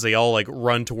yell as they all like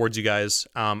run towards you guys.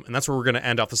 And that's where we're going to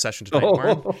end off the session tonight,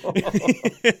 Martin.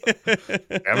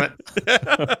 Damn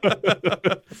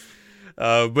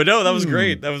But no, that was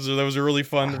great. That was a really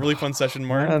fun session,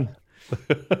 Martin.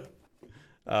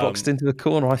 Boxed into the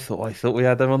corner. I thought we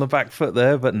had them on the back foot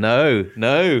there, but no.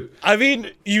 I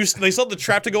mean, they still had the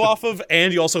trap to go off of,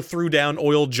 and you also threw down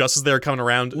oil just as they were coming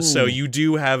around. Ooh. So you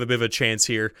do have a bit of a chance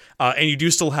here, and you do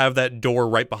still have that door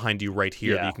right behind you, right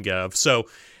here that you can get out of. So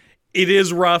it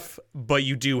is rough, but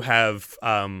you do have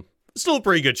still a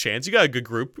pretty good chance. You got a good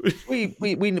group. we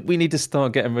need to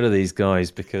start getting rid of these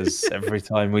guys because every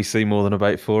time we see more than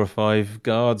about 4 or 5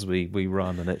 guards, we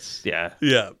run, and it's yeah.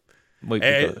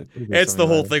 It's the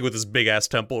whole thing with this big ass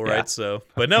temple, right? Yeah. So,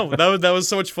 but no, that was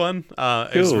so much fun. Cool.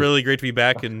 It was really great to be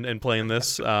back and playing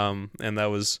this. And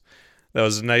that was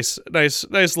a nice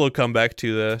little comeback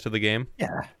to the game.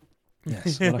 Yeah.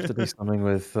 Yes, we'll have to do something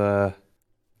with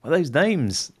those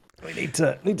names. We need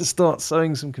to start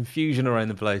sowing some confusion around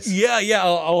the place. Yeah.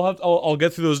 I'll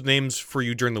get through those names for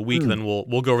you during the week, and then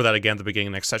we'll go over that again at the beginning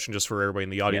of the next session, just for everybody in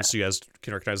the audience, so you guys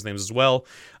can recognize the names as well.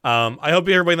 I hope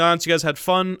everybody in the audience, you guys had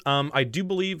fun. I do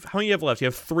believe, how many you have left? You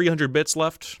have 300 bits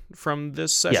left from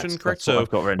this session, yes, correct? That's what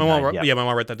I've got written down, yeah, I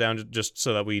might write that down just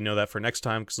so that we know that for next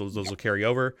time, because those will carry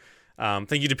over.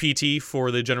 Thank you to PT for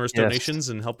the generous donations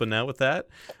and helping out with that.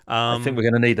 I think we're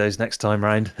going to need those next time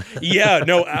round. Yeah,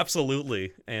 no,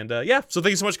 absolutely. And so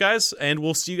thank you so much, guys, and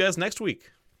we'll see you guys next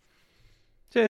week.